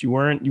nice. You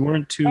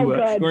weren't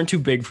too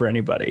big for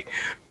anybody,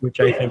 which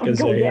I think is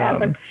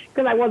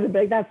because I wasn't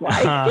big, that's why.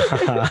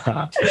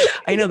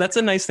 I know that's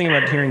a nice thing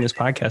about hearing this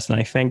podcast, and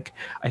I think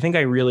I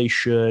really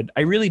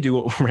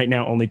do right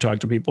now only talk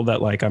to people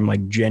that like I'm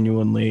like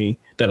genuinely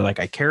that like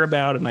I care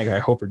about and like I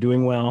hope are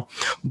doing well.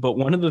 But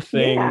one of the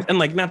things, and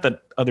like not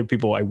that other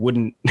people I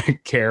wouldn't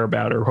care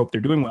about or hope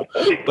they're doing well,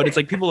 but it's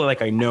like people that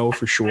like I know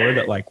for sure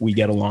that like we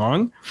get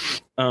along.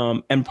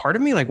 And part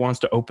of me like wants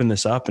to open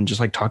this up and just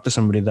like talk to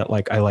somebody that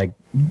like I like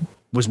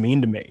was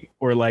mean to me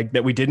or like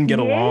that we didn't get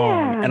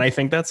along. And I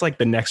think that's like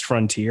the next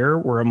frontier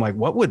where I'm like,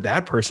 what would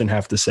that person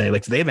have to say?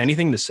 Like, do they have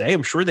anything to say?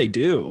 I'm sure they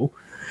do.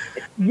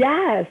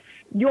 Yes.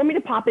 You want me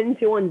to pop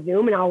into on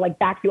Zoom and I'll like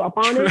back you up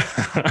on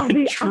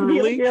it?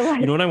 Truly?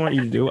 You know what I want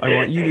you to do? I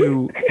want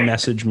you to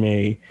message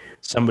me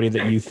somebody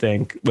that you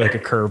think like a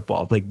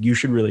curveball. Like you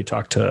should really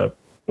talk to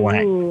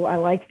blank. Ooh, I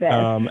like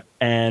that.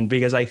 And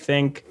because I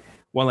think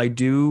while I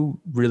do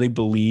really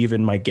believe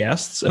in my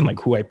guests and like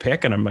who I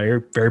pick, and I'm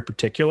very, very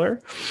particular,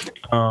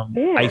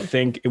 I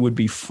think it would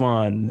be a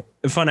fun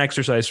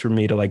exercise for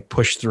me to like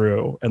push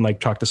through and like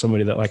talk to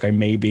somebody that like I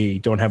maybe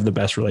don't have the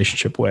best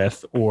relationship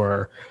with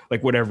or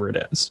like whatever it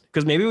is.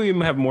 Because maybe we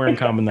have more in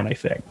common than I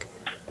think.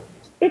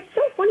 It's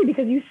so funny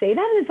because you say that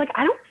and it's like,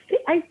 I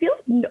feel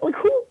like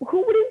who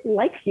wouldn't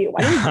like you?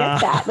 I don't get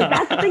that. Like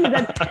that's the thing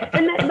like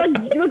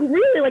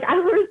really like I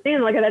don't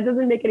understand like that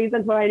doesn't make any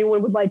sense why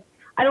anyone would like.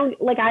 I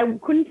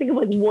couldn't think of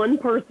like one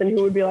person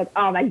who would be like,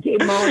 oh, that Gabe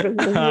Malik is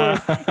the worst. You know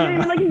what I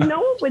mean? Like no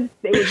one would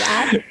say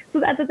that. So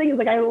that's the thing is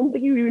like, I don't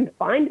think you even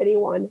find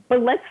anyone,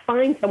 but let's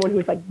find someone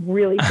who's like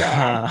really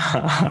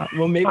bad.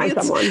 Well, maybe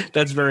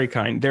that's very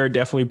kind. There are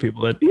definitely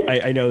people that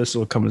I know this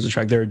will come as a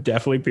shock. There are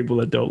definitely people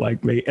that don't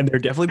like me. And there are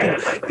definitely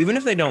people, even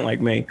if they don't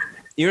like me,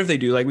 even if they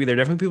do like me, there are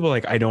definitely people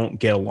like I don't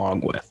get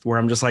along with where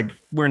I'm just like,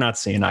 we're not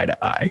seeing eye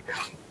to eye.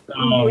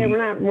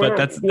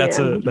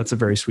 That's a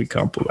very sweet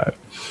compliment.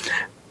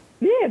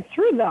 Yeah, it's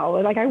true though.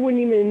 Like I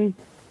wouldn't even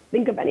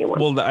think of anyone.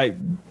 Well,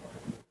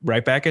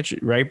 right back at you,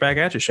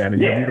 Shannon.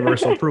 You have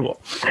universal approval.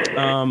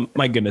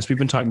 My goodness, we've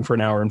been talking for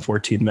an hour and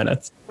 14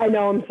 minutes. I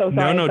know. I'm so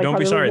sorry. No, don't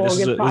be sorry. This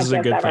is a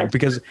good thing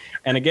because,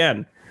 and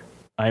again,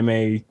 I'm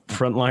a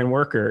frontline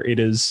worker. It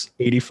is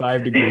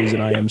 85 degrees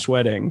and I am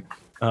sweating.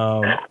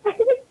 I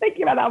was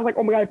thinking about that. I was like,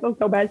 oh my God, I feel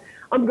so bad.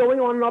 I'm going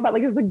on and on about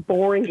like it's like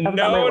boring stuff.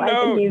 No,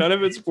 none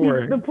of it's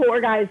boring. The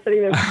poor guy is sitting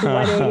there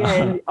sweating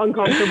and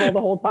uncomfortable the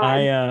whole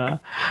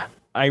time.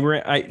 I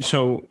ran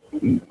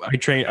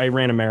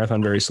a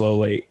marathon very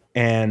slowly.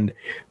 And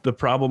the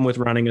problem with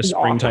running a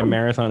springtime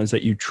marathon is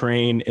that you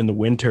train in the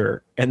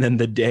winter and then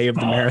the day of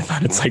the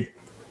marathon, it's like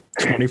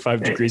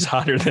 25 degrees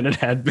hotter than it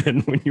had been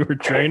when you were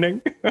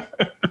training.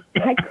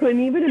 I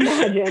couldn't even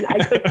imagine.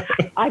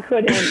 I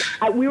couldn't.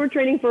 We were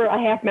training for a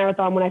half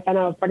marathon when I found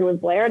out I was pregnant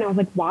with Blair, and I was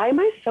like, why am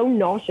I so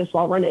nauseous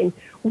while running?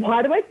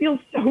 Why do I feel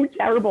so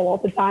terrible all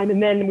the time?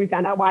 And then we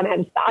found out why I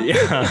had to stop.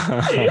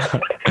 Yeah.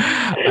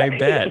 I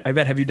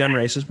bet. Have you done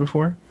races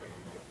before?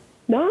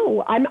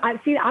 No. I'm a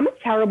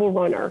terrible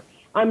runner.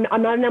 I'm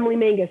not an Emily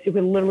Mangus who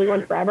can literally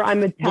run forever.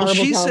 I'm a terrible,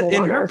 terrible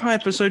runner. In her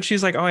episode,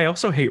 she's like, oh, I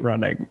also hate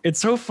running. It's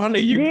so funny.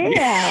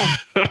 Yeah.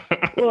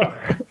 Look,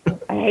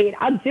 I hate it.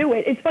 I'll do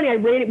it. It's funny.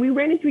 We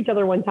ran into each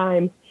other one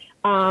time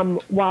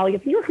while I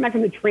think you were coming back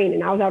from the train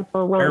and I was out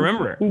for a run. I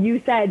remember. And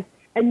you said,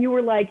 and you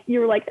were like,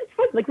 it's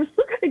fun. Like, we're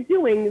still kind of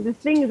doing the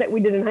things that we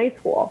did in high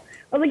school.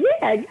 I was like,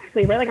 yeah,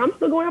 exactly. Right. Like, I'm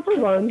still going out for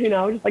runs,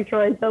 just like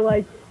trying to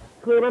like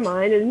clear my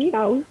mind. And,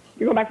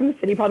 you're going back from the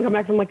city, probably come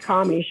back from like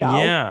comedy show.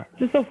 Yeah. It's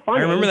just so funny.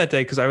 I remember that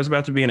day because I was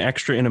about to be an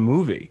extra in a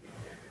movie.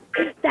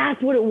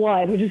 That's what it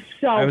was, which is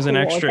so I was cool.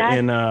 an extra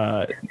in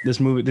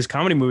this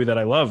comedy movie that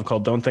I love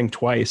called Don't Think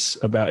Twice.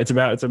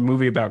 It's a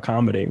movie about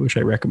comedy, which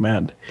I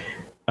recommend.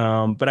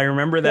 But I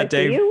remember that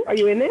day. Are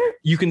you in there?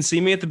 You can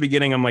see me at the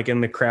beginning. I'm like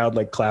in the crowd,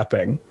 like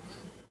clapping.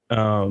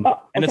 And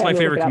it's my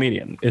favorite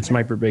comedian. It's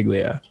Mike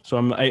Birbiglia. So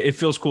it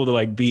feels cool to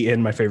like be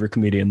in my favorite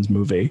comedian's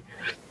movie.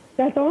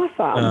 That's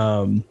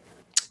awesome.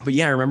 But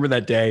yeah, I remember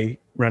that day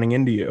running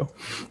into you.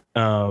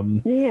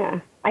 Yeah,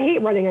 I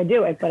hate running. I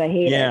do it, but I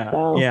hate it.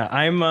 So. Yeah.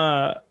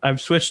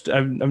 I've switched.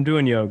 I'm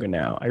doing yoga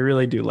now. I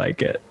really do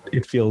like it.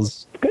 It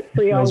feels good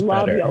for you. I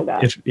love better.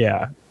 Yoga.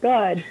 Yeah.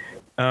 Good.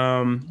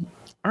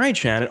 All right,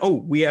 Shannon. Oh,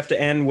 we have to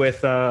end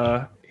with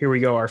here we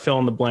go. Our fill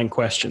in the blank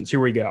questions. Here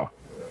we go.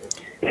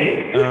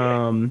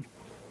 In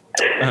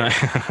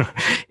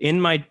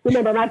my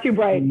remember, I'm not too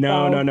bright.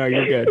 No,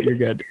 you're good. You're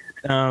good.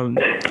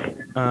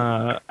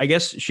 I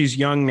guess she's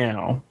young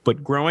now,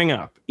 but growing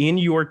up in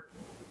your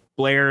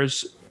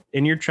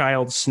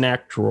child's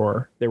snack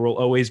drawer, there will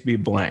always be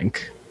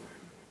blank.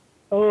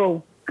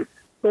 Oh,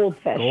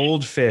 goldfish.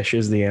 Goldfish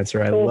is the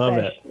answer. I love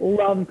it.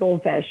 Love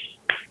goldfish.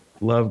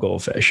 Love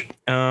goldfish. She's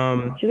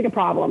like a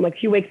problem. Like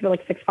she wakes up at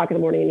like 6 o'clock in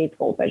the morning and eats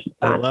goldfish.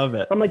 I love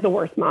it. I'm like the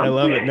worst mom. I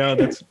love it. No,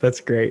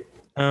 that's great.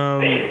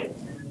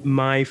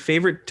 My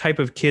favorite type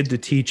of kid to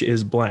teach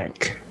is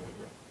blank.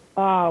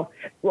 Oh,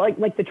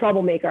 like the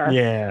troublemaker.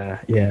 Yeah.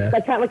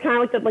 Like kind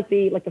of like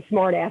the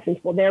smart ass in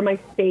school. They're my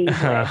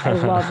favorite. I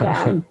love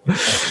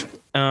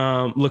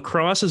them.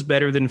 Lacrosse is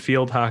better than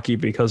field hockey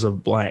because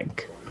of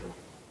blank.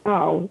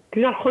 Oh,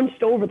 because you're not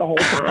hunched over the whole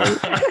time.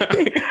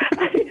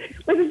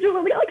 like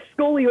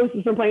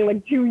scoliosis from playing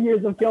like 2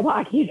 years of field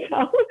hockey.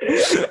 So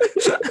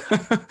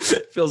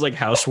it feels like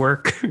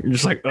housework. You're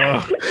just like,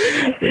 oh.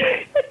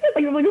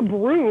 like a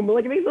broom.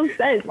 Like it makes no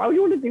sense. Why would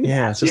you want to do that?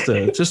 Yeah, it's just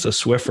a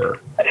Swiffer.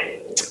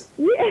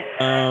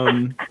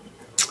 Yeah.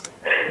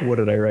 What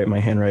did I write? My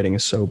handwriting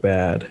is so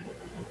bad.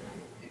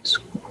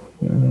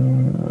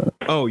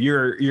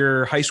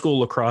 Your high school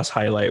lacrosse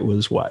highlight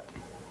was what?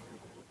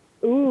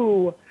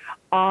 Ooh,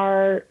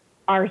 my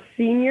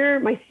senior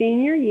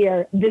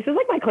year. This is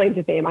like my claim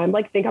to fame. I'm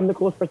like think I'm the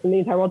coolest person in the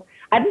entire world.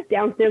 I have this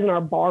downstairs in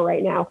our bar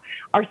right now.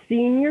 Our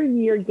senior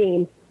year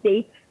game,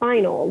 state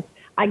finals.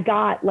 I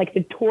got like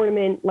the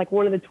tournament, like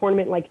one of the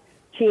tournament like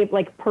champ,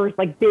 like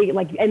big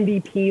like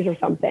MVPs or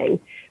something.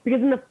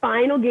 Because in the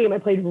final game, I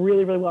played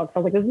really, really well. So I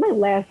was like, this is my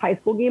last high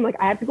school game. Like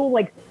I have to go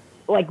like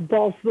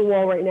balls to the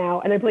wall right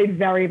now, and I played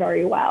very,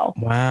 very well.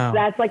 Wow. So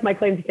that's like my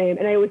claim to fame.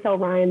 And I always tell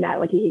Ryan that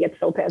like he gets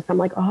so pissed. I'm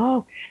like,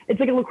 oh, it's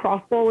like a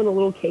lacrosse ball in a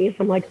little case.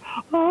 I'm like,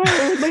 oh,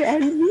 my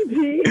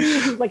MVP.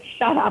 He's like,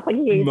 shut up. Like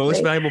he hates Most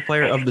me. valuable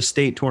player of the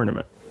state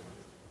tournament.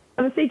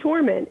 Of the state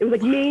tournament. It was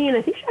like me, and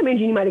I think Shannon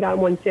Jeannie might have gotten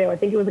one too. I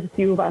think it was like a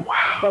few of us.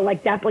 Wow. But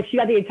like that, like she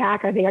got the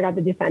attack. I think I got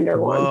the defender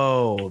one.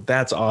 Whoa,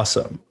 that's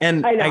awesome.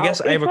 And I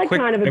guess I have a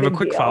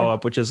quick follow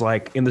up, which is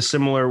like in the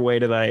similar way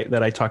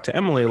that I talked to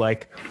Emily,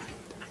 like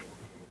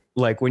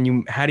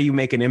how do you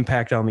make an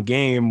impact on the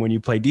game when you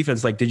play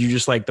defense? Like, did you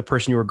just like the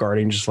person you were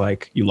guarding, just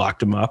like you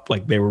locked them up,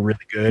 like they were really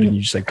good and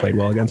you just like played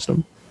well against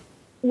them?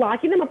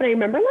 Locking them up.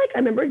 And I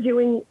remember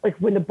doing like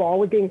when the ball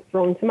was getting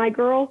thrown to my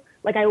girl,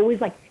 like I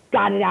always like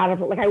got it out of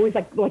her. Like I always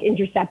like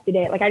intercepted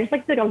it. Like I just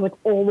like I was like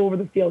all over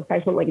the field. I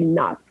just went like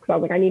nuts. Cause I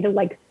was like, I need to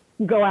like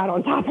go out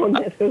on top on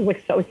this. It was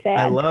like so sad.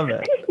 I love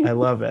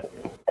it.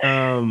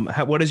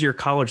 What is your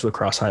college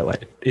lacrosse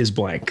highlight? Is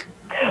blank.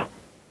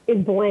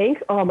 Is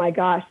blank. Oh my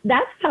gosh.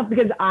 That's tough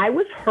because I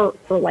was hurt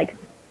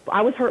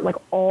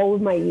all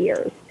of my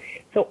years.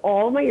 So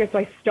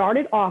I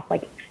started off I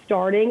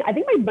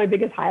think my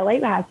biggest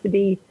highlight has to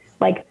be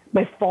like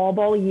my fall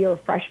ball year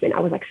of freshman. I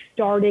was like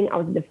starting, I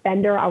was a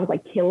defender, I was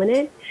like killing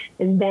it.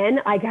 And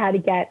then I had to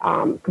get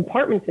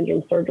compartment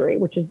syndrome surgery,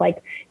 which is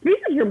like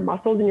basically your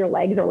muscles in your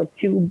legs are like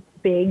too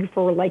big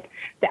for like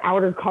the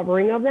outer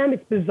covering of them.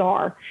 It's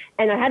bizarre.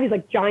 And I had these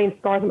like giant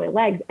scars on my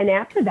legs. And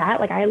after that,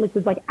 like I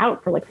was like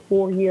out for like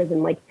 4 years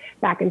and like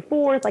back and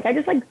forth. Like I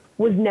just like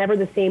was never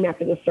the same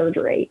after the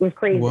surgery. It was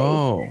crazy.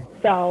 Whoa.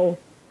 So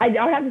I would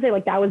have to say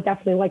like that was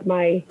definitely like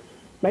my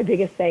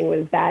biggest thing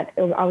was that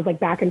I was like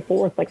back and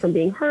forth, like from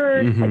being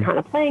hurt, like kind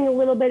of playing a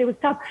little bit. It was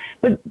tough,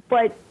 but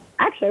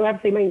actually I would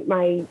have to say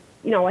my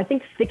I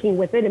think sticking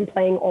with it and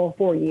playing all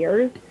 4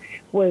 years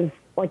was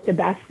like the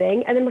best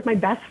thing. And then like my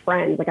best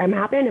friends, like I'm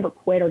happy I never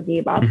quit or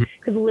gave up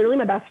because literally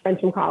my best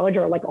friends from college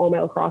are like on my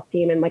lacrosse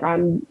team and like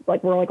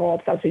we're like all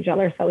obsessed with each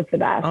other. So it's the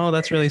best. Oh,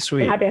 that's really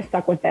sweet. I'm happy I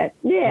stuck with it.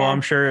 Yeah. Well,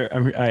 I'm sure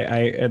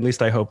I at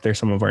least I hope they're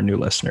some of our new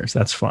listeners.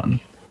 That's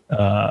fun.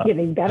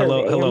 They better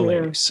hello,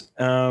 ladies.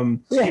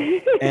 And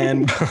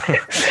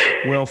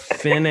we'll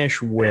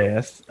finish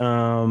with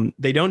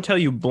they don't tell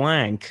you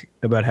blank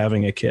about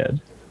having a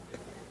kid.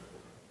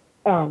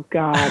 Oh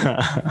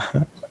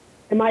God.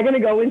 Am I going to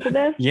go into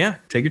this? Yeah,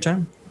 take your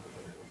time.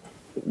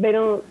 They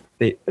don't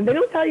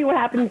tell you what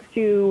happens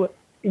to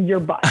your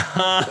butt.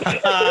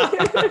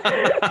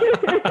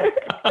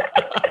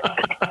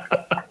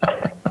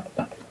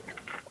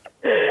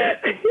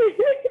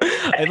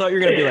 I thought you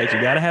were going to be like,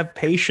 you got to have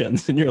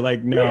patience. And you're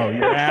like, no,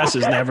 your ass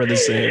is never the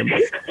same.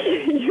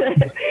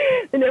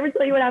 They never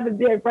tell you what happens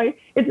there, right?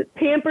 It's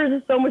Pampers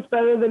is so much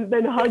better than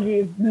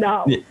Huggies.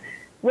 No. Yeah.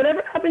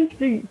 Whatever happens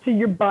to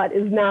your butt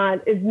is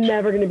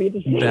never going to be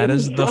the same. That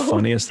is the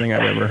funniest thing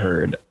I've ever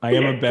heard. I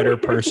am a better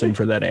person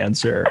for that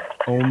answer.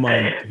 Oh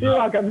my God. You're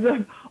welcome.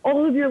 So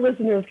all of your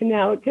listeners can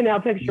now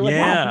picture what's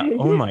happening.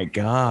 Oh my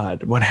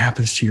God. What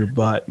happens to your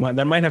butt?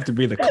 That might have to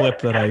be the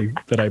clip that I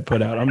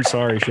put out. I'm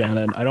sorry,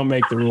 Shannon. I don't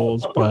make the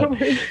rules, but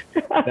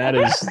that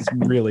is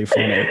really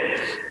funny.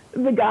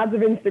 The gods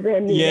of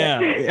Instagram need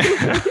it.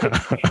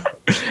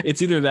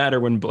 It's either that or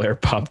when Blair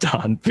popped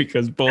on,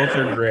 because both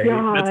are great.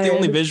 God. That's the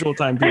only visual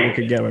time people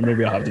could get.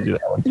 Maybe I'll have to do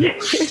that one too.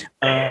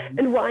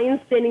 And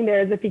Ryan's standing there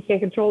as if he can't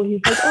control.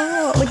 He's like,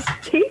 oh, like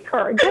take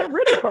her, get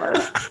rid of her.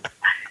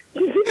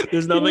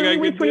 There's nothing I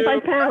can do.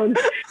 25 pounds.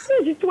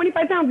 Yeah, she's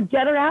 25 pounds.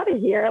 Get her out of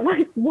here. I'm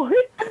like, what?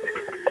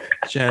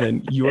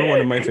 Shannon, you are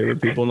one of my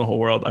favorite people in the whole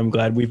world. I'm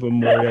glad we've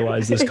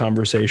memorialized this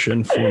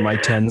conversation for my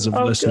tens of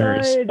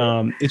listeners.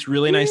 It's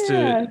really nice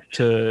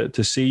to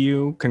see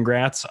you.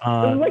 Congrats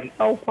on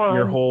so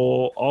fun.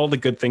 all the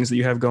good things that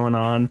you have going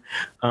on.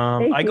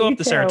 I go up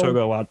to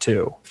Saratoga a lot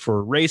too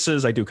for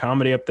races. I do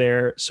comedy up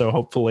there, so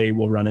hopefully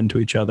we'll run into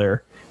each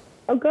other.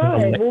 Oh,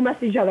 good. We'll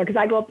mess each other because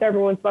I go up there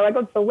every once in a while. I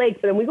go to the lakes,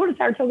 but then we go to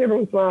Saratoga every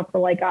once in a while for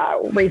like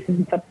races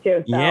and stuff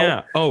too. So.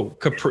 Yeah. Oh,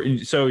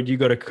 Capri. So do you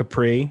go to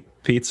Capri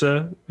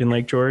Pizza in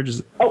Lake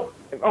George?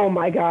 Oh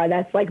my God,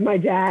 that's like my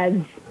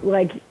dad's.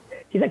 Like,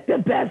 he's like the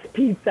best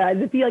pizza. As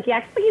if he acts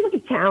like he's like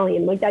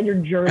Italian, like that. You're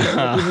German. Like, you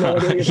have no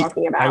idea what you're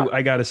talking about.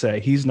 I gotta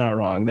say, he's not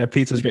wrong. That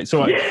pizza's great.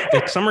 So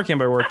the summer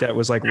camp I worked at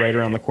was like right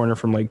around the corner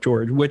from Lake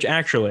George, which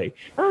actually.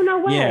 Oh no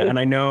way. Yeah, and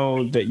I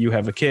know that you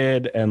have a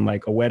kid and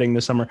like a wedding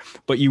this summer,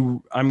 but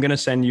I'm gonna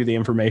send you the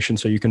information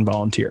so you can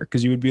volunteer,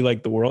 because you would be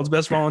like the world's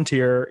best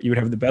volunteer. You would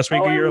have the best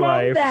week of your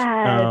life.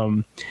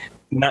 That.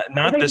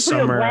 Not this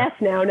summer.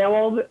 Now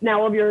all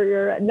of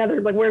your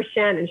another, like, where's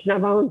Shannon? She's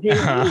not volunteering.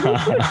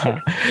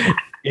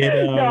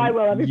 No, I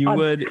will. You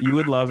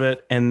would love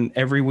it. And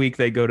every week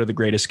they go to the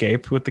Great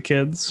Escape with the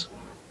kids.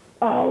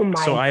 Oh my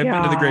God. So I've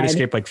been to the Great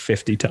Escape like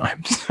 50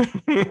 times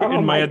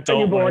in my adult life. Are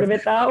you bored of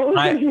it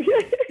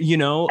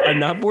though? I'm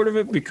not bored of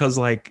it, because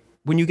like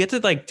when you get to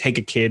like take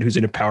a kid who's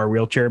in a power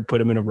wheelchair and put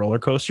him in a roller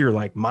coaster, you're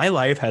like, my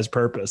life has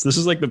purpose. This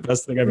is like the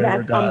best thing I've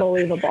ever done. That's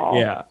unbelievable.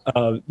 Yeah.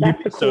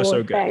 That's the coolest so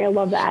good. thing. I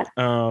love that.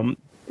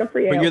 Good for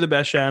you. But you're the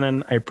best,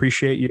 Shannon. I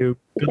appreciate you.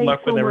 Good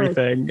luck with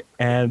everything.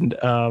 And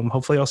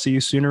hopefully I'll see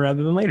you sooner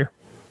rather than later.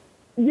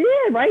 Yeah,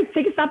 right.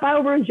 Take a stop by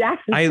over on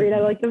Jackson Street.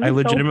 I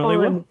legitimately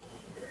will.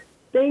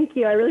 Thank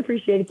you. I really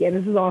appreciate it, Gabe.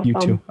 This is awesome.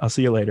 You too. I'll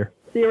see you later.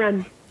 See you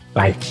around.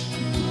 Bye.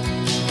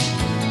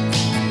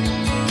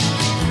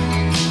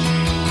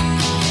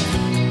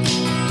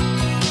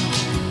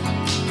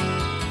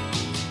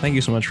 Thank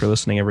you so much for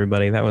listening,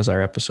 everybody. That was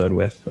our episode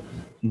with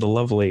the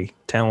lovely,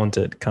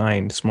 talented,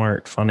 kind,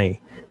 smart, funny,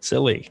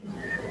 silly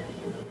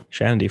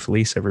Shannon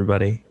DeFelice,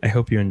 everybody. I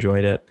hope you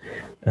enjoyed it.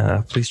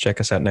 Please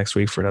check us out next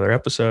week for another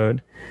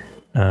episode.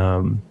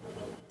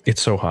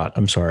 It's so hot.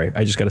 I'm sorry.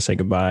 I just got to say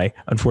goodbye.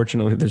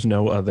 Unfortunately, there's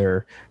no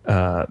other.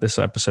 This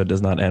episode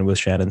does not end with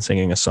Shannon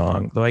singing a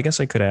song, though I guess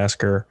I could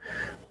ask her.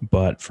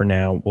 But for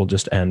now, we'll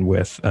just end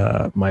with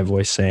my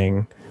voice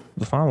saying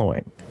the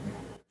following.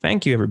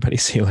 Thank you, everybody.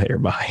 See you later.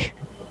 Bye.